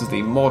win. This is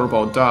the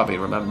Morbo Derby,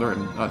 remember,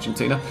 in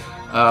Argentina.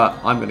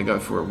 I'm going to go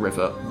for a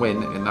River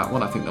win in that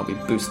one. I think they'll be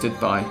boosted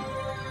by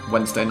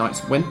Wednesday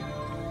night's win.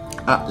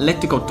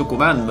 Atlético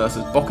Tucumán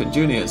versus Boca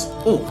Juniors.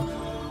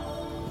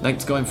 Oh,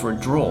 Nate's going for a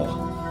draw.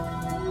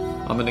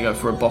 I'm going to go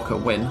for a Boca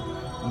win.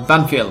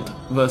 Banfield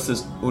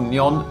versus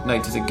Unión.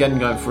 Nate is again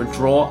going for a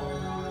draw.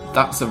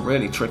 That's a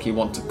really tricky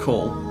one to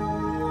call,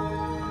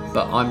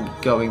 but I'm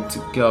going to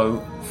go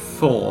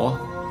for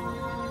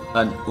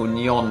an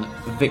Unión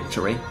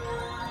victory.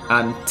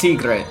 And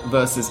Tigre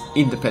versus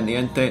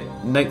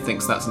Independiente. Nate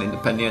thinks that's an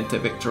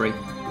Independiente victory,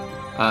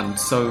 and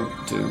so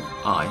do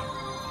I.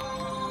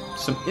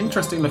 Some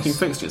interesting looking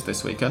fixtures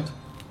this weekend.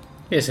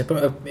 Yes, a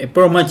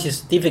pro match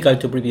is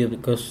difficult to preview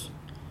because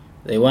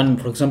the one,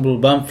 for example,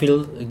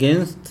 Banfield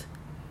against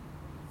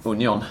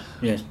Unión.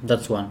 Yes,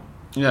 that's one.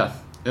 Yeah.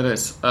 It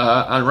is.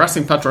 And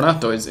Racing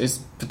Patronato is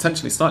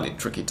potentially slightly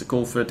tricky to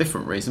call for a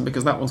different reason,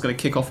 because that one's going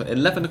to kick off at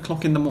 11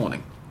 o'clock in the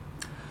morning.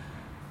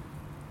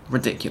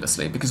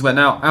 Ridiculously, because we're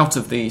now out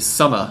of the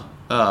summer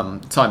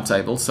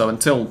timetable, so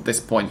until this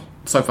point,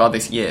 so far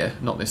this year,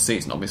 not this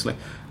season obviously,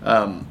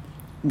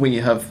 we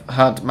have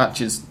had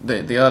matches,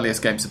 the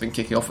earliest games have been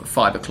kicking off at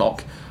 5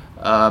 o'clock.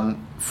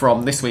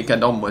 From this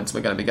weekend onwards, we're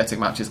going to be getting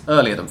matches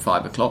earlier than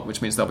 5 o'clock,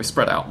 which means they'll be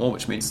spread out more,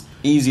 which means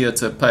easier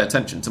to pay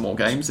attention to more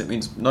games. It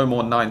means no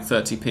more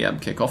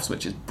 9:30pm kickoffs,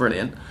 which is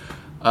brilliant.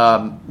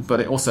 But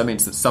it also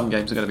means that some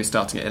games are going to be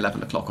starting at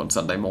 11 o'clock on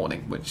Sunday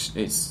morning, which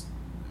is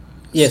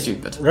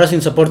stupid.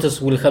 Racing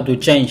supporters will have to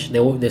change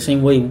the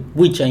same way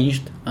we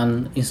changed,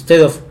 and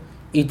instead of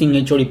eating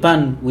a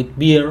choripan with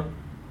beer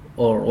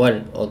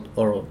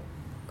or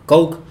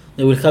Coke,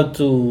 they will have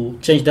to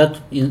change that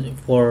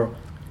for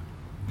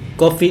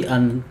coffee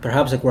and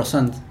perhaps a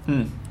croissant.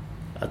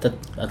 At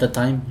that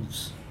time.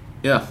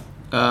 Yeah.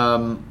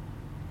 I'm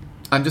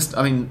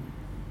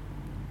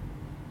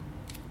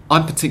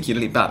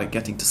particularly bad at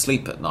getting to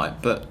sleep at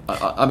night, but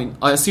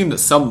I assume that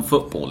some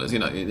footballers,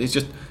 it's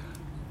just,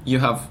 you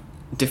have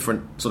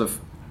different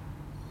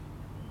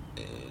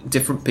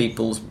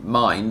people's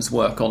minds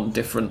work on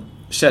different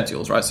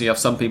schedules, right? So you have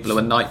some people who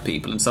are night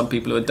people and some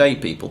people who are day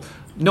people.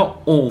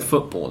 Not all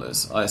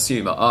footballers, I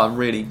assume, are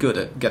really good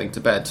at getting to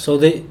bed. So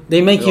they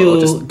make you... Or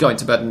just going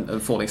to bed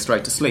and falling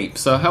straight to sleep.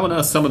 So how on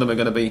earth some of them are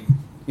going to be...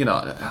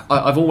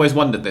 I've always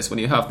wondered this when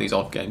you have these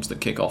odd games that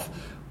kick off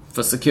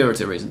for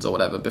security reasons or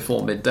whatever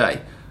before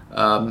midday,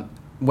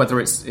 whether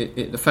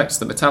it affects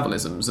the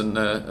metabolisms and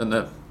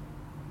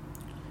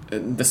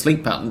the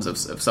sleep patterns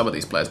of some of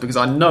these players. Because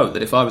I know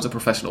that if I was a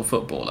professional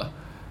footballer...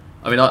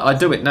 I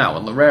do it now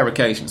on the rare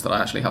occasions that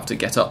I actually have to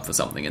get up for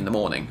something in the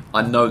morning.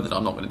 I know that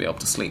I'm not going to be able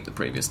to sleep the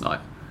previous night.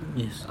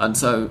 Yes. And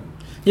so...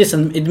 Yes,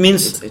 and it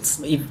means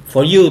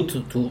for you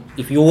to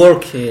if you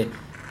work,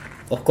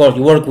 of course,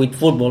 you work with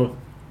football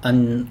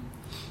and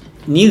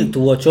need to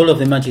watch all of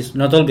the matches,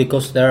 not all,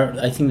 because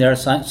I think there are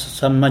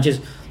some matches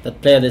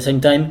that play at the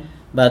same time,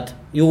 but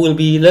you will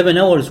be 11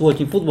 hours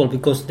watching football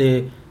because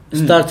the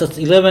starts at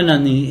 11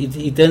 and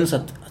it ends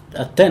at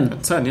 10.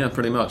 At 10, yeah,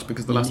 pretty much,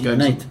 because the last game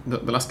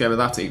of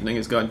that evening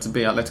is going to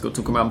be Atletico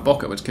Tucumán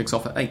Boca, which kicks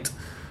off at 8.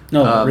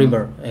 No,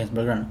 River against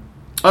Belgrano.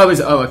 Oh, is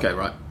it? Oh, okay,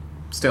 right.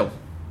 Still,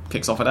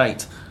 kicks off at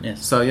 8.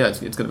 Yes. So, yeah, it's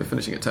going to be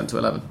finishing at 10 to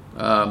 11.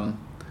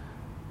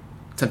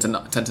 10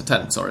 to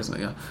 10, sorry, isn't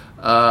it?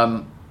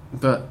 Yeah.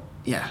 But,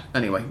 yeah,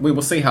 anyway, we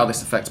will see how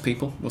this affects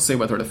people. We'll see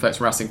whether it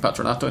affects Racing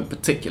Patronato in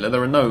particular.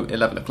 There are no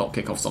 11 o'clock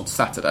kickoffs on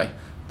Saturday.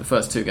 The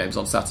first two games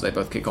on Saturday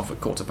both kick off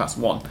at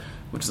 1:15,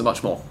 which is a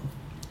much more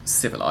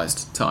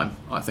civilised time,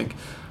 I think.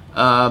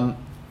 And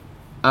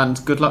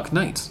good luck,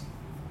 Nate.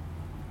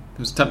 It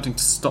was attempting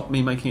to stop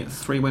me making it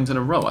 3 wins in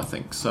a row, I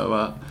think.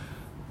 So,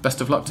 best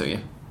of luck to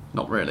you.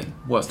 Not really.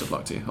 Worst of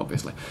luck to you,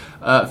 obviously.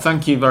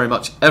 Thank you very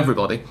much,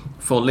 everybody,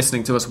 for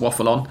listening to us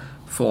waffle on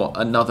for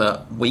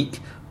another week.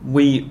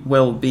 We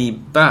will be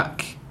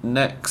back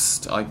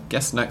next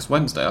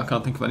Wednesday. I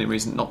can't think of any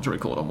reason not to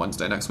record on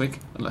Wednesday next week,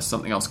 unless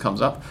something else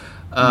comes up.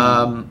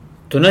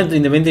 Tonight,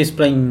 Independiente is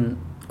playing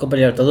Copa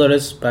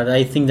Libertadores, but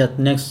I think that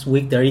next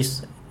week there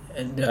is,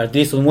 at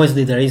least on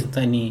Wednesday, there isn't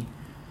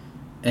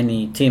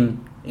any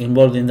team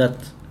involved in that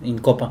in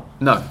Copa.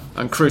 No,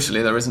 and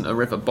crucially, there isn't a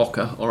River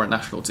Boca or a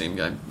national team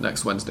game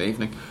next Wednesday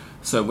evening.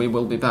 So we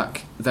will be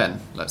back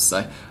then, let's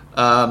say.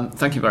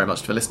 Thank you very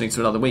much for listening to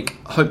another week.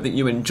 Hope that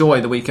you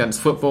enjoy the weekend's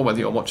football, whether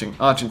you're watching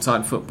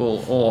Argentine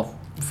football or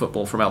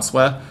football from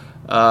elsewhere.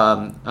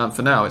 And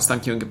for now, it's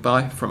thank you and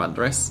goodbye from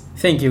Andres.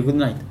 Thank you, good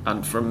night.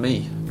 And from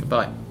me,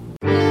 goodbye.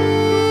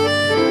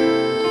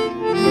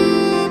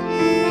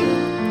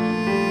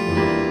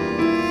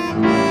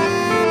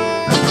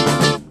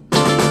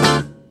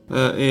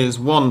 There is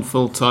one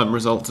full-time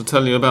result to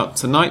tell you about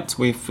tonight.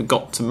 We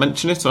forgot to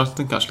mention it. I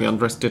think actually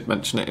Andres did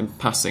mention it in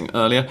passing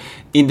earlier.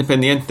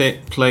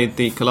 Independiente played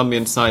the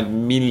Colombian side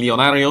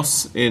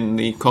Millonarios in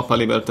the Copa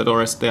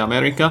Libertadores de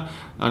America,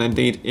 and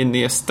indeed in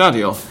the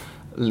Estadio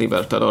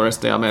Libertadores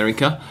de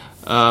America.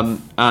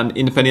 And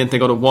Independiente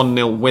got a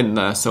 1-0 win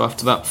there. So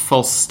after that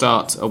false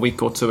start a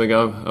week or two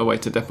ago away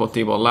to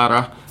Deportivo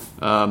Lara,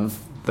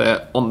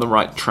 they're on the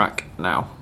right track now.